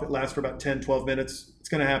turn it off. It lasts for about 10, 12 minutes. It's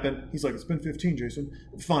going to happen. He's like, it's been 15, Jason.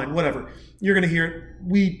 Fine, whatever. You're going to hear it.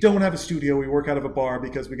 We don't have a studio. We work out of a bar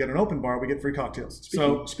because we get an open bar. We get free cocktails.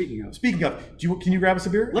 Speaking of, can you grab us a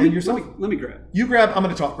beer? Let me grab. You grab. I'm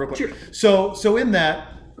going to talk real quick. Sure. So in that,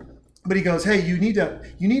 but he goes, hey, you need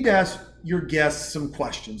to ask your guests some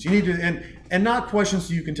questions. You need to, and not questions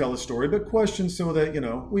so you can tell a story, but questions so that,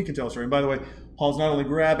 we can tell a story. And by the way, Paul's not only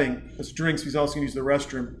grabbing us drinks, he's also going to use the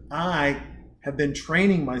restroom. I have been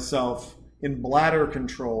training myself in bladder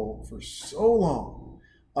control for so long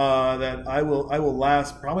that I will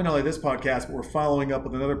last, probably not only this podcast, but we're following up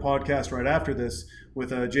with another podcast right after this with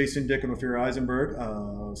Jason Dick and Ophira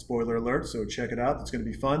Eisenberg. Spoiler alert, so check it out. It's going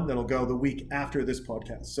to be fun. That'll go the week after this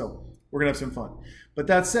podcast. So we're going to have some fun. But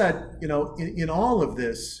that said, in all of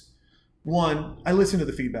this, one, I listen to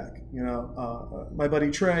the feedback. My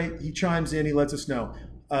buddy Trey, he chimes in, he lets us know.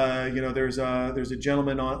 There's a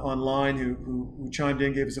gentleman online who chimed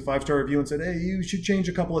in, gave us a 5-star review and said, hey, you should change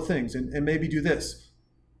a couple of things and maybe do this.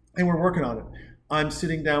 And we're working on it. I'm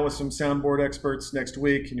sitting down with some soundboard experts next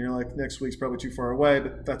week, and you're like, next week's probably too far away,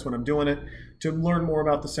 but that's when I'm doing it, to learn more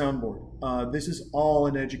about the soundboard. This is all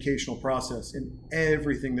an educational process in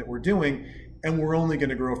everything that we're doing, and we're only going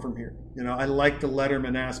to grow from here. I like the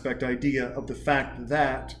Letterman aspect idea of the fact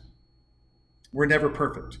that we're never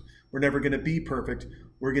perfect. We're never going to be perfect.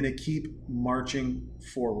 We're going to keep marching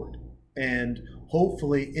forward. And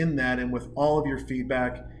hopefully in that, and with all of your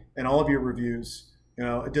feedback and all of your reviews,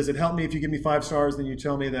 does it help me if you give me 5 stars, then you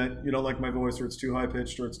tell me that you don't like my voice, or it's too high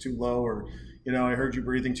pitched, or it's too low, or I heard you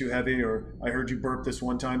breathing too heavy, or I heard you burp this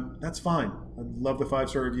one time? That's fine. I love the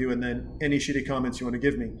 5-star review, and then any shitty comments you want to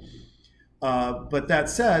give me. But that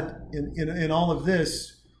said, in all of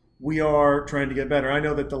this, we are trying to get better. I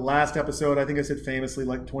know that the last episode, I think I said famously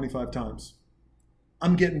like 25 times.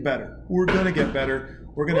 I'm getting better. We're going to get better.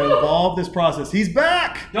 We're going to evolve this process. He's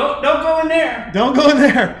back. Don't go in there. Don't go in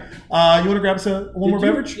there. You want to grab us one more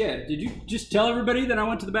beverage? Yeah. Did you just tell everybody that I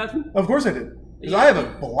went to the bathroom? Of course I did. Because I have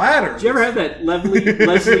a bladder. Did you ever have that Leslie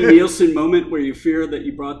Nielsen moment where you fear that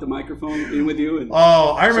you brought the microphone in with you? And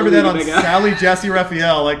I remember that on Sally Jesse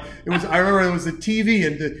Raphael. I remember it was the TV,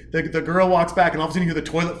 and the girl walks back, and all of a sudden you hear the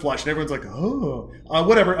toilet flush, and everyone's like, oh,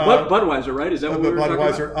 whatever. Budweiser, right? Is that what we were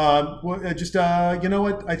Budweiser? talking about? You know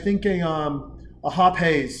what? I think a Hop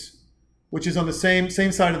Haze, which is on the same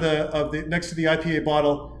side of the next to the IPA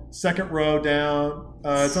bottle, second row down.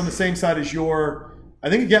 It's on the same side as your. I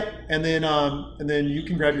think, yeah, and then you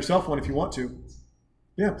can grab yourself one if you want to.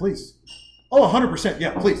 Yeah, please. Oh, 100%.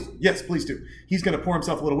 Yeah, please. Yes, please do. He's going to pour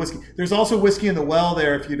himself a little whiskey. There's also whiskey in the well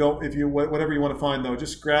there. If you whatever you want to find though,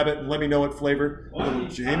 just grab it and let me know what flavor. Well,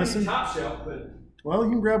 Jameson. Top shelf, but well, you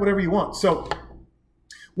can grab whatever you want. So,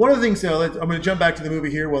 one of the things, I'm going to jump back to the movie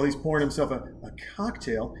here while he's pouring himself a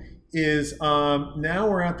cocktail. Is now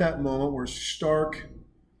we're at that moment where Stark.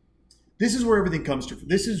 This is where everything comes to.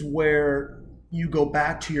 This is where you go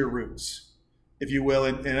back to your roots, if you will.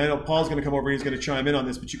 And I know Paul's going to come over and he's going to chime in on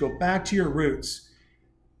this, but you go back to your roots.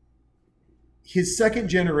 His second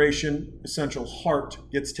generation essential heart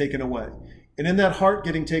gets taken away. And in that heart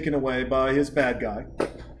getting taken away by his bad guy,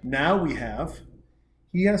 now he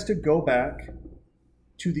has to go back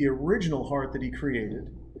to the original heart that he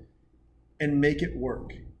created and make it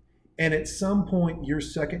work. And at some point, your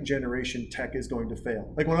second generation tech is going to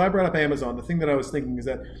fail. Like when I brought up Amazon, the thing that I was thinking is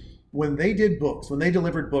that when they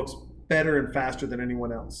delivered books better and faster than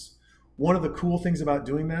anyone else, one of the cool things about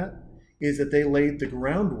doing that is that they laid the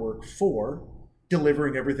groundwork for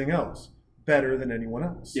delivering everything else better than anyone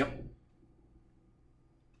else. Yep.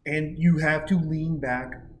 And you have to lean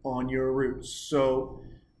back on your roots. So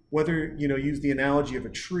whether use the analogy of a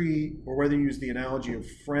tree, or whether you use the analogy of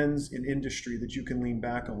friends in industry that you can lean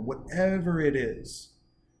back on, whatever it is,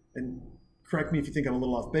 and correct me if you think I'm a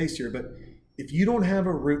little off base here, but if you don't have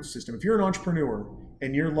a root system, if you're an entrepreneur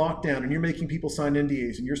and you're locked down and you're making people sign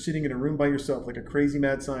NDAs and you're sitting in a room by yourself like a crazy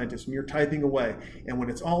mad scientist and you're typing away, and when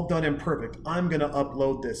it's all done and perfect, I'm going to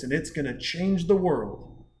upload this and it's going to change the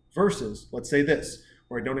world, versus, let's say this,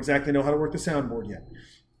 where I don't exactly know how to work the soundboard yet,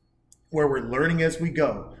 where we're learning as we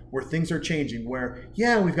go, where things are changing, where,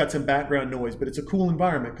 yeah, we've got some background noise, but it's a cool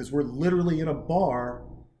environment because we're literally in a bar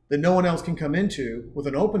that no one else can come into, with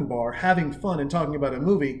an open bar, having fun and talking about a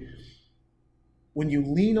movie. When you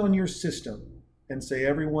lean on your system and say,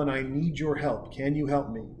 everyone, I need your help. Can you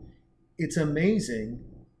help me? It's amazing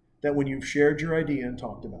that when you've shared your idea and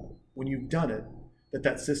talked about it, when you've done it,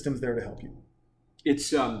 that system's there to help you.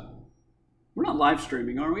 It's, we're not live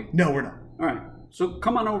streaming, are we? No, we're not. All right. So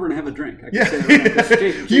come on over and have a drink. I can Yeah. say that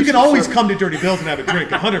right. You can always come to Dirty Bills and have a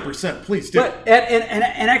drink, 100%. Please do. But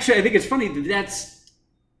and actually, I think it's funny that's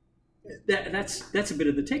a bit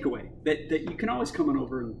of the takeaway that you can always come on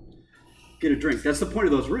over and get a drink. That's the point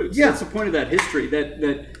of those roots. Yeah. That's the point of that history.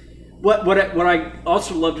 What I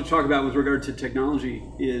also love to talk about with regard to technology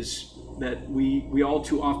is that we all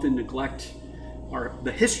too often neglect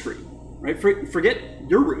the history. Right? Forget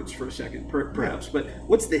your roots for a second, perhaps, but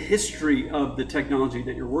what's the history of the technology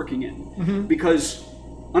that you're working in? Mm-hmm. Because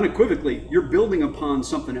unequivocally, you're building upon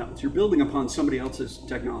something else. You're building upon somebody else's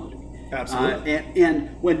technology. Absolutely.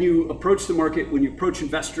 And when you approach the market, when you approach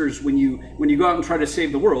investors, when you go out and try to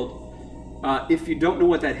save the world, if you don't know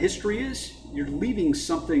what that history is, you're leaving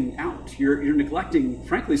something out. You're neglecting,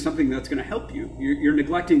 frankly, something that's going to help you. You're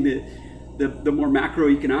neglecting the more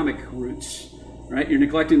macroeconomic roots. Right? You're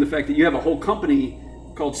neglecting the fact that you have a whole company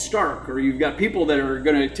called Stark, or you've got people that are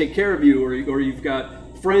going to take care of you, or you've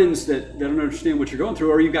got friends that don't understand what you're going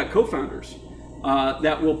through, or you've got co-founders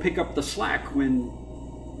that will pick up the slack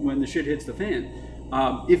when the shit hits the fan.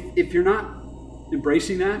 If you're not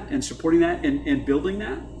embracing that and supporting that and building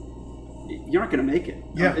that, you're not going to make it.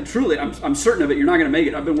 Yeah. Truly, I'm certain of it. You're not going to make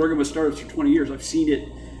it. I've been working with startups for 20 years. I've seen it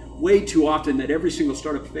way too often that every single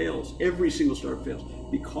startup fails. Every single startup fails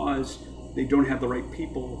because they don't have the right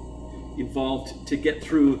people involved to get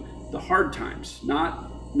through the hard times.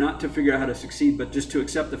 Not to figure out how to succeed, but just to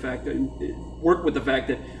accept the fact that, and work with the fact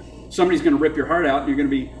that somebody's going to rip your heart out and you're going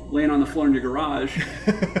to be laying on the floor in your garage.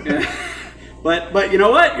 But you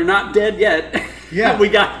know what? You're not dead yet. Yeah. we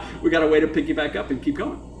got a way to pick you back up and keep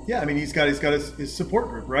going. Yeah, I mean, he's got his support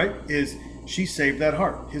group, right? She saved that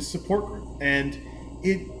heart, his support group, and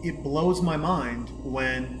it blows my mind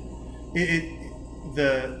when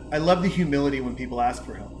I love the humility when people ask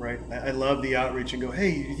for help, right? I love the outreach and go, hey,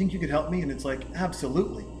 you think you could help me? And it's like,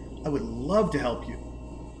 absolutely, I would love to help you.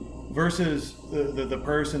 Versus the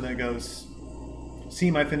person that goes, see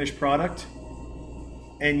my finished product,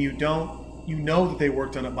 and you know that they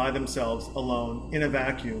worked on it by themselves, alone, in a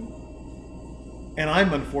vacuum. And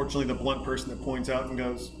I'm unfortunately the blunt person that points out and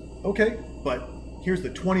goes, okay, but here's the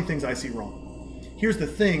 20 things I see wrong. Here's the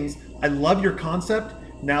things, I love your concept,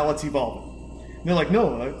 now let's evolve it. And they're like,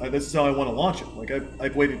 no, this is how I want to launch it. Like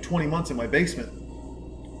I've waited 20 months in my basement,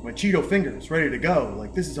 my Cheeto fingers ready to go.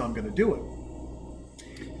 Like this is how I'm going to do it.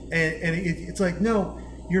 And it's like, no,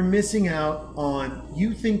 you're missing out on,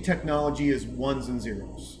 you think technology is ones and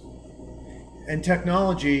zeros. And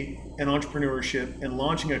technology and entrepreneurship and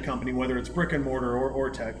launching a company, whether it's brick and mortar or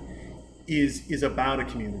tech, is about a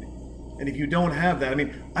community. And if you don't have that, I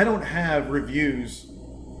mean, I don't have reviews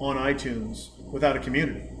on iTunes without a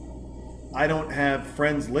community. I don't have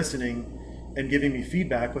friends listening and giving me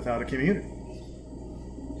feedback without a community.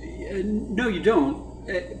 No, you don't.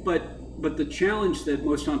 But the challenge that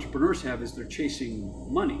most entrepreneurs have is they're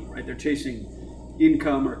chasing money, right? They're chasing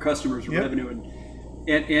income or customers or revenue.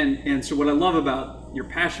 And so what I love about your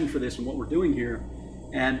passion for this and what we're doing here,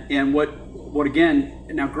 and what again,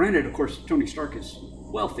 now granted, of course, Tony Stark is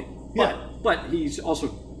wealthy, but he's also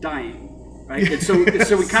dying, right? And so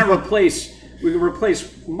we kind of replace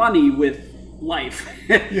money with life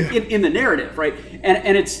in the narrative, right?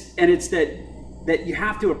 And it's that you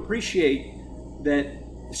have to appreciate that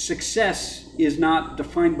success is not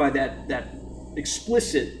defined by that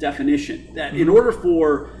explicit definition. That in order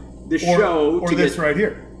for the show or to this get, right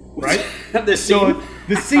here, right? this scene. So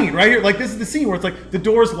the scene right here, like this is the scene where it's like the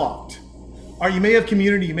door's locked. Or you may have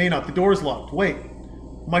community, you may not. The door's locked. Wait,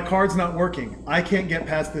 my card's not working. I can't get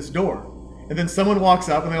past this door. And then someone walks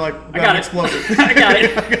up and they're like, I got it. Exploded. I got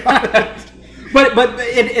it. But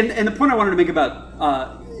the point I wanted to make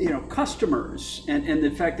about customers and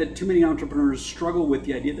the fact that too many entrepreneurs struggle with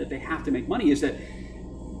the idea that they have to make money is that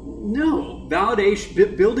no,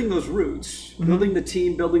 validation, building those roots, building the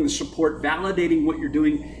team, building the support, validating what you're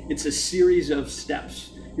doing, it's a series of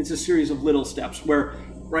steps. It's a series of little steps where,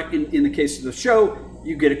 right, in the case of the show,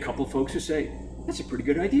 you get a couple of folks who say, that's a pretty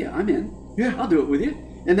good idea, I'm in. Yeah. I'll do it with you.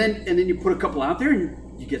 And then you put a couple out there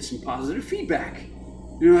and you get some positive feedback.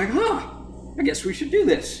 You're like, I guess we should do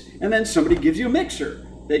this. And then somebody gives you a mixer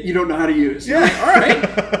that you don't know how to use. Yeah. Like, all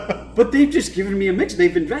right. But they've just given me a mix.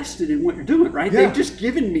 They've invested in what you're doing, right? Yeah. They've just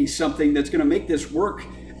given me something that's going to make this work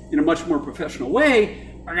in a much more professional way.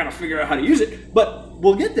 I got to figure out how to use it, but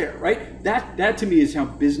we'll get there, right? That to me is how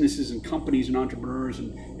businesses and companies and entrepreneurs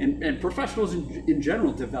and professionals in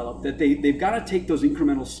general develop. That they've got to take those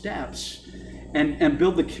incremental steps and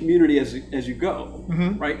build the community as you go,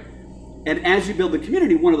 right? And as you build the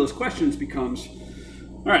community, one of those questions becomes,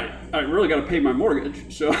 all right, I really got to pay my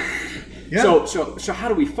mortgage. So Yeah. So how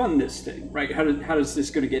do we fund this thing, right? How does this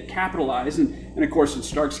going to get capitalized? And of course, in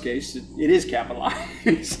Stark's case, it is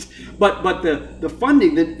capitalized. but the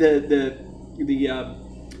funding, the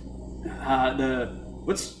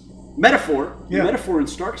metaphor? Yeah. The metaphor in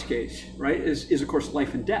Stark's case, right, is of course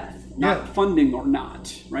life and death, not funding or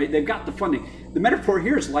not, right? They've got the funding. The metaphor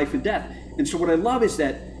here is life and death. And so what I love is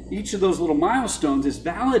that each of those little milestones is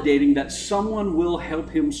validating that someone will help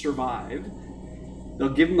him survive. They'll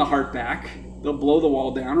give him the heart back. They'll blow the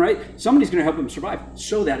wall down, right? Somebody's going to help him survive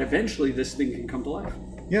so that eventually this thing can come to life.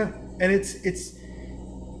 Yeah, and it's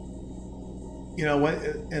you know what,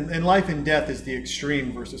 and life and death is the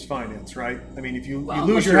extreme versus finance, right? I mean, if you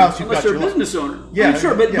lose your house, you've got your unless you're a business owner. Yeah, I mean,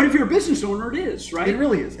 sure, but if you're a business owner, it is, right? It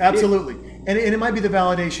really is, absolutely. And it might be the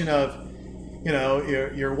validation of, you know,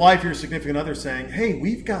 your wife, your significant other saying, hey,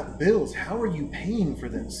 we've got bills. How are you paying for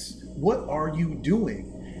this? What are you doing?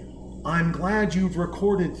 I'm glad you've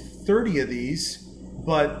recorded 30 of these,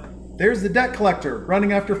 but there's the debt collector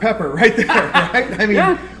running after Pepper right there, right? I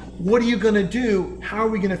mean, what are you going to do? How are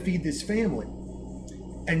we going to feed this family?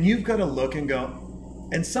 And you've got to look and go,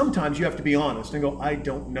 and sometimes you have to be honest and go, I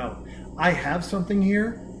don't know. I have something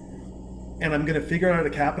here, and I'm going to figure out how to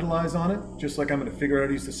capitalize on it, just like I'm going to figure out how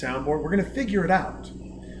to use the soundboard. We're going to figure it out.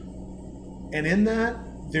 And in that,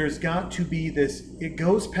 there's got to be this, it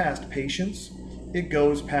goes past patience. It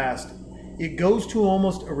goes to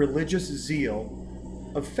almost a religious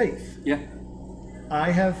zeal of faith. Yeah.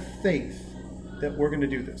 I have faith that we're going to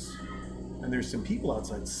do this. And there's some people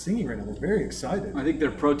outside singing right now. They're very excited. I think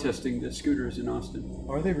they're protesting the scooters in Austin.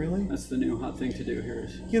 Are they really? That's the new hot thing to do here.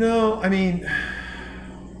 You know, I mean,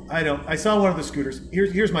 I saw one of the scooters.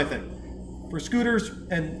 Here's my thing. For scooters,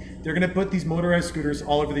 and they're going to put these motorized scooters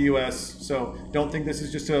all over the U.S., so don't think this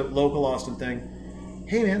is just a local Austin thing.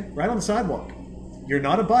 Hey, man, ride on the sidewalk. You're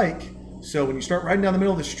not a bike, so when you start riding down the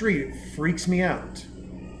middle of the street, it freaks me out.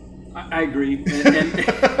 I agree.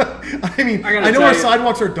 I mean, I know our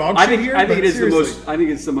sidewalks are dog shit here. I think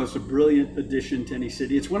it's the most brilliant addition to any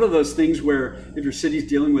city. It's one of those things where if your city's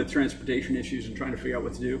dealing with transportation issues and trying to figure out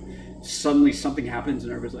what to do, suddenly something happens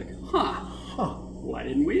and everybody's like, why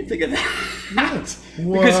didn't we think of that?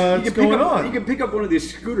 What's going on? You can pick up one of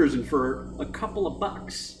these scooters and for a couple of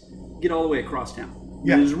bucks, get all the way across town.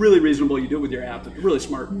 Yeah. It's really reasonable. You do it with your app. It's really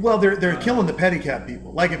smart. Well, they're killing the pedicab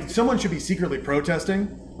people. Like, if someone should be secretly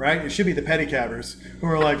protesting, right? It should be the pedicabbers who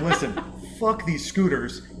are like, listen, fuck these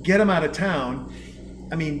scooters. Get them out of town.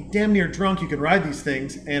 I mean, damn near drunk, you can ride these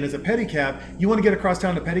things. And as a pedicab, you want to get across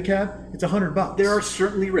town to pedicab, it's $100. There are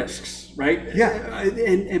certainly risks, right? Yeah.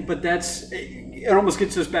 But it almost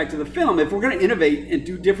gets us back to the film. If we're going to innovate and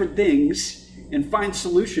do different things and find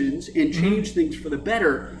solutions and change things for the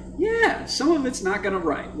better, yeah, some of it's not going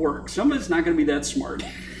to work. Some of it's not going to be that smart.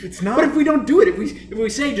 It's not. But if we don't do it, if we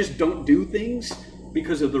say just don't do things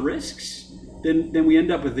because of the risks, then we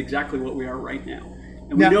end up with exactly what we are right now.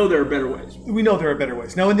 And we know there are better ways. We know there are better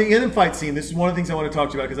ways. Now, in the in-fight scene, this is one of the things I want to talk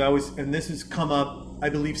to you about because and this has come up, I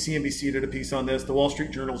believe CNBC did a piece on this. The Wall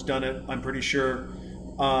Street Journal's done it, I'm pretty sure.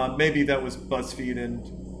 Maybe that was BuzzFeed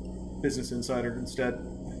and Business Insider instead.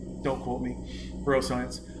 Don't quote me. Bro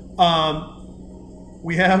science.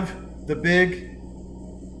 We have the big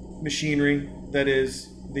machinery that is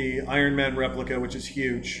the Iron Man replica, which is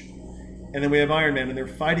huge. And then we have Iron Man, and they're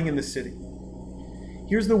fighting in the city.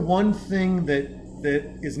 Here's the one thing that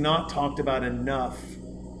is not talked about enough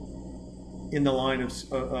in the line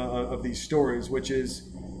of these stories, which is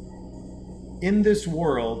in this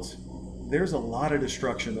world, there's a lot of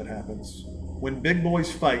destruction that happens. When big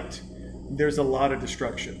boys fight, there's a lot of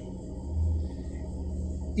destruction.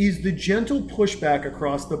 Is the gentle pushback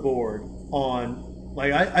across the board on,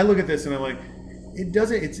 like, I look at this and I'm like,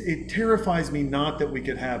 it terrifies me not that we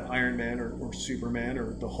could have Iron Man or Superman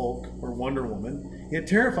or the Hulk or Wonder Woman. It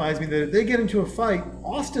terrifies me that if they get into a fight,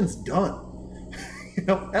 Austin's done.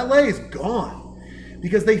 LA is gone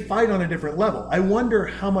because they fight on a different level. I wonder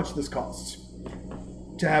how much this costs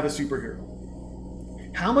to have a superhero.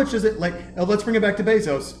 How much does it, let's bring it back to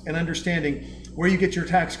Bezos and understanding where you get your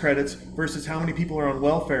tax credits versus how many people are on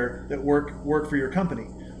welfare that work for your company.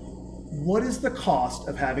 What is the cost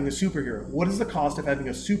of having a superhero? What is the cost of having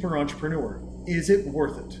a super entrepreneur? Is it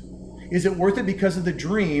worth it? Is it worth it because of the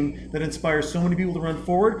dream that inspires so many people to run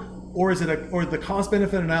forward? Or is it or the cost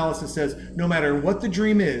benefit analysis says no matter what the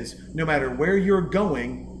dream is, no matter where you're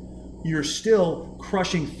going, you're still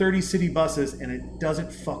crushing 30 city buses and it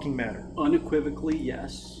doesn't fucking matter? Unequivocally,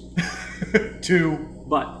 yes.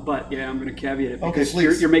 But yeah, I'm going to caveat it because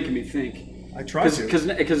you're making me think. I try to.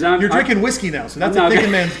 Because you're drinking whiskey now, so that's a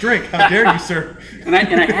thinking man's drink. How dare you, sir? and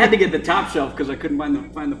I had to get the top shelf because I couldn't find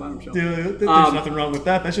the bottom shelf. Dude, there's nothing wrong with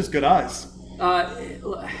that. That's just good eyes.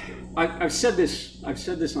 I've said this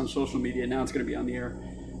on social media. Now it's going to be on the air.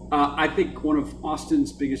 I think one of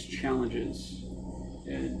Austin's biggest challenges,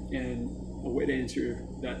 and a way to answer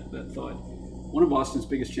that thought, one of Austin's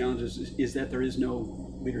biggest challenges is that there is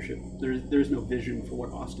no leadership. There is no vision for what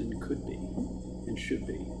Austin could be and should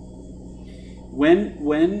be.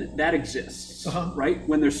 When that exists, right?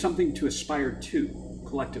 When there's something to aspire to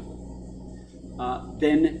collectively,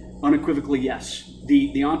 then unequivocally, yes.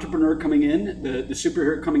 The entrepreneur coming in, the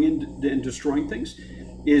superhero coming in and destroying things,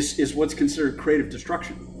 is what's considered creative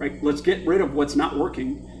destruction, right? Let's get rid of what's not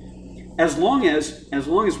working, as long as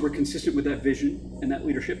we're consistent with that vision and that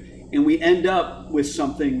leadership, and we end up with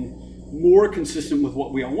something more consistent with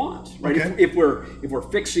what we all want, right? Okay. If we're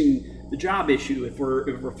fixing the job issue, if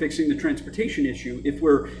we're fixing the transportation issue, if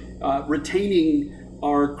we're retaining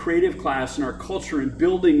our creative class and our culture and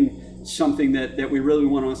building something that we really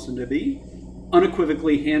want Austin to be,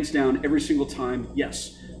 unequivocally, hands down, every single time,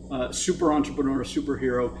 yes, super entrepreneur,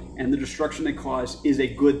 superhero, and the destruction they cause is a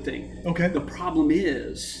good thing. Okay. The problem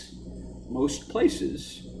is, most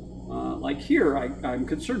places, like here, I'm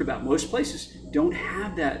concerned about, most places don't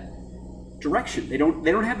have that direction. They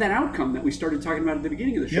don't have that outcome that we started talking about at the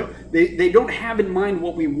beginning of the show. Yep. They don't have in mind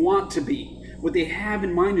what we want to be. What they have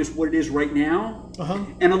in mind is what it is right now,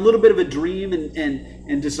 and a little bit of a dream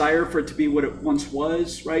and desire for it to be what it once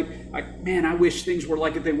was, right? I wish things were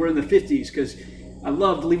like they were in the 50s, because I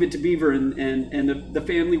loved Leave It to Beaver, and the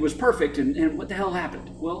family was perfect, and what the hell happened?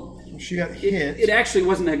 Well, she got hit. It actually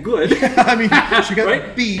wasn't that good. I mean, she got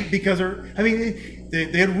right? beat because they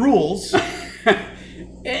had rules.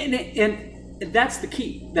 and that's the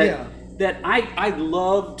key. That I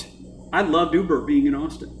loved Uber being in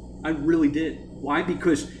Austin. I really did. Why?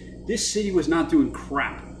 Because this city was not doing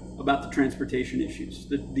crap about the transportation issues,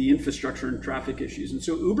 the infrastructure and traffic issues. And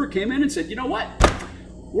so Uber came in and said, you know what?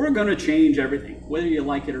 We're going to change everything, whether you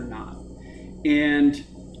like it or not. And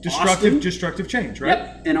destructive change, right?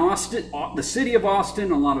 Yep. And Austin, the city of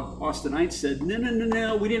Austin, a lot of Austinites said,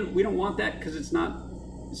 no, we don't want that because it's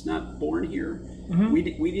not born here. Mm-hmm.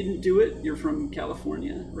 We didn't do it. You're from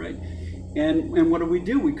California, right? And what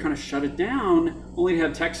do? We kind of shut it down, only to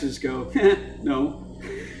have Texas go, no,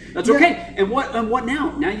 that's okay. And what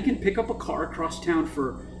now? Now you can pick up a car across town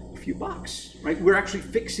for a few bucks, right? We're actually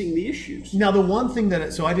fixing the issues. Now, the one thing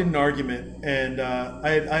so I did an argument, and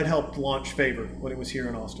I'd helped launch Favor when it was here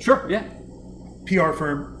in Austin. Sure, yeah. PR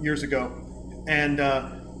firm years ago. And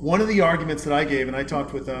one of the arguments that I gave, and I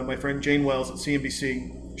talked with my friend Jane Wells at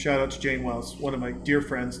CNBC. Shout out to Jane Wells, one of my dear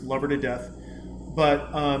friends, love her to death. But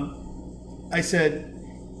I said,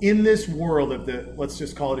 in this world of let's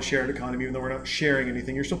just call it a shared economy, even though we're not sharing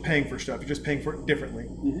anything, you're still paying for stuff, you're just paying for it differently.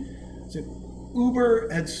 Mm-hmm. So Uber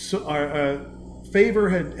Favor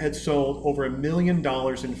had sold over $1 million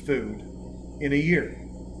in food in a year.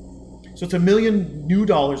 So it's $1 million new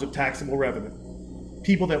dollars of taxable revenue.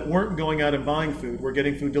 People that weren't going out and buying food were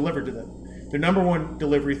getting food delivered to them. Their number one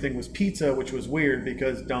delivery thing was pizza, which was weird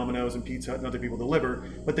because Domino's and Pizza Hut and other people deliver,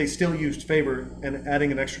 but they still used Favor and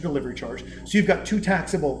adding an extra delivery charge. So you've got two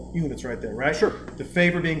taxable units right there, right? Sure. The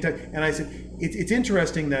Favor being and I said, it's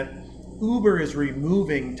interesting that Uber is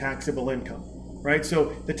removing taxable income, right?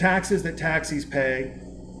 So the taxes that taxis pay,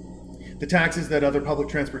 the taxes that other public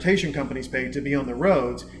transportation companies pay to be on the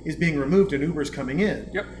roads is being removed and Uber's coming in.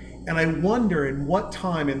 Yep. And I wonder in what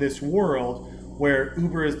time in this world where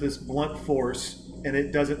Uber is this blunt force and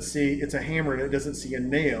it's a hammer and it doesn't see a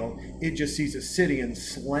nail, it just sees a city and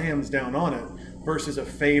slams down on it, versus a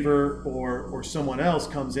Favor or someone else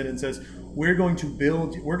comes in and says, we're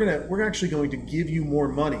actually going to give you more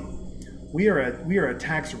money. We are a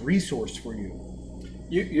tax resource for you.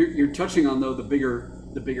 You're touching on, though, the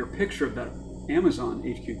bigger picture of that Amazon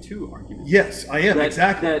HQ2 argument. Yes, I am.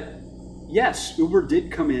 Exactly. Yes, Uber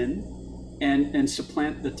did come in and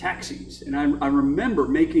supplant the taxis. And I remember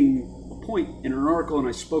making a point in an article, and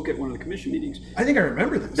I spoke at one of the commission meetings. I think I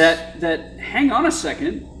remember this. That hang on a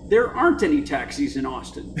second, there aren't any taxis in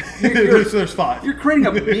Austin. There's 5. You're creating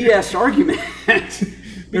a BS argument.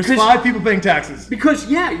 There's 5 people paying taxes. Because,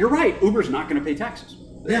 you're right. Uber's not going to pay taxes.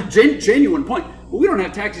 Yeah. Genuine point. But we don't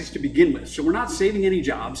have taxis to begin with, so we're not saving any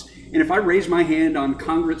jobs. And if I raise my hand on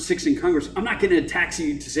Congress, in Congress, I'm not getting a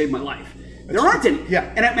taxi to save my life. There aren't any.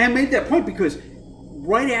 Yeah. And I made that point because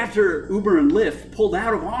right after Uber and Lyft pulled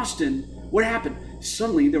out of Austin, what happened?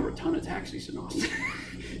 Suddenly there were a ton of taxis in Austin.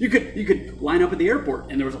 You could line up at the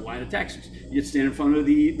airport and there was a line of taxis. You'd stand in front of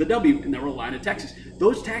the W and there were a line of taxis.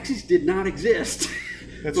 Those taxis did not exist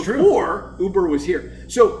That's before Uber was here.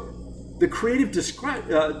 So the creative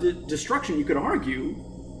destruction, you could argue,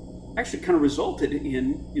 actually kind of resulted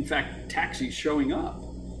in fact, taxis showing up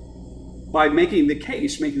by making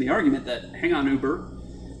the argument that, hang on, Uber,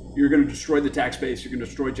 you're going to destroy the tax base, you're going to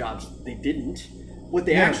destroy jobs. They didn't. What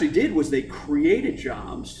they actually did was they created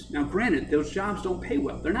jobs. Now, granted, those jobs don't pay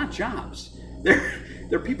well. They're not jobs.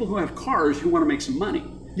 They're people who have cars who want to make some money.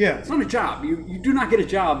 Yeah. It's not a job. You do not get a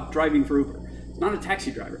job driving for Uber. It's not a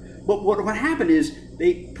taxi driver. But what happened is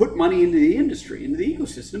they put money into the industry, into the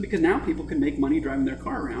ecosystem, because now people can make money driving their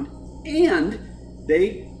car around. And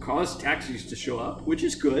they caused taxis to show up, which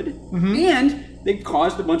is good. Mm-hmm. And they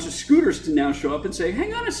caused a bunch of scooters to now show up and say,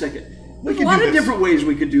 hang on a second. There's a lot of different ways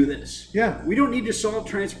we could do this. Yeah. We don't need to solve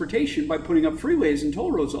transportation by putting up freeways and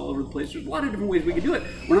toll roads all over the place. There's a lot of different ways we could do it.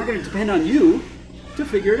 We're not going to depend on you to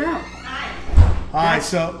figure it out.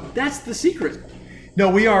 That's the secret. No,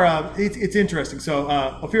 we are. It's interesting. So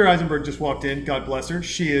Ophira Eisenberg just walked in. God bless her.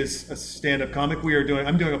 She is a stand-up comic.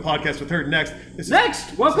 I'm doing a podcast with her next.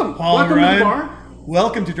 Welcome. Paul welcome and Ryan. to the bar.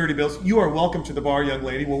 Welcome to Dirty Bills. You are welcome to the bar, young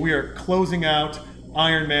lady. Well, we are closing out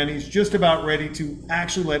Iron Man. He's just about ready to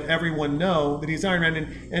actually let everyone know that he's Iron Man.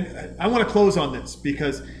 And I want to close on this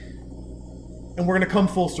because, and we're going to come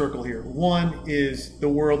full circle here. One is the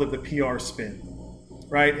world of the PR spin,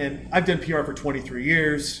 right? And I've done PR for 23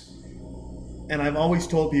 years. And I've always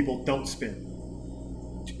told people, don't spin.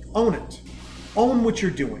 Own it. Own what you're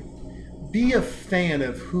doing. Be a fan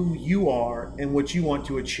of who you are and what you want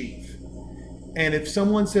to achieve. And if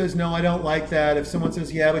someone says, no, I don't like that. If someone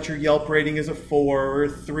says, yeah, but your Yelp rating is a 4 or a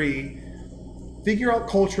 3, figure out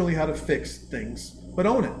culturally how to fix things, but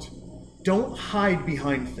own it. Don't hide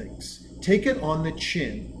behind things. Take it on the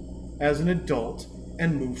chin as an adult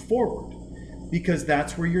and move forward, because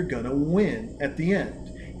that's where you're going to win at the end.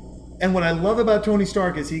 And what I love about Tony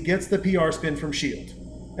Stark is he gets the PR spin from S.H.I.E.L.D.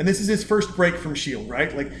 And this is his first break from S.H.I.E.L.D.,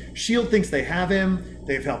 right? Like, S.H.I.E.L.D. thinks they have him.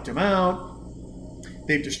 They've helped him out.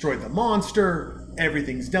 They've destroyed the monster.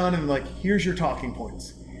 Everything's done. And like, here's your talking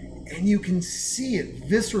points. And you can see it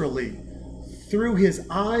viscerally through his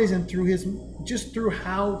eyes and through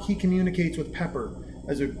how he communicates with Pepper.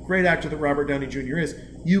 As a great actor that Robert Downey Jr. is,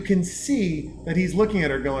 you can see that he's looking at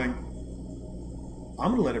her going, I'm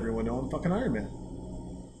going to let everyone know I'm fucking Iron Man.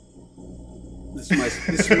 This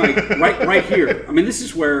is my right here. I mean, this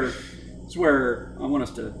is where I want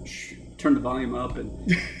us to turn the volume up, and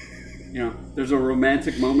there's a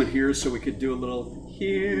romantic moment here, so we could do a little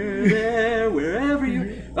here, there, wherever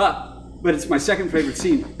you. But it's my second favorite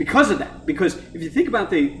scene because of that. Because if you think about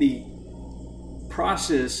the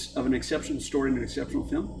process of an exceptional story and an exceptional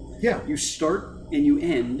film, you start and you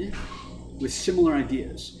end with similar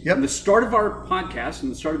ideas. Yep. And the start of our podcast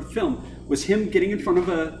and the start of the film was him getting in front of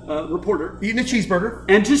a reporter, eating a cheeseburger,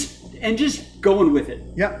 and just going with it.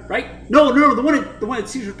 Yeah. Right? No, the one at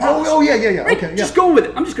Caesar's Palace. Oh yeah. Right? Okay. Just going with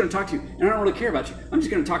it. I'm just going to talk to you, and I don't really care about you. I'm just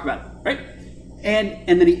going to talk about it. Right?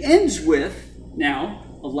 And then he ends with,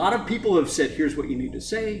 now a lot of people have said, here's what you need to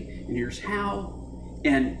say, and here's how.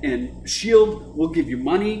 And S.H.I.E.L.D. will give you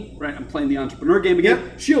money, right? I'm playing the entrepreneur game again.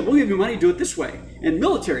 Yep. S.H.I.E.L.D. will give you money, do it this way. And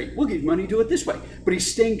military will give you money, do it this way. But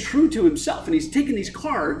he's staying true to himself, and he's taking these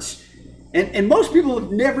cards, and most people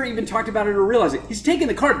have never even talked about it or realized it. He's taking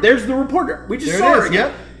the card. There's the reporter. We just saw her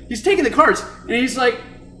again. Yep. He's taking the cards, and he's like,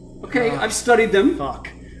 okay, I've studied them. Fuck.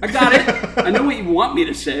 I got it. I know what you want me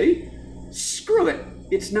to say. Screw it.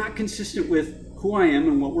 It's not consistent with who I am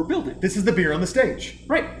and what we're building. This is the beer on the stage.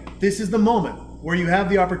 Right. This is the moment where you have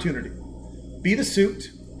the opportunity. Be the suit.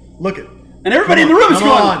 Look it. And everybody in the room is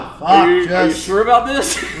going, are you sure about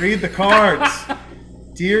this? Read the cards.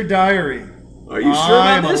 Dear diary. Are you sure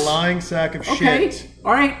about this? I'm a lying sack of shit. Okay.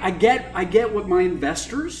 All right. I get what my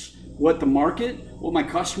investors, what the market, what my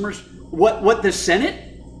customers, what the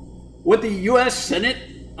Senate, what the U.S. Senate.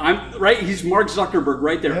 I'm right. He's Mark Zuckerberg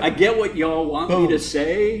right there. Yep. I get what y'all want me to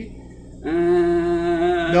say.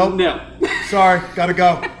 Nope. No. Sorry. Gotta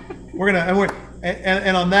go.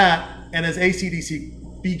 And on that, and as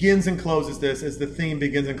AC/DC begins and closes this, as the theme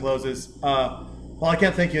begins and closes, well, I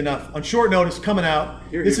can't thank you enough. On short notice, coming out.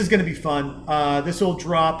 This is going to be fun. This will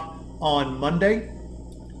drop on Monday.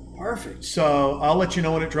 Perfect. So I'll let you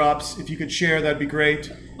know when it drops. If you could share, that'd be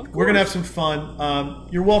great. We're going to have some fun.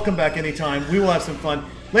 You're welcome back anytime. We will have some fun.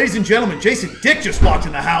 Ladies and gentlemen, Jason Dick just walked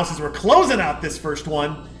in the house as we're closing out this first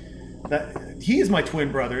one. He is my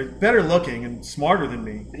twin brother. Better looking and smarter than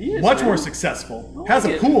me. He is, much more successful. Has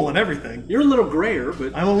a pool and everything. You're a little grayer,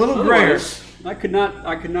 but I'm a little grayer. I could not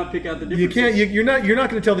pick out the difference. You can't. You're not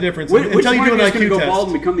going to tell the difference until you do an IQ test. Which one is going to go bald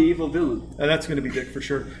and become the evil villain? That's going to be Dick for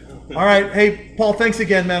sure. All right, hey Paul, thanks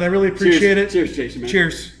again, man. I really appreciate it. Cheers, Jason. Man.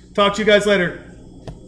 Cheers. Talk to you guys later.